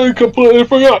right. I completely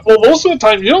forgot. Well, most of the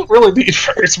time, you don't really need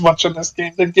fairies much in this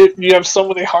game. You have so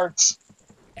many hearts.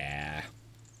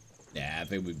 Yeah, I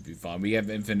think we'd be fine. We have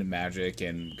infinite magic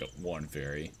and one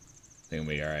fairy. I think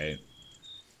we'll be alright.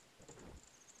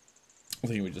 I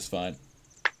think we're just fine.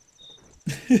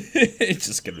 It's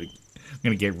just I'm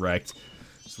gonna get wrecked.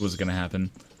 That's what's gonna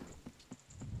happen.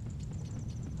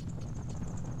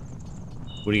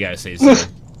 What do you gotta say, sir?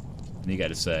 What do you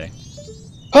gotta say?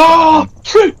 Oh!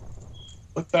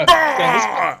 Like that.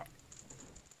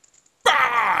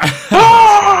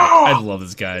 I love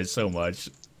this guy so much.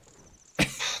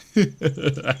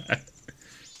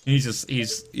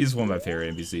 he's one of my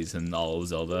favorite NPCs in all of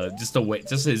Zelda. Just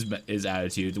his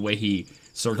attitude, the way he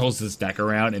circles his deck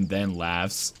around and then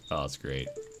laughs. Oh, it's great.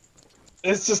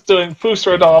 It's just doing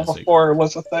Fusradal before it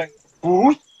was a thing.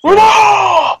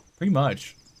 Pretty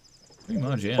much,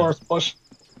 yeah. Forest push.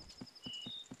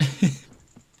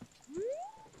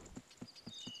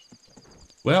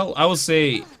 Well, I will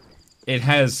say,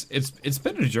 it's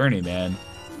been a journey, man.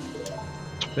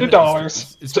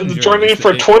 $2. It's been the journey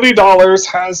for $20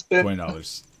 has been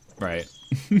 $20, right?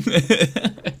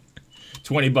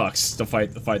 $20 to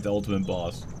fight the ultimate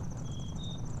boss.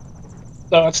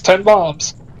 No, it's 10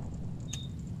 bombs.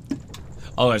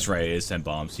 Oh, that's right. It is 10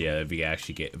 bombs. Yeah, if we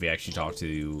actually talk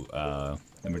to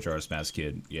the Majora Smash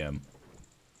Kid, yeah.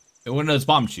 One of those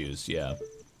bomb shoes, yeah.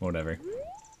 Whatever.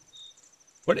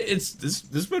 But this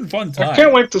has been a fun time. I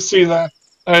can't wait to see that.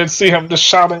 And see him just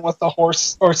shouting with the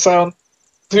horse or sound.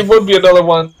 He would be another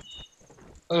one,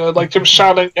 like him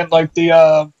shouting in like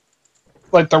the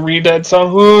re-dead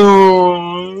song.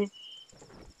 Ooh.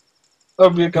 That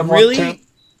would be a good one too.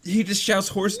 He just shouts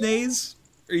horse neighs?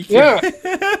 Yeah.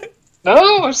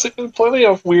 No, I've seen plenty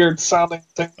of weird sounding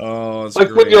things. Oh, it's like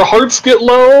great. when your hearts get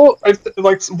low.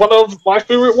 Like one of my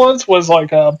favorite ones was like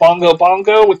bongo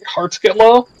bongo when your hearts get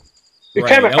low. It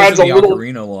kind of adds a little.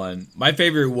 Ocarina one. My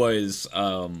favorite was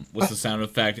the sound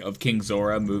effect of King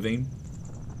Zora moving.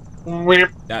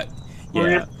 That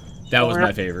was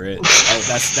my favorite. Oh,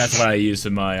 that's what I used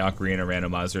in my Ocarina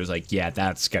randomizer. Is like, yeah,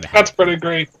 that's gonna happen. That's pretty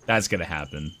great. That's gonna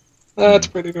happen. That's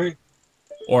pretty great.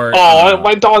 Or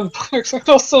my dog barks.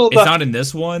 It's not in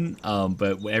this one,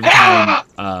 but every time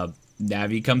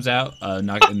Navi comes out,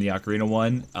 not in the Ocarina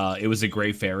one, it was a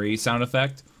Gray Fairy sound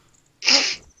effect.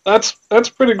 That's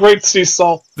pretty great. Sea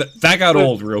salt. That got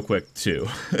old real quick too.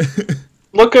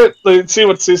 See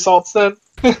what sea salt said.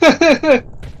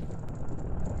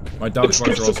 My dog's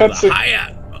barks are also the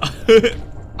hiya!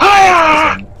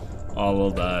 Hiya! Oh, well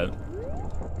done.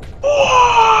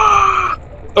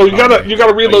 Oh, you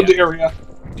gotta reload the area.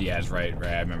 Yeah, that's right.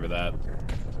 I remember that.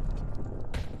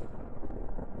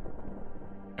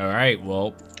 All right,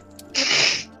 well,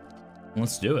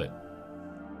 let's do it.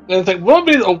 I think what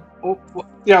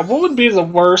would be the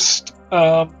worst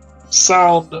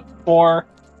sound for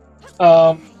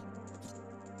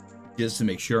Just to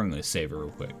make sure, I'm going to save it real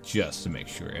quick. Just to make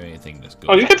sure anything just goes.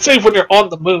 Oh, you can save when you're on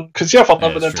the moon, because you have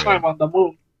unlimited time on the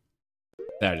moon.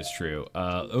 That is true.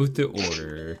 Oath to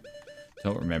Order.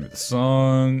 Don't remember the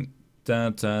song.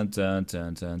 Dun, dun, dun,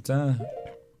 dun, dun, dun.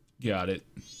 Got it.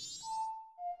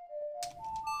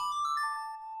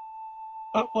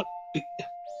 What?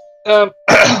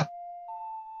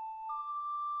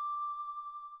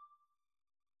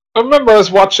 I remember I was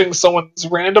watching someone's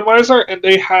randomizer, and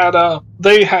they had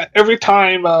every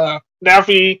time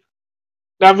Navi's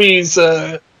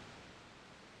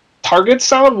target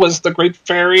sound was the Great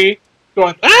Fairy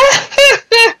going.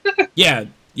 Yeah.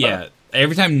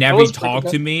 Every time Navi talked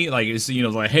to me, like it's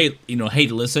like hey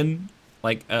listen,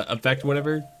 like effect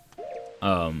whatever.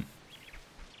 Yeah.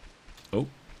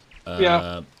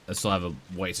 I still have a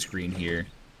white screen here.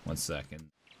 1 second.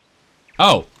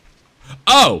 Oh.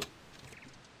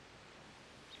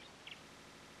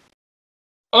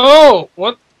 Oh,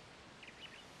 what?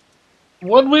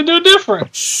 What'd we do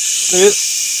different?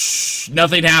 Shh.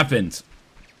 Nothing happened.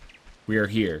 We are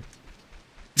here.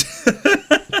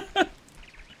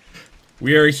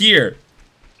 We are here.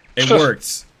 It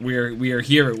works. We are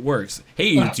here. It works.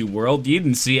 Hey, YouTube world, you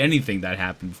didn't see anything that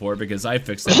happened before because I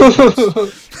fixed it.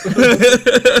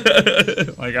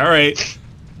 Like, all right,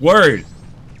 word.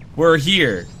 We're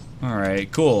here. All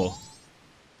right, cool.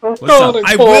 What's up?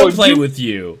 I will play with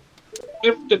you.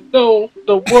 If you know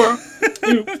the word,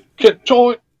 you can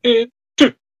join in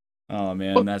too. Oh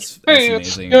man, that's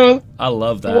amazing. I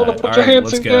love that. All right,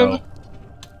 let's go.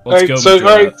 Let's go. All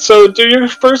right, so do your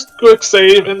first quick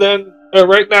save, and then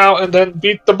right now, and then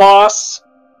beat the boss.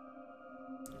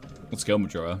 Let's go,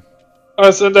 Majora.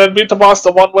 So then beat the boss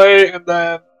the one way, and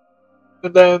then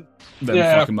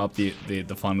fuck him up the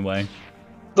fun way.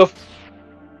 I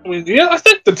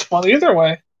think that's fun either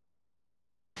way.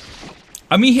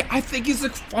 I mean, I think it's a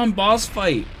fun boss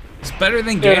fight. It's better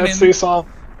than Ganon. Yeah, Seesaw.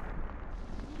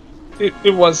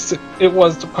 It was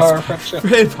the power of friendship.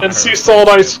 And sea salt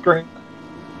ice cream.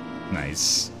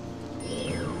 Nice.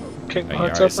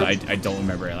 Right, so I don't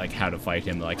remember like how to fight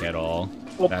him like at all.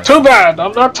 Well, too bad.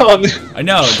 I'm not telling you. I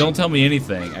know. Don't tell me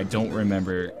anything. I don't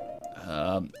remember.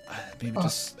 Maybe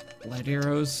just light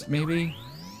arrows. Maybe.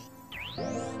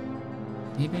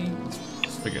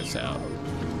 Let's figure this out.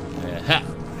 Ha.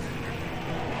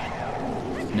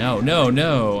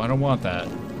 No. I don't want that.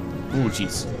 Ooh,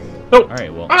 jeez. Nope. All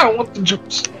right. Well. I don't want the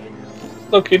juice.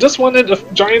 Look, he just wanted a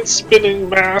giant spinning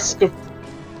mask of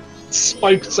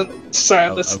spikes and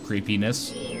sadness. Of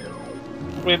creepiness.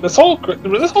 I mean, this whole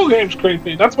game's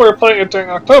creepy. That's why we're playing it during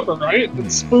October, right?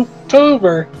 It's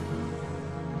Spooktober.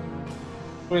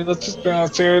 I mean, let's just be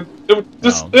honest here.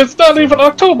 It's not even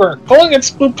October. Calling it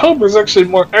Spooktober is actually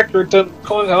more accurate than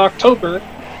calling it October.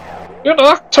 You know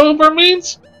what October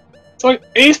means? It's like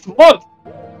 8th month.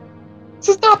 This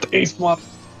is not the 8th month.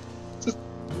 It's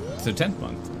the 10th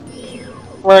month.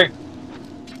 Right.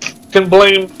 Can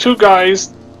blame two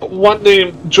guys, one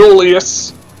named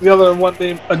Julius, the other one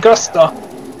named Augusta. I don't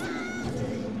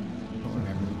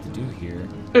remember what to do here.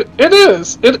 It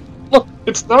is. Look,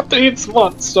 it's not the 8th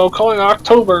month, so calling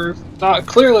October is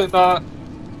clearly not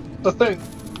the thing.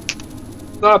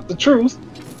 Not the truth.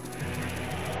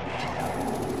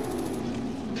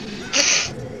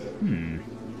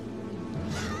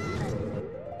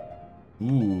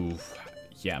 Ooh.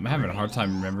 Yeah, I'm having a hard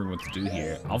time remembering what to do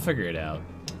here. I'll figure it out.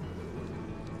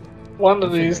 One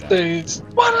of these days.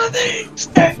 I'll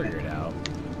figure it out. I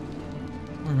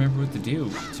don't remember what to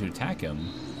do to attack him.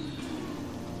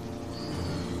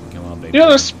 Come on, baby.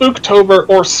 Either Spooktober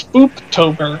or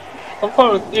Spooktober. I'm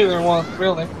fine with either one,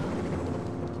 really.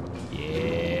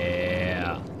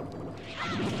 Yeah.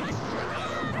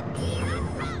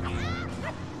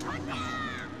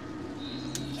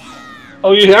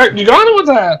 Oh, you got it with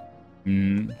that.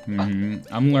 I'm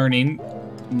learning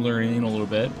a little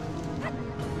bit.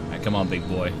 Right, come on, big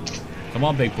boy. Come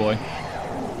on, big boy.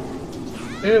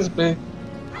 It is big.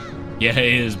 Yeah,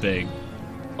 it is big.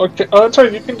 Okay, that's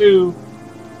right. You can do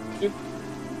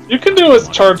a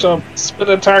charge up spin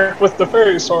attack with the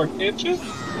fairy sword, can't you?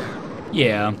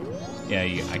 Yeah,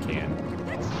 I can.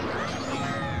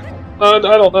 I don't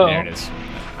know. There it is.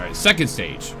 All right, second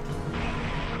stage.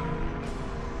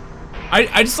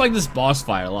 I just like this boss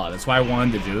fight a lot. That's why I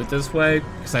wanted to do it this way,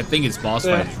 because I think its boss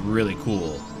fight is really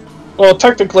cool. Well,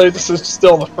 technically, this is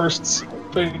still the first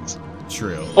phase.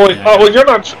 True. Oh wait, well, you're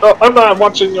not. I'm not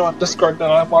watching you on Discord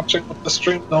now. I'm watching with the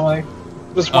stream though. I'm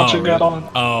just watching that on.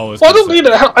 Oh. Well, I don't need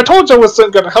to. I told you I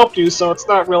wasn't going to help you, so it's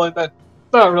not really that.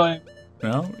 Not really.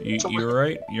 No, you're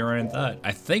right. You're right at that.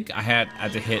 I think I had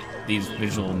to hit these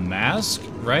visual masks,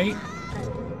 right?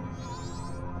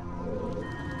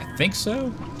 I think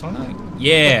so. Don't I?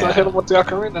 Yeah. I hit him with the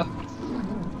ocarina.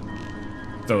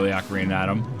 Throw the ocarina at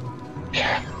him.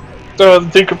 Yeah. Throw the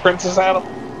Dinka Princess at him.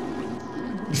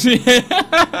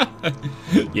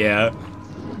 Yeah.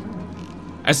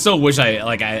 I still wish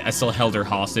I still held her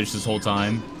hostage this whole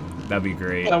time. That'd be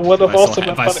great. That would have also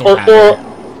been fun.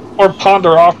 Or pawned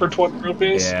her off for 20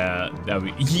 rupees. Yeah, that'd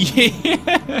be.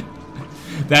 Yeah.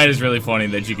 That is really funny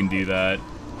that you can do that.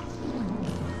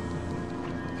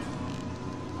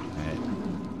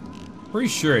 Pretty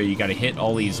sure you gotta hit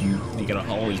all these. You gotta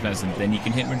all these messes, and then you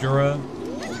can hit Majora.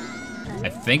 I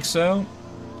think so.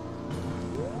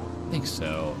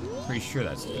 Pretty sure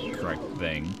that's the correct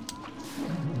thing.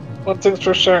 One thing's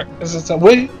for sure is it's a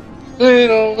way. They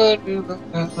don't let me know.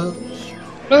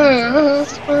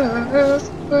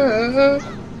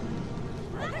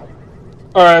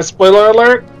 Alright, spoiler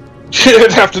alert. You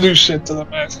didn't have to do shit to the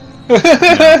mess.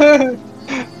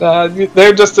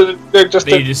 They just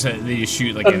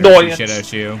shoot like annoyance. Shit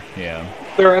at you. Yeah.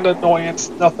 They're an annoyance,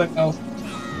 nothing else.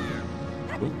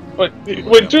 Wait,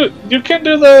 you can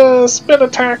do the spin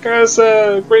attack as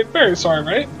a Great Fairy Sword,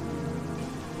 right?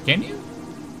 Can you?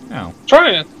 Oh.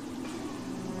 Try it.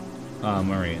 I'm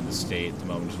already in the state at the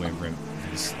moment, just waiting for him,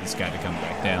 this guy to come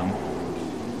back down.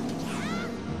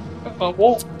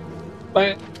 Whoa.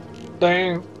 Bang.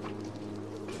 Dang.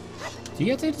 Do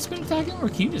you have to spin attack him, or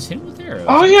can you just hit him with arrows?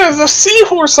 Oh yeah, the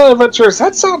Seahorse Adventures.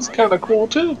 That sounds kind of cool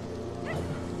too.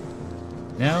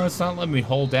 No, it's not letting me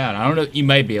hold down. I don't know. You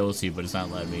might be able to, but it's not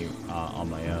letting me on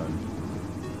my own.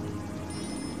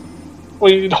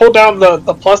 Well, you hold down the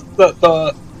plus the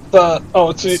oh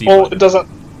it's oh it doesn't.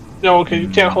 No, okay, you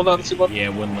can't hold on to C button. Yeah,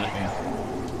 it wouldn't let me.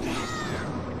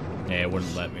 Yeah, it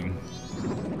wouldn't let me.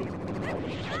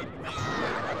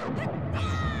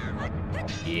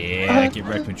 Yeah, get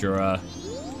wrecked, Majora.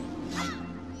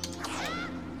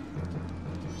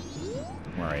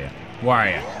 Where are you? Where are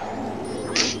you?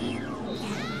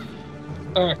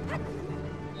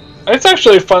 It's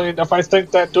actually funny enough. I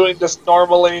think that doing this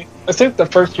normally, I think the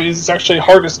first phase is actually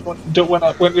hardest when you're doing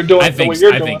the way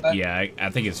you're doing it. Yeah, I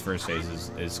think its first phase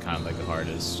is kind of like the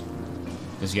hardest.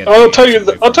 I'll tell you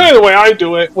the way I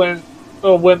do it when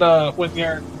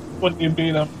you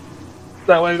beat them.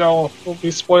 That way there won't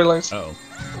be spoilers. Oh,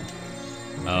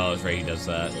 that's right. He does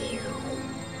that.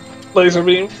 Laser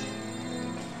beam.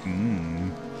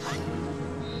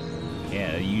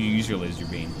 Yeah, you use your laser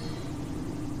beam.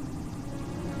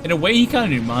 In a way, he kind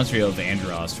of knew Montreal of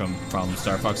Andros from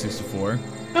Star Fox 64.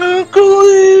 Uncle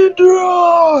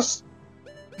Andros!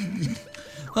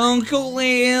 Uncle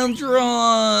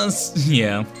Andros!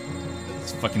 Yeah.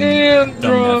 It's fucking Andros,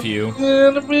 dumb nephew.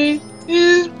 Enemy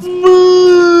is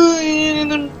my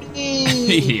enemy.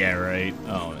 Yeah, right.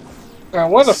 Oh. God,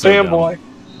 what a fanboy.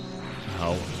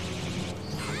 Oh.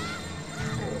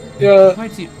 Yeah.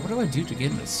 What do I do to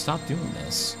get him to stop doing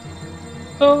this?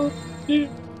 Don't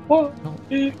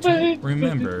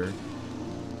remember.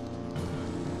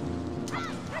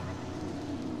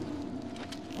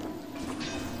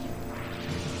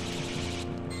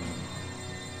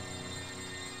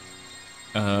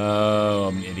 Oh,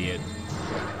 I'm an idiot.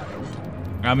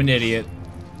 I'm an idiot.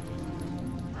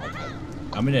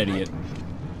 I'm an idiot.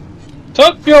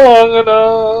 Took you long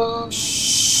enough.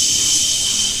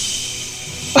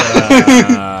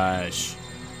 Gosh.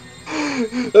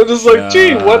 I'm just like,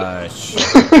 gee, what?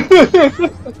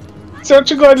 So aren't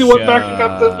you glad you went back and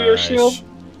got the mirror shield?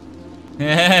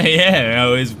 Yeah,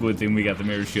 no, it's a good thing we got the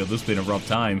mirror shield. This has been a rough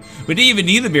time. We didn't even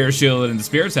need the mirror shield in the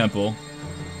Spirit Temple.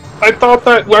 I thought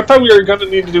we were gonna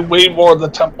need to do way more of the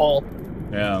temple.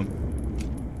 Yeah.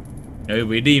 No,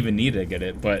 we didn't even need to get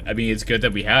it, but I mean, it's good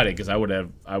that we had it because I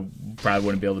probably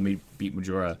wouldn't be able to beat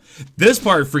Majora. This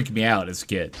part freaked me out as a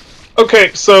kid.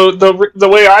 Okay, so the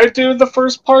way I do the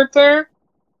first part there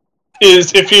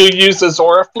is if you use the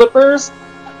Zora flippers,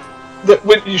 that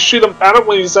when you shoot him at him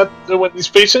when he's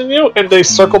facing you, and they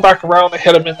circle back around and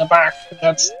hit him in the back, and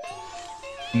that's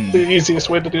the easiest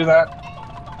way to do that.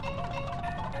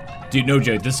 Dude, no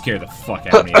joke, this scared the fuck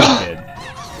out of me as a kid.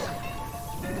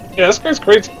 Yeah, this guy's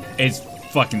crazy. It's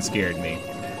fucking scared me.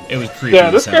 It was creepy. Yeah,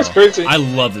 this guy's crazy. I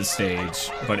love this stage,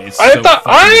 but it's so fucking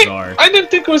bizarre. I didn't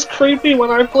think it was creepy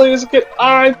when I played as a kid.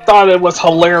 I thought it was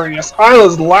hilarious. I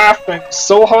was laughing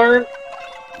so hard.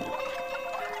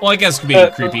 Well, I guess being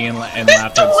creepy and laughter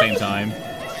at the same time.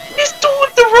 He's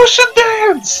doing the Russian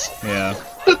dance! Yeah.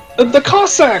 The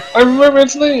Cossack! I remember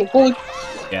its name. Holy...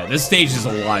 Yeah, this stage is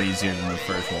a lot easier than the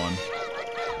first one.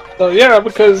 So yeah,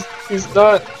 because he's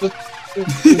not...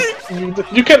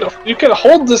 you can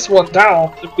hold this one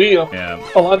down and beat him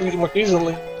a lot more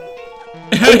easily.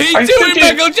 How you doing,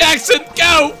 Michael Jackson?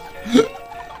 Go!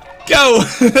 Go!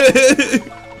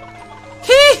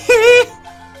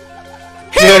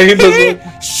 Yeah, he does it.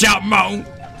 Shout mo!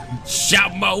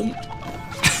 Shout mo!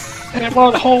 Am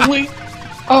on holy?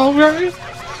 Alright.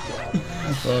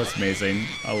 Oh, it's amazing.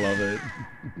 I love it.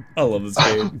 I love this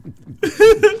game.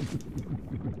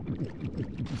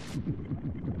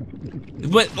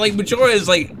 But, like, Majora is,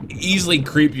 like, easily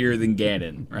creepier than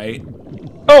Ganon, right?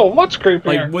 Oh, much creepier.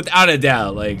 Like, without a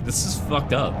doubt. Like, this is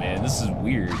fucked up, man. This is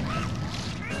weird.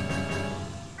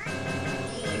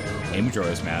 Hey,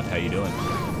 Majora's Math, how you doing?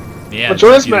 Yeah,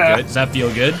 Majora's Math. Does that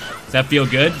feel good? Does that feel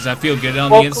good? Does that feel good on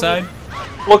the inside?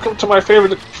 Welcome to my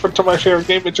favorite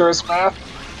game, Majora's Math.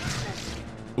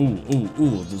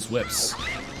 Ooh, those whips.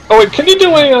 Oh wait, can you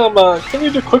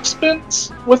do quick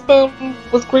spins with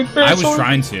Great Fairy I was Sword?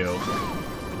 trying to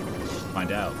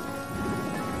find out.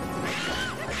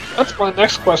 That's my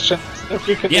next question. If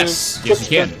you can do yes, you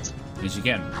can. Yes, you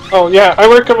can. Oh yeah, I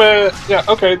recommend. Yeah,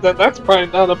 okay, then that's probably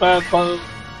not a bad one.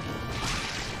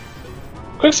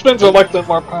 Quick spins are like the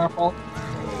more powerful.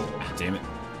 Ah, damn it.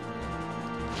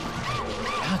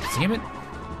 Ah, damn it.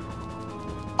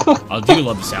 I do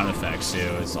love the sound effects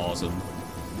too. It's awesome.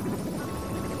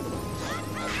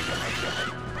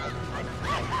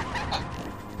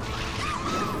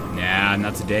 Nah,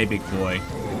 not today, big boy.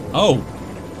 Oh!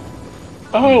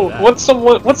 Oh,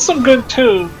 what's some good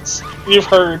tunes you've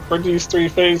heard for these 3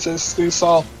 phases,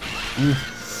 Seesaw?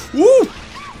 Woo!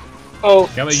 Oh,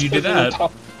 how about you did that?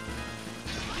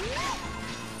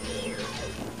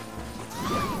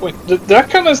 Wait, did that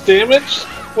count as damage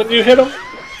when you hit him?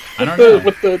 I don't know.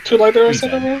 With the 2 light arrows in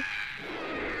him?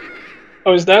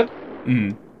 Oh, he's dead?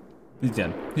 He's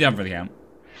dead. He's down for the count.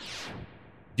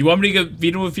 Do you want me to go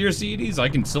beat him with Fierce Deities? I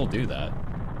can still do that.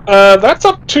 That's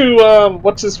up to,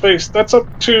 what's his face? That's up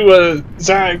to,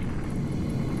 Zag.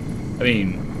 I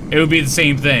mean, it would be the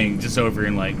same thing, just over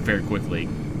in, like, very quickly.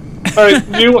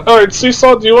 Alright,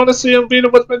 Seesaw, do you want to see him beat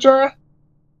him with Majora?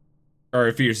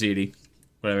 Or Fierce Deity.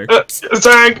 Whatever.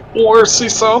 Zag or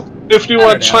Seesaw, if you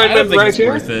want to chime in right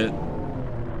here. Worth it.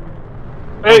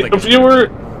 Hey, if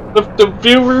the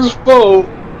viewers vote.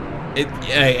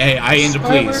 Hey, I aim to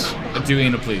please. I do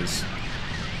aim to please.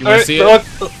 You want to see it?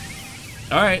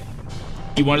 Alright.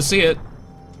 You want to see it?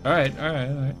 Alright.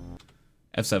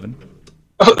 F7.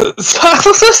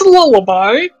 That's a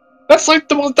lullaby. That's like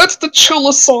that's the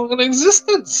chillest song in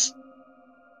existence.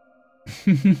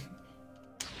 I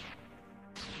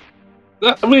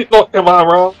mean, look, am I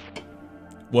wrong?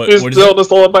 Is Zelda's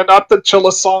Lullaby not the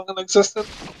chillest song in existence?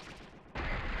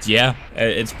 Yeah,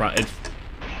 it's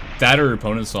that or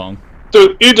Opponent's song.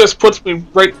 Dude, it just puts me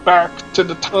right back to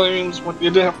the times when you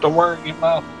didn't have to worry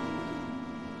about,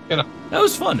 you know. That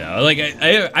was fun though. Like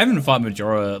I haven't fought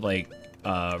Majora like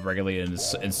regularly in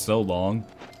so long.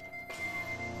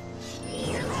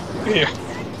 Yeah.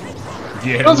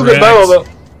 Yeah. That was a good battle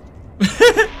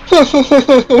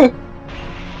though.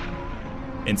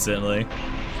 Instantly.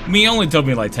 I mean, it only took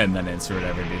me like 10 minutes or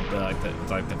whatever, dude,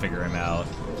 to figure him out.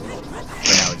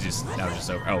 But now it's just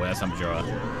over. Oh, that's not Majora.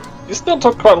 You still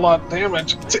took quite a lot of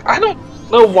damage. See, I don't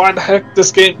know why the heck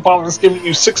this game bothers giving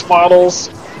you 6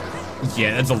 models.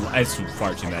 Yeah, that's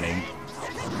far too many.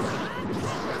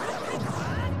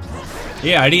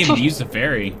 Yeah, I didn't even use the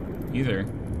fairy either.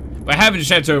 But having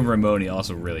Chateau and Ramoni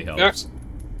also really helps.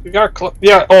 Yeah,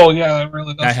 oh yeah, it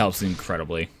really does. That helps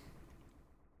incredibly.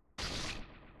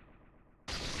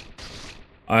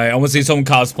 I want to see someone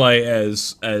cosplay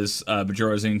as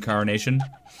Majora's Incarnation.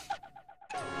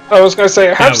 I was gonna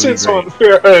say, I have seen someone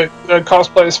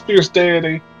cosplay as Fierce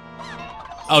Deity.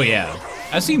 Oh yeah,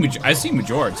 I've seen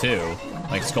Majora too,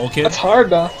 like Skull Kid. That's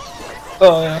hard though.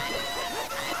 Oh yeah.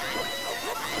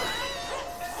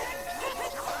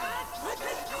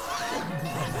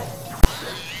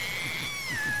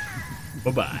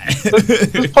 Bye-bye.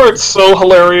 This part's so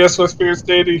hilarious with Fierce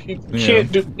Deity. He can't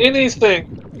do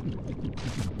anything.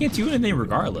 He can't do anything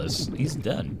regardless. He's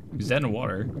done. He's dead in the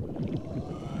water.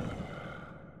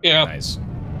 Yeah. Nice.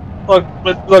 Look,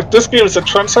 this game is a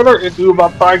trendsetter. It do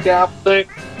about thigh gap thing.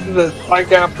 The thigh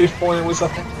gap before it was a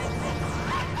thing.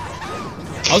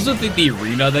 I also think the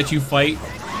arena that you fight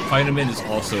him in is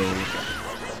also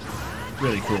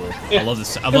really cool. Yeah, I love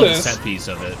the set piece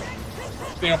of it.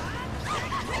 Yeah.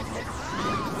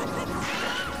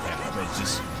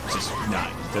 Just not.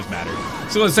 It doesn't matter.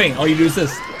 So I was saying, all you do is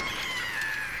this.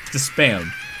 Just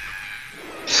spam.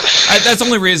 That's the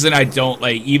only reason I don't,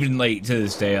 like, even, like, to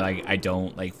this day, like, I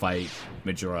don't, like, fight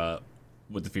Majora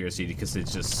with the Fierce Deity, because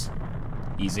it's just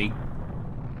easy.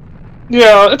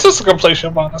 Yeah, it's just a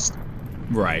completion bonus.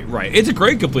 Right. It's a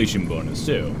great completion bonus,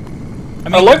 too. I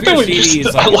mean, I like that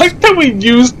we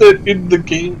used it in the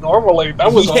game normally.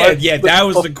 That was that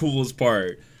was the coolest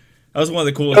part. That was one of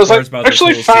the coolest parts about this whole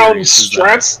series. I actually found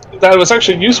strats that was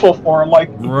actually useful for,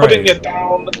 like, putting it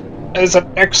down as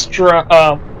an extra,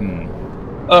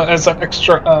 what's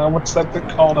that thing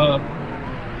called,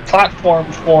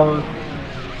 platform for...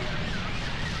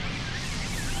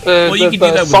 well, you can do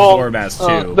that with Zorbass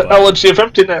too. The Elegy of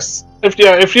Emptiness. If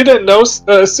you didn't know,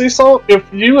 Seesaw, if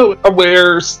you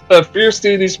wear Fierce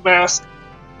Deity's mask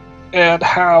and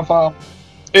have,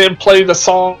 and play the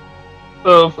song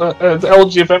of the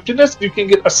Elegy of Emptiness, you can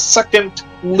get a second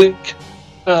Link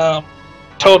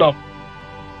totem.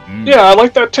 Yeah, I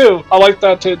like that too.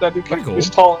 That you can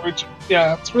use tall and reach.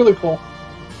 Yeah, it's really cool.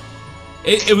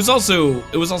 It was also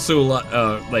a lot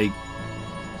like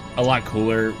a lot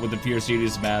cooler with the Fierce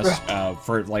Deity's mask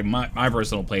for like my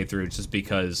personal playthrough, just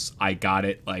because I got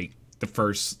it like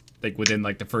within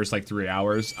the first 3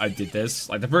 hours I did this.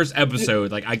 Like the first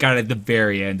episode, like I got it at the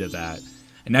very end of that.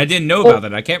 And I didn't know about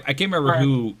that. I can't remember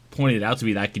who pointed out to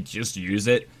me that I could just use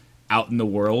it out in the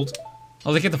world. I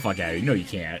was like, get the fuck out of here. No, you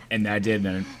can't. And I did, and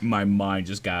then my mind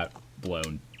just got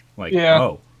blown. Like,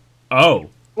 oh.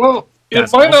 Well,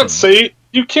 it might not say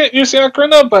you can't use the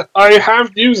Ocarina, but I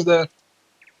have used it.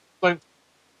 Like,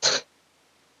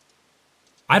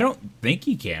 I don't think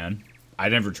you can. I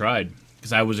never tried.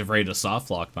 Because I was afraid to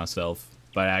soft lock myself,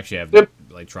 but I actually have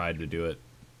like tried to do it.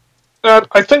 And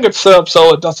I think it's set up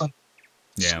so it doesn't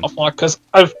soft lock, because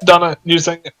I've done it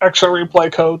using extra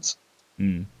replay codes.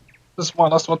 Just more or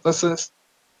less what this is.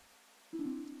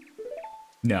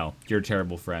 No, you're a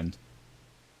terrible friend.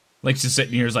 Like, just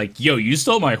sitting here is like, yo, you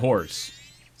stole my horse.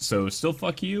 So, still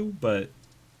fuck you, but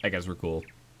I guess we're cool.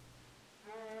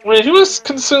 I mean, he was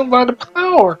consumed by the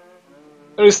power.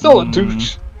 And he's still a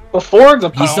douche before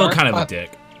the power. He's still kind of a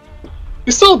dick.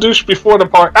 He's still a douche before the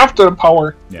power. After the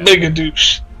power, mega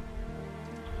douche.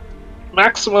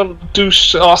 Maximum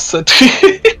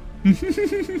doucheosity.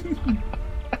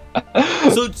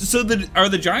 Are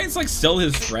the Giants, like, still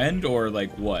his friend, or,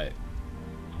 like, what?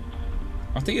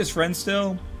 Aren't they his friend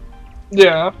still?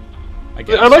 Yeah.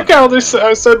 I like how I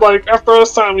said, like, after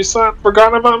this time, you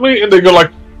forgotten about me? And they go,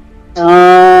 like,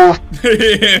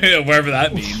 whatever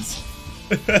that means.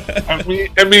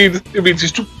 it means you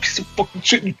stupid piece of fucking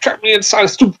shit. You trapped me inside a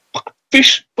stupid fucking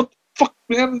fish. What the fuck,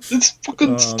 man? It's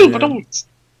fucking stupid. I'm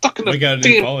stuck in a damn fish. We got a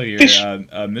new follow here,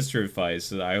 Mr.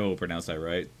 Vice. I hope I pronounced that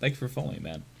right. Thanks for following,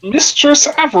 man. Mistress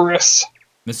Avarice.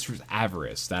 Mistress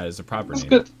Avarice. That is a proper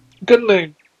name. Good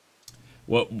name.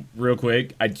 Well, real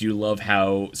quick, I do love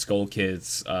how Skull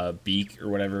Kid's beak or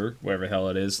whatever the hell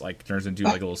it is, like turns into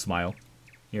like a little smile.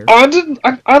 Here. I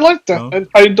like that,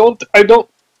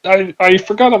 and I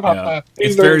forgot about that.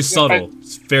 It's very subtle.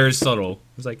 It's very subtle.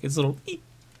 It's like it's a little.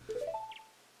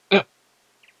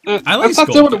 I like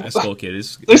Skull Kid.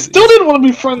 They still didn't want to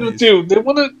be friends with you.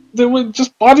 They would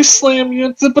just body slam you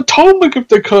into the Potomac if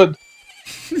they could.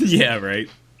 Yeah, right.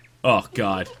 Oh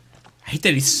God, I hate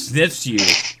that he sniffs you.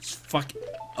 Fuck.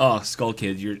 Oh, Skull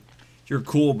Kid, you're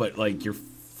cool, but like you're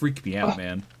freaking me out,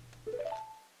 man.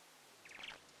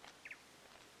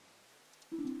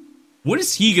 What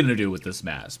is he gonna do with this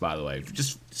mask, by the way?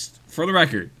 Just for the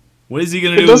record, what is he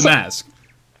gonna do with the mask?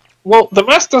 Well, the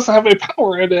mask doesn't have any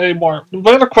power in it anymore. The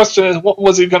other question is, what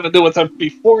was he gonna do with it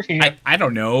beforehand? I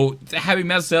don't know. The Happy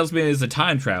Mask Salesman is a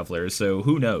time traveler, so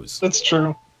who knows? That's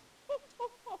true.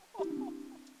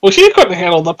 Well, he couldn't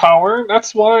handle the power.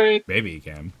 That's why. Maybe he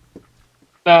can.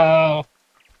 No.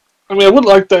 I mean, I would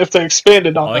like that if they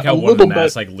expanded on that a little bit. I like how one of the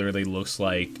masks like literally looks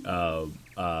like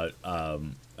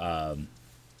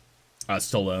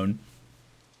Stallone.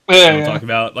 Yeah, I'm talking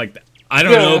about like I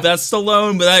don't know if that's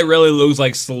Stallone, but that really looks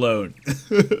like Stallone.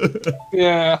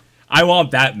 Yeah. I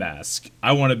want that mask.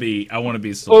 I want to be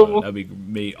Stallone.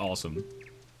 That'd be awesome.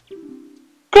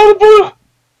 Go!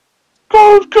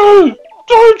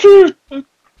 Don't you?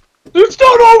 It's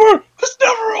not over. It's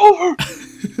never over.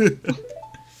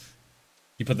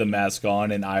 You put the mask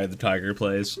on and Eye of the Tiger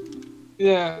plays.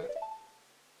 Yeah.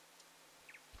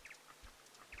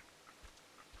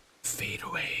 Fade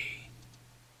away.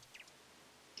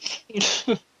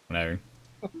 Whatever.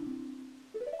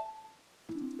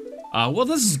 Well,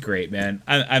 this is great, man.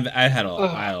 I had a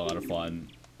lot of fun.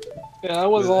 Yeah, that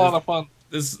was a lot of fun.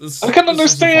 I can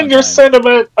understand your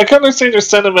sentiment. I can understand your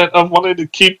sentiment of wanting to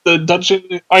keep the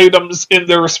dungeon items in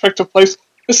their respective place,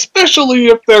 especially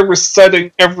if they're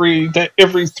resetting every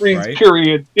 3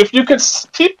 period. If you could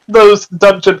keep those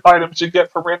dungeon items you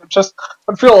get for random chests,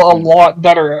 I'd feel a lot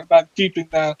better about keeping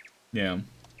that. Yeah.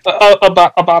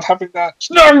 About having that.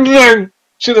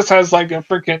 She just has like a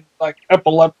freaking like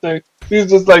epileptic. She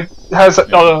just like has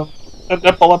an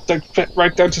epileptic fit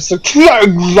right there, just like.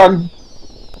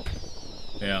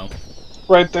 Yeah.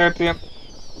 Right there at the end.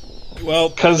 Well,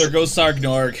 there goes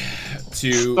Sargnorg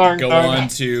to go on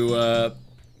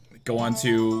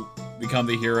to become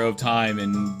the hero of time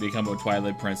and become a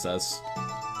Twilight princess.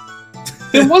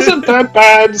 It wasn't that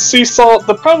bad, Seesaw.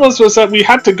 The problem was that we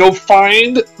had to go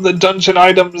find the dungeon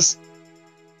items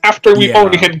after we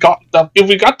already had gotten them. If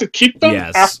we got to keep them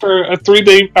after the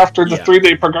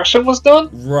 3-day progression was done,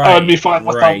 I would be fine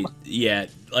with them. Yeah.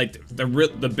 Like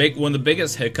one of the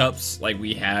biggest hiccups like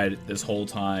we had this whole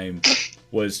time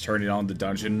was turning on the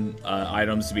dungeon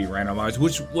items to be randomized,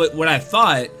 which what I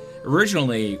thought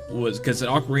originally was because the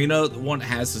Ocarina one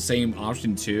has the same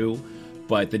option too,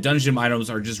 but the dungeon items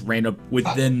are just random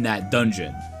within that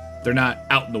dungeon. They're not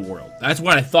out in the world. That's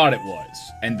what I thought it was,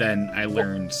 and then I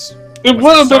learned it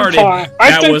would have been fine.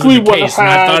 I think we would have had.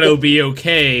 I thought it would be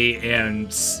okay, and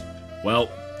well.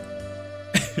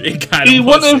 It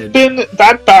wouldn't have been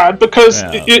that bad because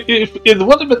it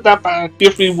wouldn't have been that bad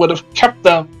if we would have kept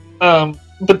them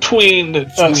between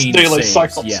daily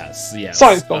cycles. Yes.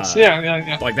 Cycles.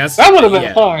 Yeah. Like that would have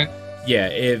been fine. Yeah,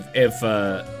 if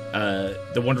the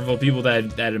wonderful people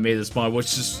that had made this mod,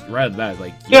 which is rather bad,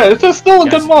 like it's still a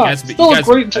good mod. Still a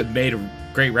great. Made a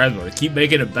great rando. Keep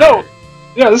making it better. No,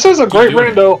 yeah, this is a great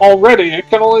rando already. It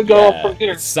can only go up from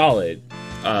here. It's solid.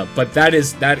 But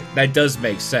that does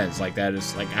make sense. Like that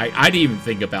is like I didn't even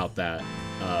think about that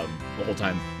the whole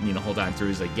time. You know, whole time through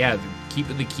is like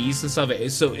keeping the keys and stuff.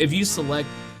 So if you select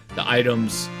the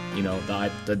items, you know,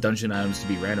 the dungeon items to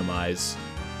be randomized,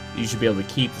 you should be able to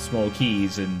keep the small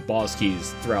keys and boss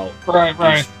keys throughout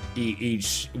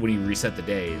each when you reset the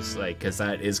days, like, because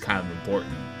that is kind of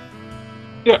important.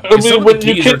 Yeah, I mean, some of the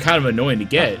keys are kind of annoying to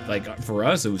get. Like for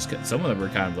us, it was some of them were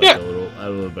kind of like a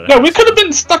little bit. Yeah, we could have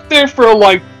been stuck there for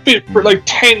like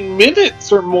 10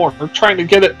 minutes or more trying to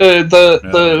get it,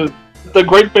 the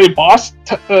Great Bay boss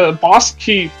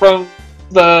key from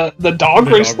the dog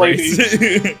race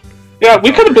lady. Yeah,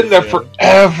 we could have been there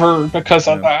forever because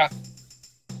of that.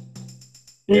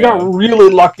 We got really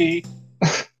lucky.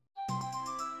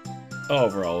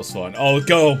 Overall, it was fun. Oh,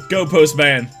 go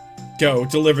Postman, go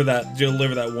deliver that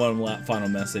one final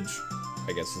message.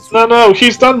 I guess. No,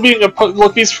 he's done being a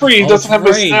look. He's free. He doesn't have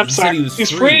his knapsack. He's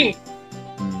free.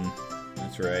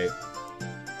 That's right.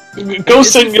 Go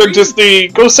sing your Disney.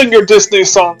 Go sing your Disney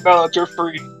song now that you're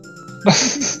free.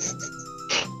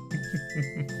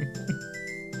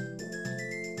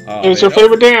 It was your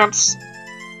favorite dance.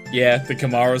 Yeah, the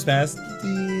Kamaro's Mask.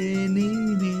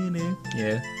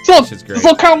 Yeah,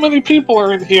 look how many people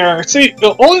are in here. See,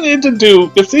 all you need to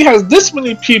do, if he has this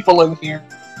many people in here,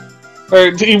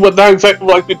 or he would not, exactly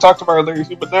like we talked about earlier,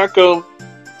 he would not go...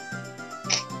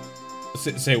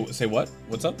 Say what?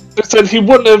 What's up? They said he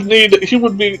wouldn't have needed,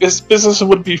 his business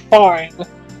would be fine,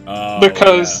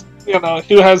 because, you know,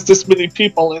 he has this many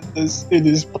people in his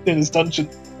dungeon,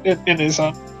 in his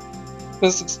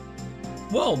business.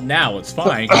 Well, now it's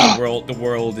fine, because the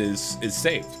world is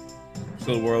saved.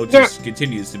 So the world just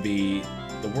continues to be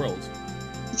the world.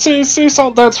 See, so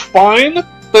that's fine,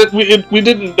 but we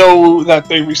didn't know that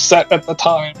they reset at the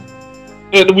time,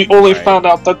 and we only found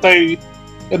out that they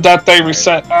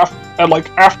reset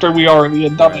after we already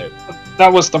had done it.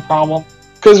 That was the problem,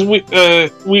 because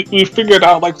we figured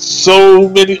out like so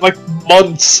many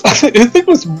months. I think it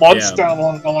was months down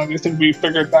along the line. I think we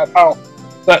figured that out.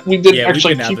 That we didn't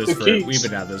actually keep the keys. We've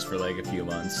been at this for like a few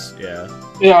months, Yeah,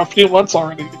 a few months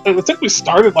already. I think we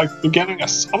started like beginning of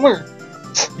summer.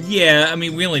 Yeah, I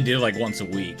mean we only did like once a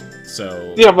week,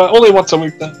 so. Yeah, but only once a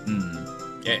week then.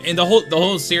 Yeah, and the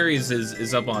whole series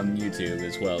is up on YouTube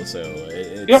as well, so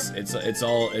it's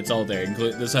all there.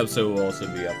 This episode will also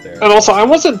be up there. And also, I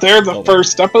wasn't there the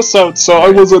first episode, so I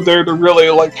wasn't there to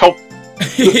really like help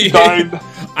guide.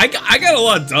 I got a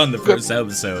lot done the first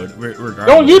episode, regardless.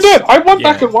 No, you did! I went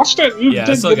back and watched it, you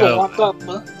did get a lot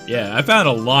done. Yeah, I found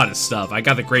a lot of stuff. I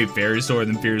got the Great Fairy Sword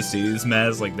and Fierce Seas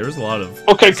Mask, like, there's a lot of...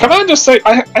 Okay, can I just say,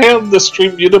 I have the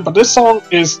stream muted, but this song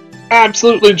is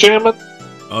absolutely jamming.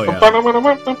 Oh, yeah.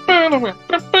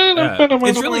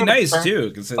 It's really nice, too,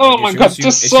 because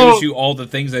it shows you all the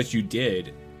things that you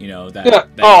did. You know,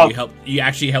 you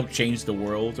actually helped change the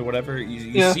world or whatever.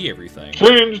 You see everything.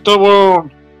 Change the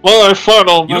world! My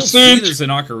final message! You don't see this in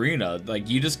Ocarina. Like,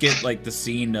 you just get, like, the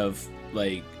scene of,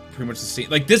 like, pretty much the scene.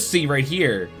 Like, this scene right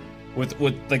here, with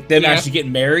like, them actually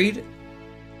getting married.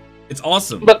 It's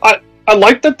awesome. But I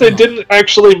like that they didn't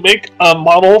actually make a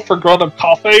model for Grown Up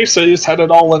Cafe, so you just had it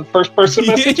all in first-person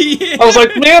message. I was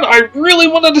like, man, I really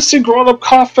wanted to see Grown Up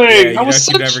Cafe. Yeah,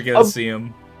 you never get to see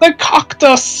him. They cocked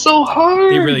us so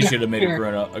hard. They really should have made a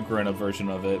grown-up version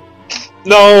of it.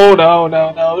 No.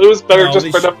 It was better just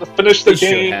for them to finish the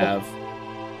game. Have.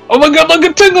 Oh my god, look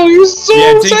at Tingle! He's so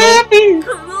happy!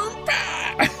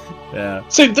 Yeah.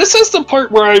 See, this is the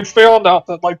part where I found out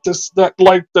that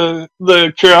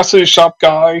the Curiosity Shop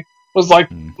guy was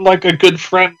like a good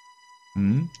friend.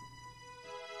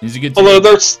 He's a good.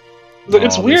 Although it's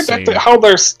weird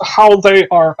how they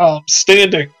are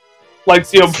standing. Like,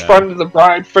 friend of the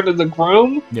bride, friend of the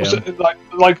groom. Yeah.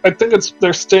 Like I think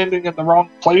they're standing in the wrong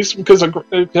place because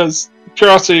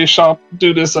Curiosity Shop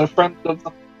dude is a friend of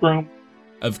the groom.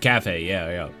 Of Cafe,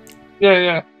 yeah.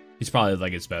 Yeah. He's probably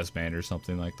like his best man or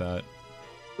something like that.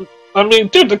 I mean,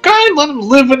 dude, the guy let him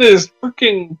live in his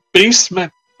freaking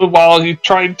basement while he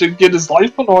tried to get his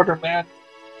life in order, man.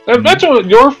 Imagine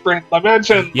your friend.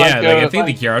 Imagine. Yeah, I think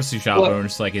the Curiosity Shop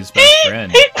owner's like his best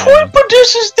friend. Hey, Corn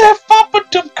produces that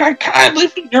Foppadum guy. Can I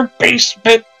live in your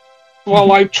basement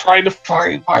while I try to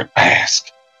find my mask?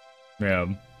 Yeah.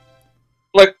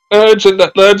 Like, imagine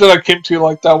I came to you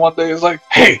like that one day. It's like,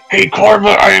 hey,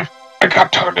 Corva, I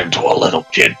got turned into a little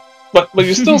kid, but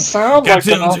you still sound like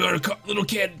a little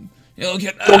kid.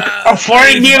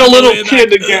 Find me a little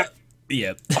kid again.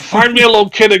 Yeah. Find me a little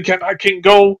kid again. I can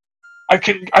go. I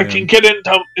can get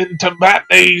into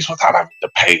matinees without having to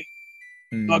pay.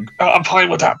 Look, I'm fine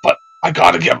with that, but I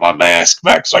gotta get my mask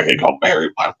back so I can go marry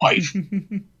my wife.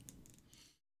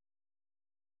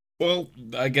 Well,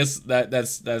 I guess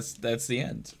that's the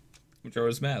end.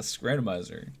 Majora's Mask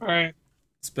Randomizer. All right.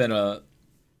 It's been a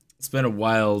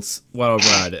wild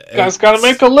ride. Guys, gotta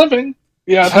make a living.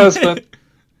 Yeah, it has been.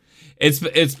 It's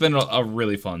been a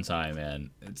really fun time, man.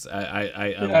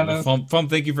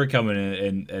 Thank you for coming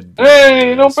in and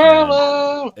hey, no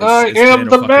problem. I am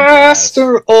the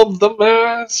master of the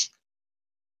mask.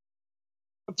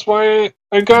 That's why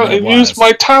I used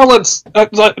my talents.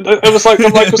 It was like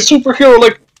I'm like a superhero.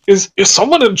 Like, is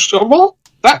someone in trouble?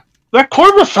 That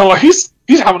Corbett fella, he's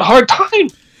having a hard time.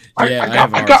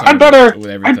 I better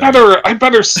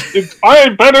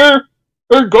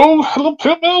go help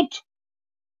him out.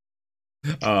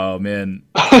 Oh man,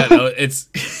 no, it's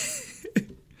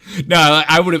no.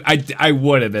 I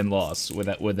would have been lost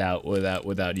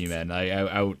without you, man.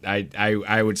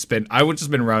 I would just been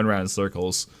running around in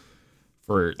circles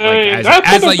for like as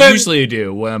I usually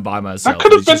do when I'm by myself. That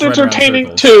could have been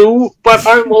entertaining too, but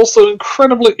I'm also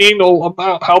incredibly anal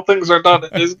about how things are done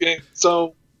in this game.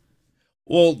 So,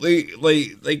 well, you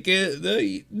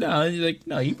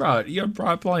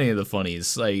brought plenty of the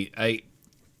funnies.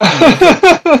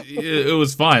 It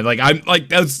was fine. Like I'm like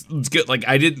that's good. Like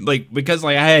I didn't like because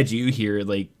like I had you here.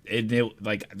 Like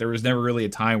there was never really a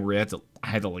time where I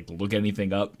had to like look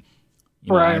anything up.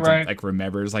 You know, right. To, like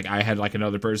remembers. Like I had like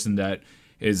another person that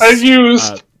is I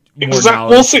used more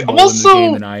knowledgeable in the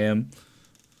game than I am.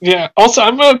 Yeah. Also,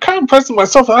 I'm kind of impressed with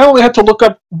myself. I only had to look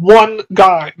up one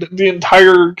guide the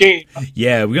entire game.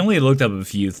 Yeah, we only looked up a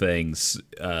few things.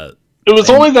 It was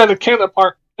only that Akana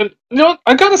part. And you know what?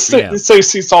 I gotta say,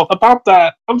 Sea Salt, about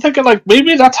that. I'm thinking like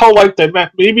maybe that's how like they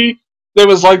met. Maybe there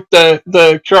was like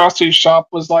the Curiosity Shop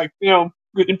was like being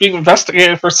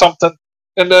investigated for something,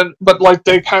 and then but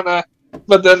they kind of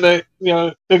they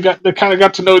kind of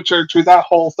got to know each other through that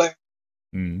whole thing.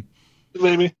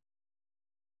 Maybe.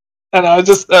 And I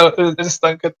just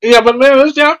thinking, yeah, but man,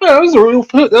 that was a real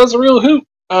hoot. That was a real hoot.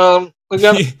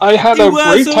 Again, I had a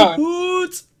great time.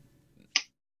 Hoot.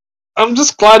 I'm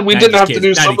just glad we didn't have to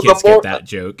do some of the more. That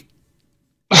joke.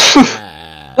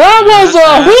 That was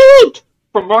a hoot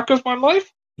from Marcus My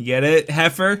Life. You get it,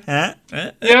 heifer? Huh?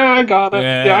 Yeah, I got it.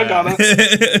 Yeah, I got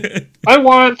it. I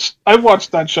watched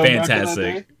that show.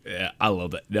 Fantastic. Yeah, I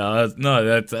love that.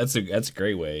 No, that's a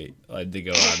great way to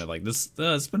go on. Like this,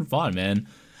 it's been fun, man.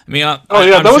 I mean,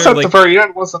 that was at the very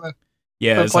end, wasn't it?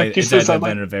 Yeah, it's at the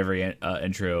end of every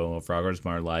intro of Frogger's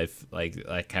Modern Life.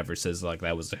 Like Heifer says, like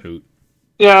that was a hoot.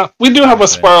 Yeah, we do have a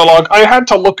spoiler log. I had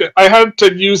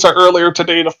to use it earlier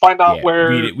today to find out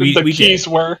where the keys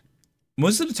were.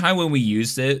 Most of the time when we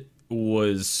used it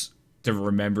was to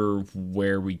remember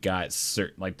where we got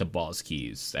certain, like the boss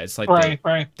keys. That's like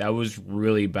right. That was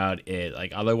really about it.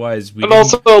 Like otherwise, we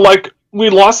lost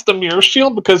the mirror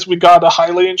shield because we got a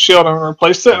Hylian shield and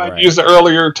replaced it. And I used it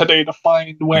earlier today to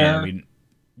find where. Yeah,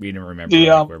 we didn't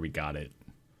remember where we got it.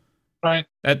 Right.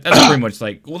 That's pretty much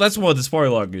like that's what the spoiler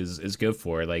log is good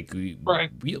for. Like we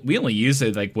only use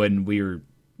it like when we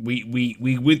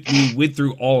went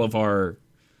through all of our,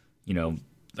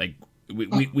 like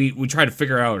we try to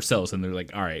figure out ourselves, and they're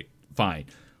like, all right, fine,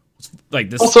 like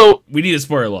this. Also, we need a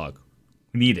spoiler log.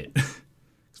 We need it.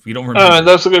 We don't remember.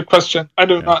 That's a good question. I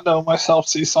do not know myself,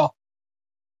 Seesaw.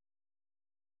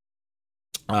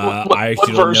 I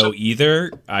actually don't know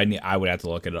either. I would have to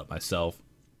look it up myself.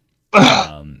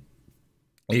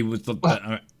 It was the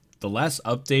last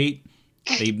update.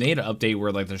 They made an update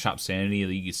where like the shop sanity,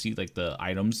 you can see like the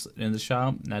items in the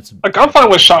shop. And that's like I'm fine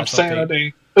with shop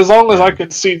sanity as long as I can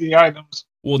see the items.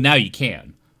 Well, now you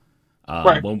can.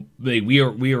 Right. Well, we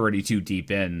were already too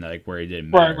deep in like where it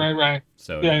didn't matter. Right.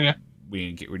 So yeah.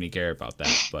 We didn't care about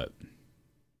that, but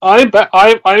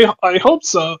I hope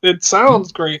so. It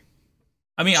sounds great.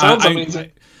 I mean, sounds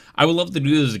amazing. I would love to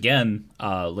do this again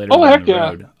later down the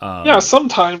road. Yeah,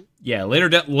 sometime. Yeah, later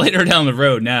down the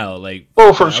road now. Like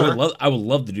for sure. I would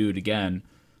love to do it again.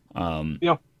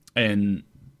 Yeah. And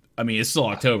I mean, it's still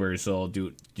October, so I'll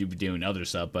be doing other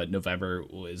stuff. But November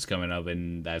is coming up,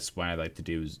 and that's when I like to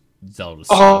do Zelda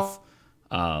stuff.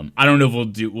 I don't know if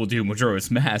we'll do Majora's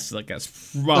Mask. Like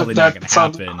that's probably not going to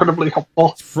happen. Incredibly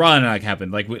helpful. It's probably not going to happen.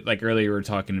 Like earlier we were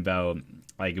talking about.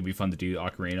 Like it'd be fun to do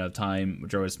Ocarina of Time,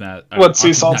 Majora's Mask. What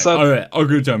Seesaw said?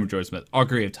 Ocarina of Time, Majora's Mask,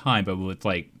 Ocarina of Time, but with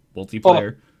like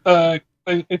multiplayer. I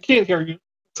can't hear you.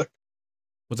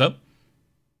 What's up?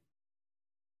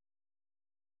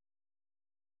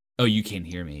 Oh, you can't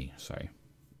hear me. Sorry.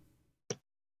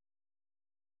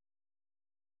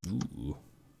 Ooh.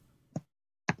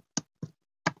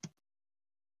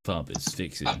 Pump is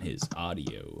fixing his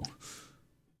audio.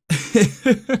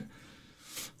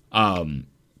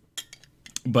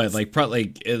 but like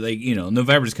you know,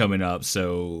 November's coming up,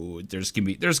 so there's gonna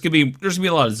be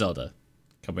a lot of Zelda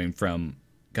coming from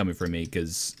me,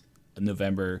 because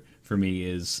November for me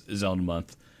is Zelda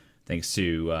month, thanks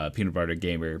to Peanut Butter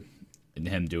Gamer and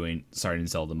him starting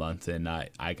Zelda month, and I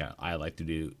like to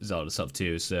do Zelda stuff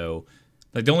too. So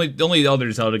like the only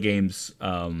other Zelda games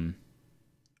that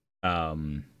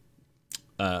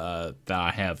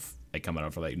I have like coming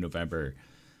out for like November,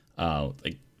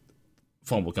 like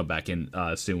phone will come back in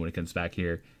soon when it comes back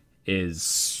here,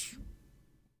 is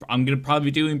I'm gonna probably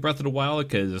be doing Breath of the Wild,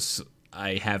 because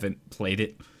I haven't played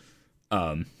it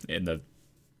in the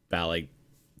about like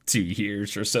 2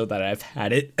 years or so that I've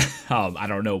had it. I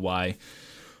don't know why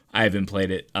I haven't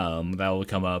played it. That will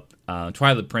come up.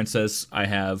 Twilight Princess, I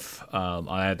had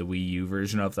the Wii U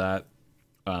version of that.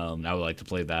 I would like to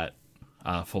play that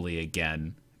fully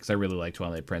again, because I really like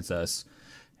Twilight Princess,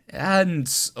 and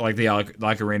like the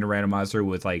Ocarina Randomizer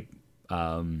with like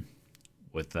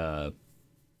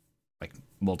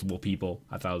multiple people.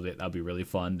 I thought that'd be really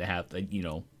fun to have, like, you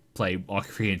know, play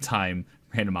Ocarina of Time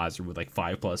Randomizer with like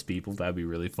 5+ people. That'd be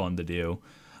really fun to do.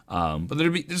 But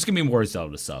there's gonna be more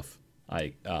Zelda stuff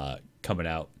like coming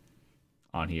out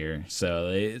on here, so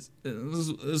it was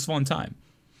a fun time.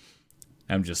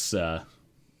 I'm just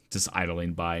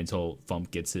idling by until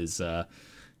Fump gets his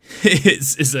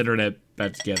his internet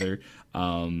back together.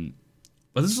 But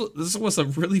this was a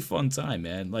really fun time,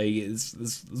 man. Like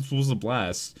this was a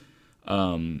blast.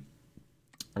 I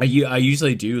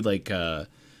usually do like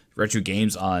retro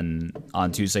games on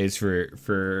Tuesdays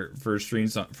for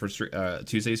streams for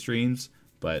Tuesday streams,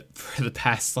 but for the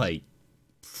past like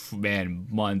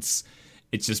months,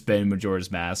 it's just been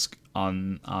Majora's Mask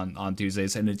on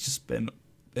Tuesdays, and it's just been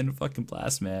a fucking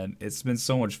blast, man. It's been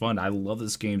so much fun. I love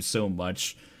this game so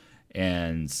much,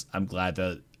 and I'm glad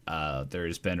that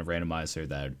there's been a randomizer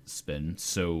that's been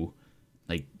so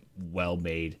like well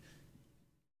made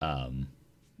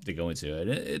to go into it.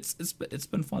 It's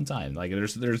been a fun time. Like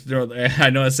there's I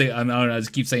know I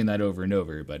just keep saying that over and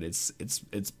over, but it's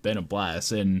been a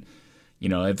blast. And you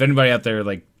know, if anybody out there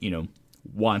like, you know,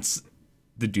 wants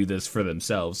to do this for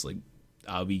themselves, like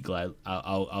I'll be glad.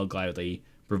 I'll gladly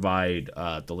provide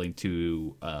the link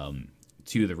to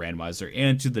the randomizer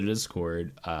and to the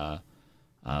Discord that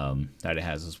it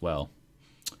has as well,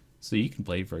 so you can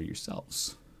play for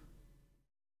yourselves.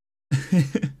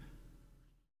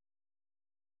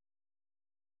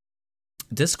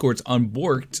 Discord's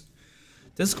unborked.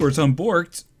 Discord's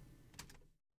unborked.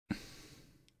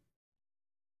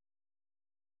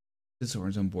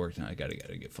 Discord's unborked. Now I gotta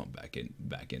get Fun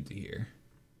back into here.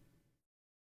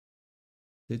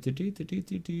 And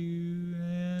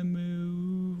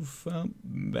move Fump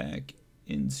back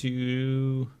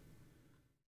into.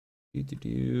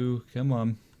 Come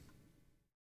on.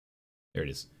 There it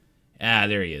is. Ah,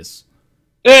 there he is.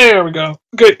 There we go.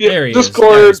 Good. Yeah, there he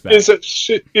Discord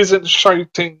isn't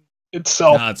shiting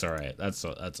itself. No, that's all right. That's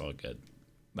all good.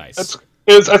 Nice.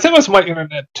 I think it's my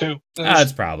internet too.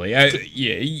 That's probably. Yeah,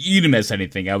 you didn't miss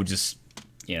anything. I would just,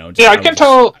 you know. I can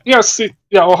tell. Yeah, see.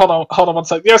 Yeah. Well, hold on 1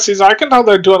 second. Yeah, see, I can tell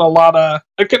they're doing a lot of.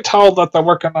 I can tell that they're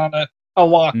working on it a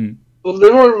lot. They've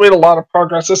already made a lot of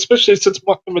progress, especially since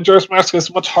Majora's Mask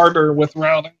is much harder with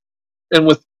routing and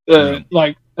with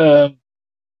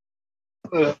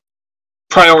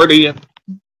priority and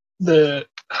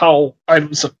how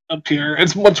items appear.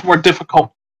 It's much more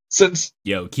difficult since.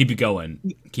 Yo, keep it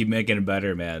going. Keep making it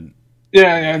better, man.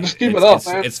 Yeah. Just keep it up,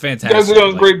 man. It's fantastic. You guys are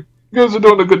doing great. You guys are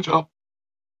doing a good job.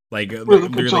 Like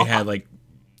really had like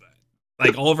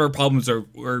all of our problems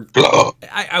were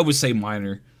I would say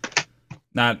minor.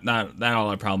 Not all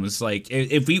our problems. Like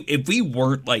if we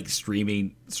weren't like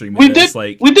streaming we did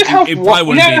have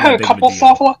a couple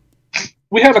soft locks.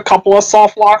 We had a couple of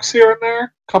soft locks here and there.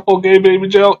 A couple of gay baby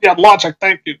jail. Yeah, logic.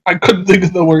 Thank you. I couldn't think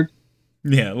of the word.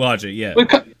 Yeah, logic. Yeah.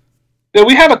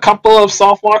 We had a couple of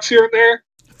soft locks here and there.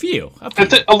 A few.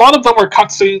 A lot of them were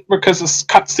cutscenes because of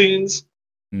cutscenes.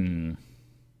 Hmm.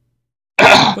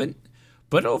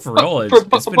 But overall,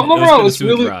 it's been a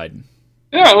smooth ride.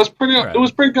 Yeah, it was pretty. It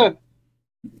was pretty good.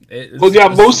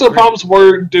 Most of the problems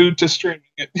were due to streaming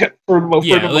it. Yeah, for the most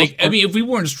part. I mean, if we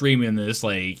weren't streaming this,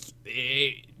 like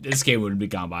this game would be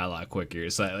gone by a lot quicker.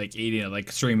 It's like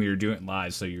streaming, you're doing it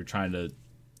live, so you're trying to,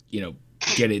 you know,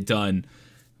 get it done.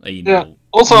 You know,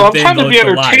 also, I'm trying to be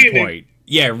entertaining.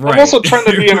 Yeah, right. I'm also trying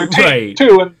to be entertaining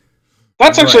too, and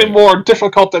that's actually more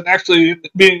difficult than actually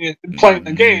playing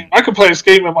the game. I could play this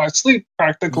game in my sleep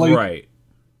practically. Right.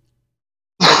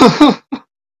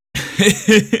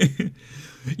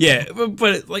 Yeah,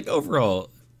 but like overall,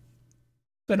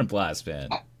 it's been a blast, man.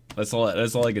 That's all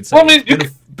I could say. Well, I mean,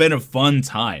 It's been a fun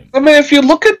time. I mean, if you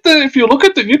look at the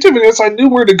YouTube videos, I knew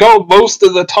where to go most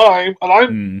of the time, and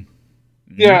I'm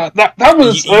yeah, that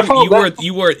was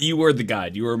you were the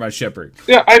guide. You were my shepherd.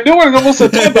 Yeah, I knew where to go most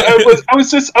of the time, but I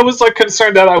was like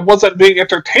concerned that I wasn't being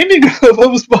entertaining.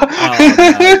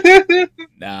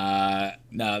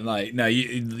 No,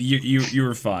 you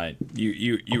were fine.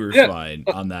 You were fine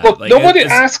on that. Look, like, nobody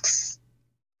asks.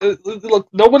 Look,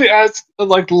 nobody asks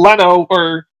like Leno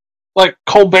or like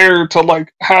Colbert to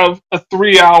like have a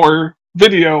 3-hour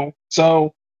video.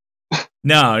 So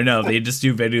no, they just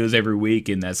do videos every week,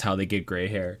 and that's how they get gray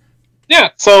hair. Yeah,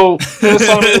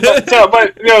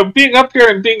 but you know, being up here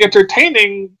and being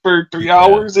entertaining for 3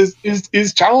 hours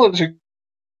is challenging.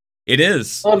 It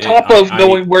is. On top of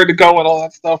knowing where to go and all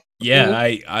that stuff.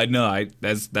 Yeah, I know.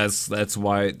 That's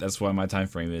why my time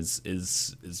frame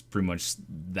is pretty much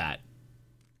that.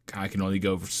 I can only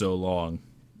go for so long,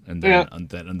 and then I'm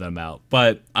out.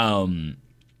 But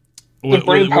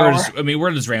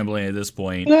we're just rambling at this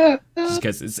point, just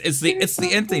because it's the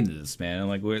end thing to this, man.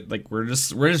 We're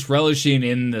just relishing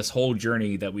in this whole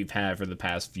journey that we've had for the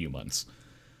past few months.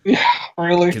 Yeah,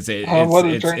 really. Because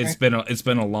it's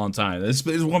been a long time. It's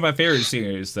one of my favorite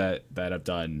series that I've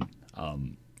done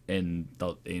in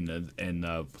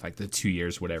like the 2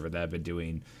 years whatever that I've been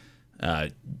doing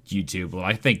YouTube. Well,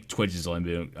 I think Twitch has only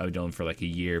been doing for like a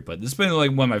year, but this has been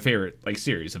like one of my favorite like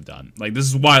series I've done. Like this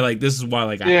is why I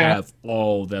have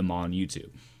all of them on YouTube.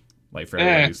 Like for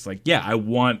everybody's like, yeah, I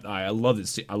love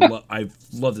this. I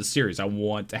love this series. I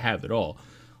want to have it all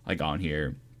like on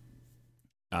here.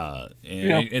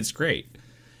 It's great.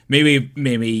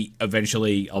 Maybe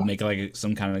eventually I'll make like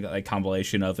some kind of like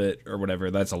compilation of it or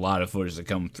whatever. That's a lot of footage to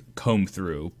comb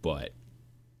through, but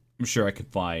I'm sure I can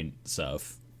find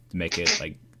stuff to make it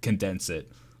like condense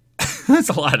it. That's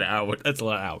a lot of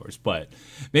hours. But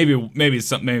maybe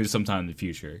sometime in the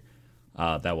future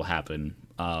that will happen.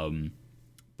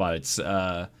 But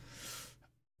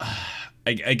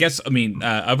I guess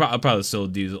I'll probably still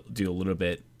do a little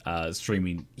bit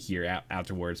streaming here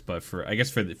afterwards, but for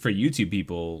YouTube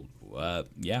people, I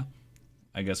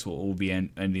guess we'll be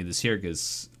ending this here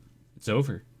because it's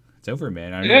over,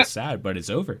 man. I know it's sad, but it's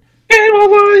over.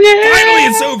 Finally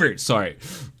it's over. Sorry.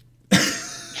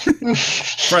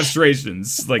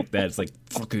 Frustrations like that. It's like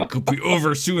fucking could be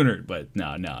over sooner, but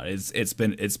no, it's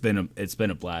been a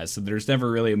blast. So there's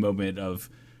never really a moment of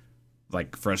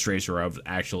like frustration or of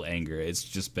actual anger. It's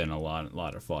just been a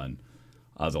lot of fun.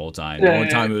 The whole time. The only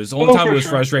time it was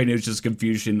frustrating, it was just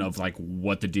confusion of like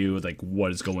what to do, like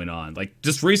what is going on. Like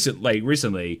just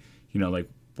recently, you know, like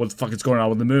what the fuck is going on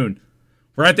with the moon?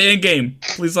 We're at the end game.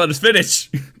 Please let us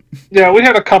finish. Yeah, we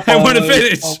had a couple. I want to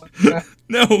finish.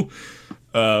 No.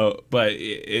 But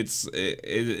it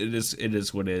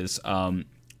is what it is. Like,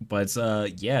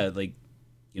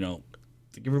 you know,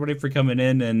 thank everybody for coming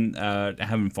in and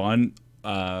having fun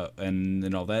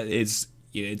and all that.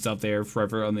 It's up there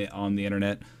forever on the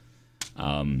internet.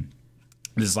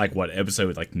 This is like what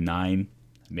episode like 9,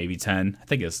 maybe 10. I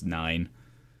think it's 9,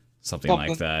 something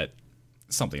like that.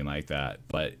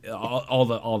 But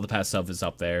all the past stuff is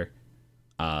up there,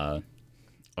 up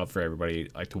for everybody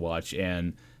like to watch.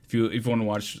 And if you want to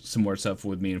watch some more stuff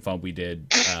with me and fun, we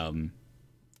did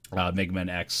Mega Man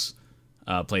X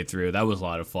playthrough. That was a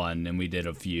lot of fun, and we did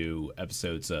a few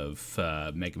episodes of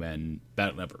Mega Man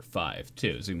Battle Number 5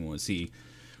 too. So if you want to see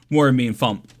more of me and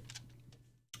Fump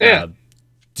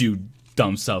do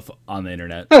dumb stuff on the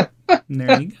internet, and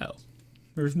there you go.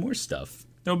 There's more stuff.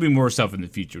 There'll be more stuff in the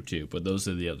future too, but those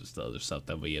are the other stuff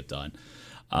that we have done.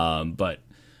 But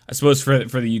I suppose for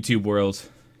the YouTube world,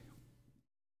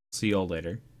 see y'all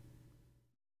later.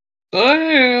 Oh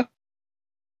yeah.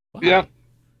 Bye. Yeah.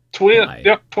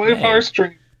 24-hour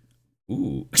stream.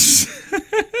 Ooh.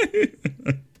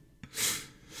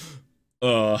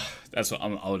 That's what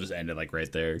I'll just end it like right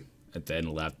there at the end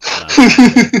of left.